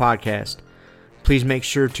listen to podcasts. Please make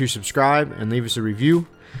sure to subscribe and leave us a review.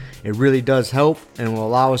 It really does help and will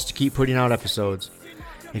allow us to keep putting out episodes.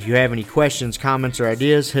 If you have any questions, comments, or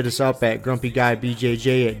ideas, hit us up at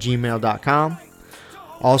grumpyguybjj@gmail.com.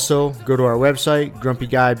 Also, go to our website,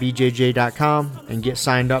 grumpyguybjj.com, and get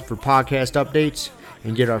signed up for podcast updates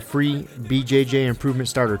and get our free BJJ Improvement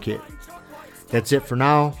Starter Kit. That's it for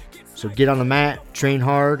now, so get on the mat, train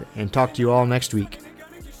hard, and talk to you all next week.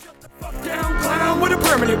 With a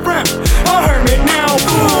permanent rep, a hermit now,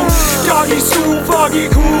 boom. Doggy stool, foggy,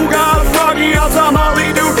 cool, got a froggy, outside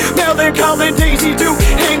Molly dude. Melvin, Colin, Daisy Duke,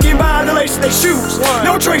 hanging by the lace of their shoes.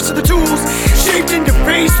 No trace of the tools, shaped in your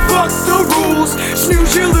face, fuck the rules.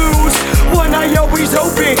 Snooze, you lose. One eye always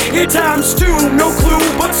open, at times two, no clue.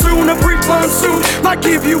 But soon a brief monsoon might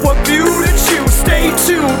give you a view to choose. Stay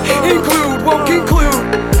tuned, include, won't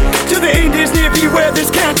conclude. To the end is near, beware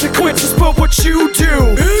there's consequences, but what you do.